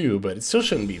at 2, but it still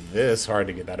shouldn't be this hard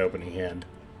to get that opening hand.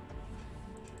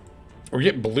 Or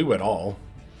get blue at all.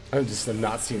 I'm just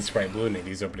not seeing Sprite Blue in any of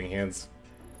these opening hands.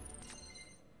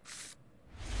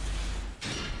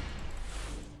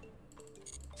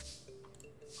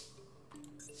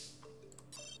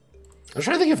 I'm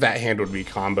trying to think if that hand would be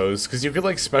combos, because you could,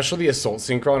 like, special the Assault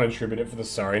Synchron and tribute it for the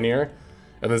Saronir,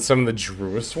 and then summon the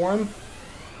Druid Swarm.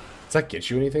 Does that get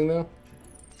you anything, though?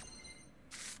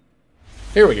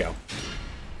 Here we go.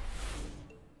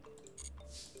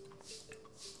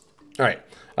 Alright,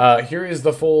 here is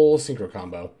the full Synchro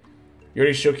combo. You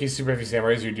already showcased Super Heavy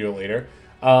Samurais, you do it later.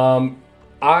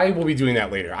 I will be doing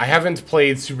that later. I haven't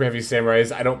played Super Heavy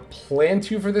Samurais. I don't plan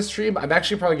to for this stream. I'm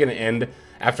actually probably going to end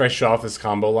after I show off this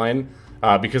combo line,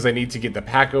 because I need to get the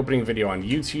pack opening video on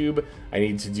YouTube. I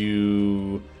need to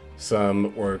do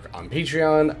some work on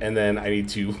Patreon, and then I need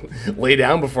to lay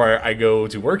down before I go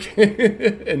to work.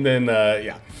 And then,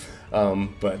 yeah.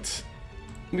 But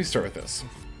let me start with this.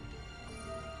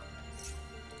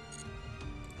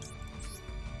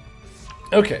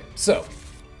 Okay, so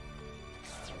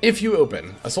if you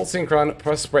open Assault Synchron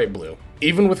plus Sprite Blue,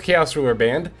 even with Chaos Ruler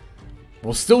banned,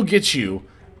 will still get you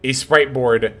a Sprite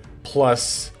board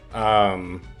plus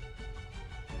Baron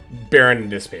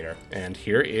and Dissipator. And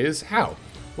here is how.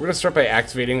 We're going to start by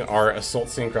activating our Assault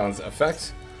Synchron's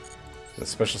effect.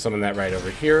 Let's special summon that right over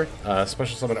here.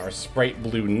 Special summon our Sprite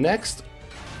Blue next.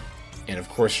 And of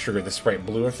course trigger the Sprite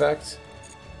Blue effect.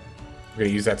 We're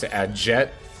going to use that to add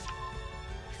Jet.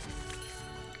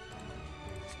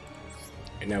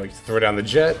 And now we can throw down the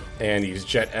Jet and use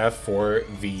Jet F for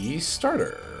the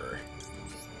starter.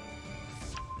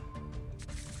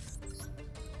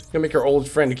 Gonna make our old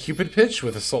friend Cupid Pitch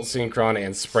with Assault Synchron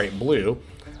and Sprite Blue.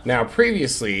 Now,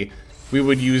 previously, we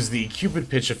would use the Cupid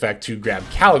Pitch effect to grab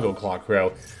Caligo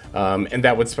Clawcrow, and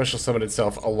that would special summon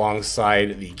itself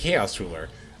alongside the Chaos Ruler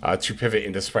to pivot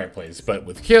into Sprite plays. But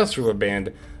with Chaos Ruler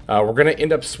banned, we're gonna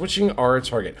end up switching our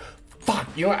target. Fuck,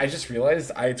 you know what? I just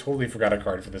realized I totally forgot a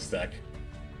card for this deck.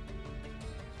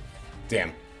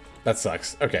 Damn, that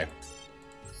sucks. Okay.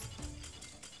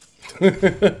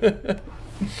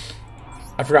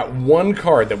 I forgot one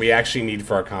card that we actually need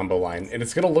for our combo line, and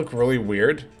it's going to look really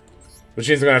weird, which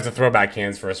means we're going to have to throw back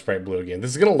hands for a Sprite Blue again.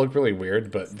 This is going to look really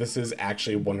weird, but this is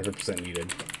actually 100%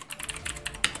 needed.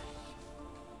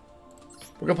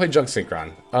 We're going to play Junk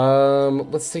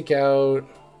Synchron. Let's take out...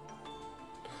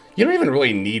 You don't even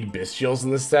really need Bestials in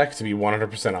this deck, to be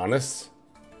 100% honest.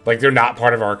 Like, they're not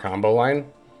part of our combo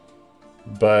line.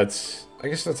 But I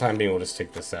guess for the time being, we'll just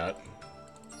take this out.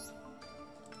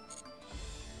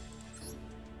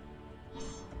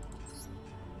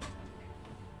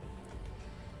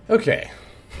 Okay.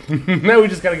 Now we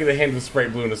just gotta get a hand with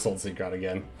Sprite Blue and Assault Synchron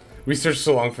again. We searched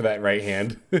so long for that right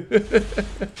hand.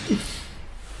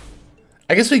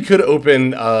 I guess we could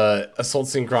open Assault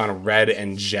Synchron Red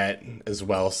and Jet as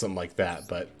well, something like that,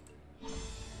 but...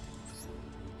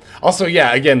 Also,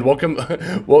 yeah, again, welcome...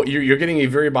 Well, you're getting a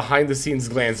very behind-the-scenes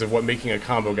glance of what making a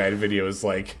combo guide video is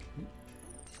like.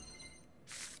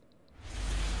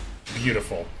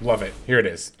 Beautiful. Love it. Here it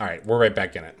is. Alright, we're right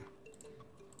back in it.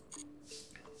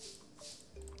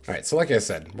 Alright, so like I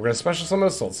said, we're going to special summon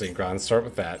Assault Synchron, start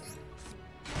with that.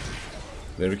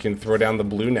 Then we can throw down the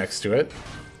blue next to it.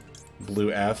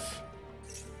 Blue F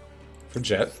for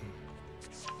Jet.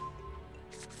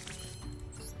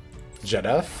 Jet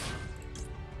F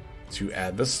to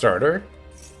add the starter.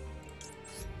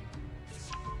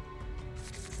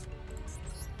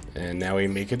 And now we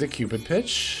make it to Cupid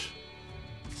Pitch.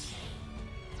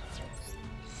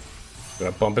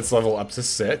 Gonna bump its level up to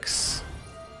 6.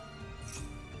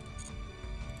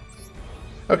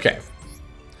 Okay.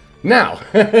 Now,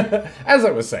 as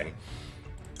I was saying,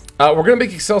 we're going to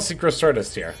make Excel Synchro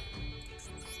Stardust here.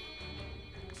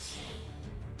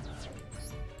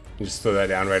 Just throw that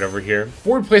down right over here.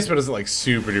 Board placement doesn't like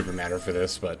super duper matter for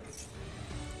this, but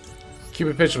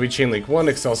Cupid Pitch will be Chain Link 1.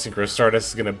 Excel Synchro Stardust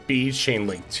is going to be Chain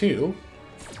Link 2.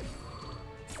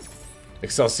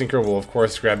 Excel Synchro will, of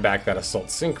course, grab back that Assault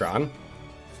Synchron.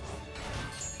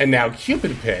 And now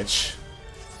Cupid Pitch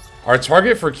Our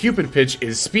target for Cupid Pitch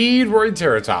is Speedroid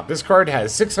Terratop. This card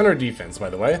has 600 defense, by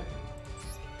the way.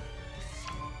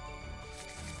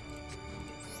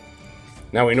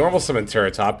 Now we normal summon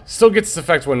Terratop. Still gets its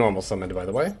effect when normal summoned, by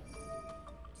the way.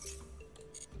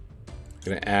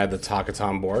 Gonna add the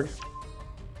Takaton Borg.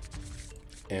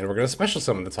 And we're gonna special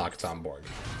summon the Takaton Borg.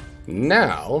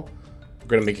 Now, we're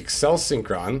gonna make Excel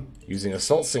Synchron using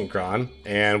Assault Synchron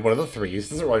and one of the threes.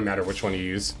 Doesn't really matter which one you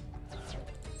use.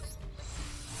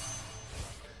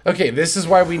 Okay, this is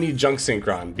why we need Junk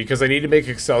Synchron, because I need to make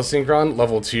Excel Synchron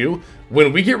level 2.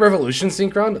 When we get Revolution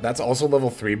Synchron, that's also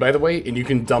level 3, by the way, and you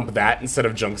can dump that instead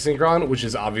of Junk Synchron, which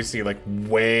is obviously, like,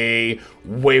 way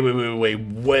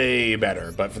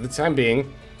better. But for the time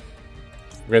being,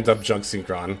 we're going to dump Junk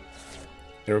Synchron, and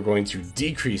we're going to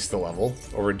decrease the level,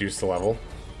 or reduce the level,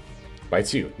 by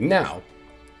 2. Now,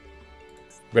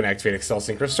 we're going to activate Excel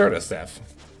Synchro Stardust F.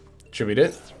 Tribute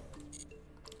it.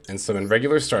 And summon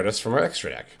regular Stardust from our extra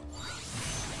deck.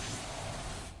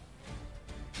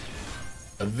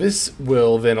 This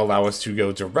will then allow us to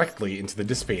go directly into the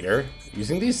Dissipator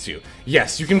using these two.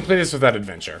 Yes, you can play this without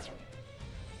Adventure.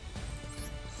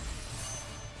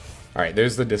 Alright,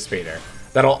 there's the Dissipator.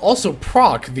 That'll also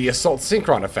proc the Assault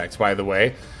Synchron effect, by the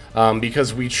way,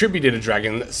 because we tributed a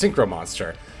Dragon Synchro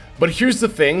monster. But here's the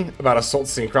thing about Assault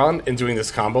Synchron and doing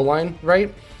this combo line,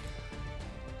 right?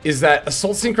 Is that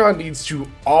Assault Synchron needs to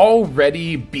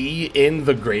already be in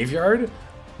the graveyard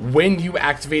when you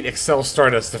activate Excel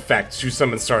Stardust effect to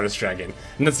summon Stardust Dragon.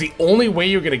 And that's the only way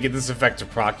you're going to get this effect to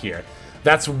proc here.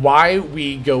 That's why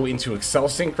we go into Excel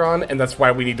Synchron, and that's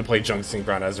why we need to play Junk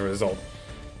Synchron as a result.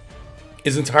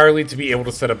 Is entirely to be able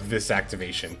to set up this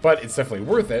activation. But it's definitely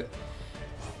worth it,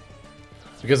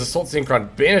 because Assault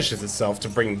Synchron banishes itself to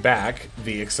bring back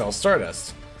the Excel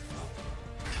Stardust.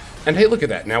 And hey, look at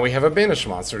that. Now we have a banished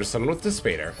monster to summon with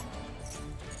Dissipator.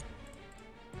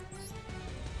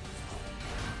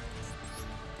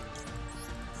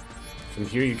 From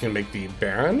here you can make the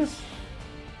Baron.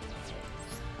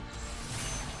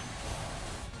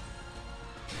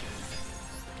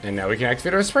 And now we can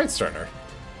activate our Sprite Starter.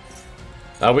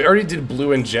 We already did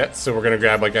Blue and Jet, so we're going to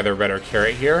grab like either Red or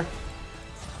Carrot here.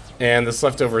 And this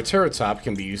leftover Terratop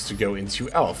can be used to go into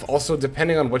Elf. Also,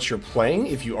 depending on what you're playing,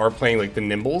 if you are playing like the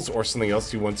Nimbles or something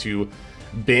else you want to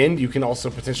bend, you can also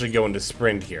potentially go into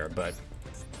Sprint here, but...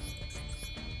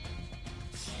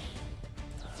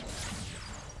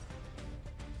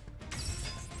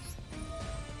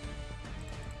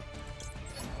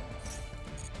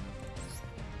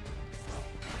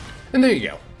 And there you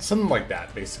go. Something like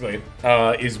that, basically,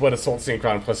 is what Assault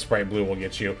Synchron plus Sprite Blue will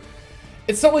get you.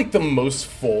 It's not like the most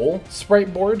full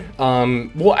Sprite board.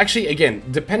 Well, actually, again,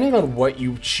 depending on what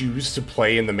you choose to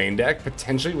play in the main deck,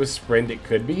 potentially with Sprint it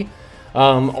could be.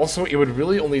 Also, it would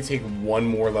really only take one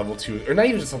more level 2, or not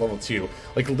even just a level 2.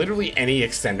 Like, literally any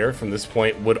extender from this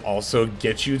point would also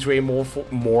get you to a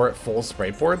more full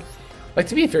Sprite board. Like,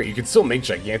 to be fair, you could still make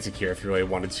Gigantic here if you really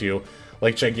wanted to.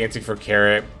 Like, Gigantic for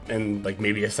Carrot, and, like,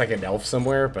 maybe a second Elf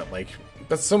somewhere, but, like,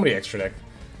 that's so many extra deck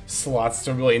slots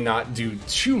to really not do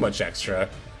too much extra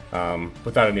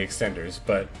without any extenders.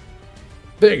 But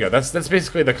there you go. That's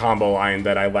basically the combo line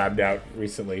that I labbed out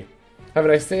recently. Have a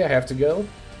nice day. I have to go.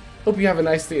 Hope you have a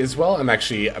nice day as well. I'm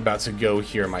actually about to go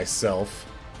here myself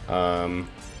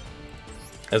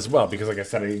as well, because like I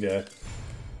said, I need to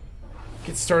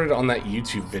get started on that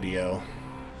YouTube video.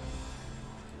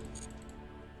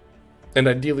 And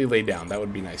ideally lay down. That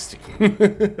would be nice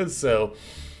too. So,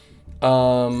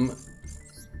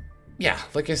 yeah,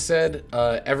 like I said,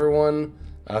 everyone,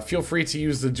 feel free to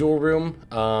use the Duel Room.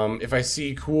 If I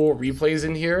see cool replays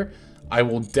in here, I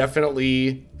will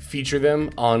definitely feature them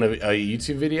on a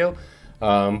YouTube video.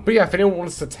 But yeah, if anyone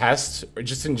wants to test, or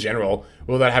just in general,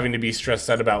 without having to be stressed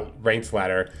out about ranked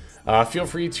ladder, feel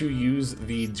free to use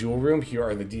the Duel Room. Here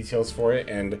are the details for it,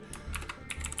 and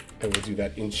I will do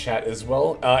that in chat as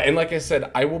well. And like I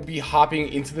said, I will be hopping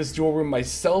into this Duel Room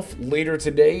myself later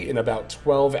today in about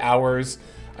 12 hours.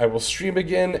 I will stream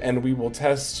again, and we will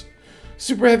test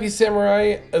Superheavy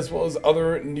Samurai as well as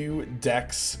other new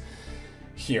decks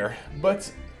here.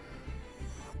 But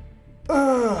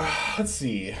let's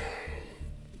see.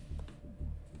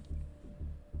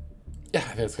 Yeah, I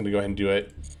think it's gonna go ahead and do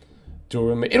it. Duel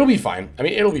Room, it'll be fine. I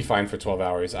mean, it'll be fine for 12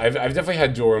 hours. I've definitely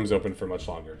had Duel Rooms open for much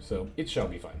longer, so it shall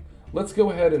be fine. Let's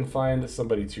go ahead and find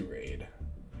somebody to raid.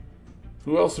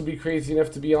 Who else would be crazy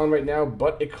enough to be on right now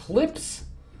but Eclipse?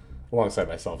 Alongside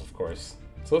myself, of course.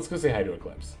 So let's go say hi to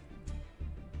Eclipse.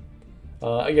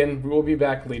 Again, we will be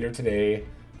back later today.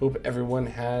 Hope everyone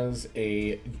has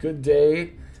a good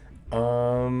day.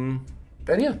 And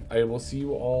yeah, I will see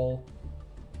you all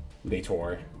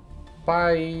later.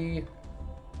 Bye.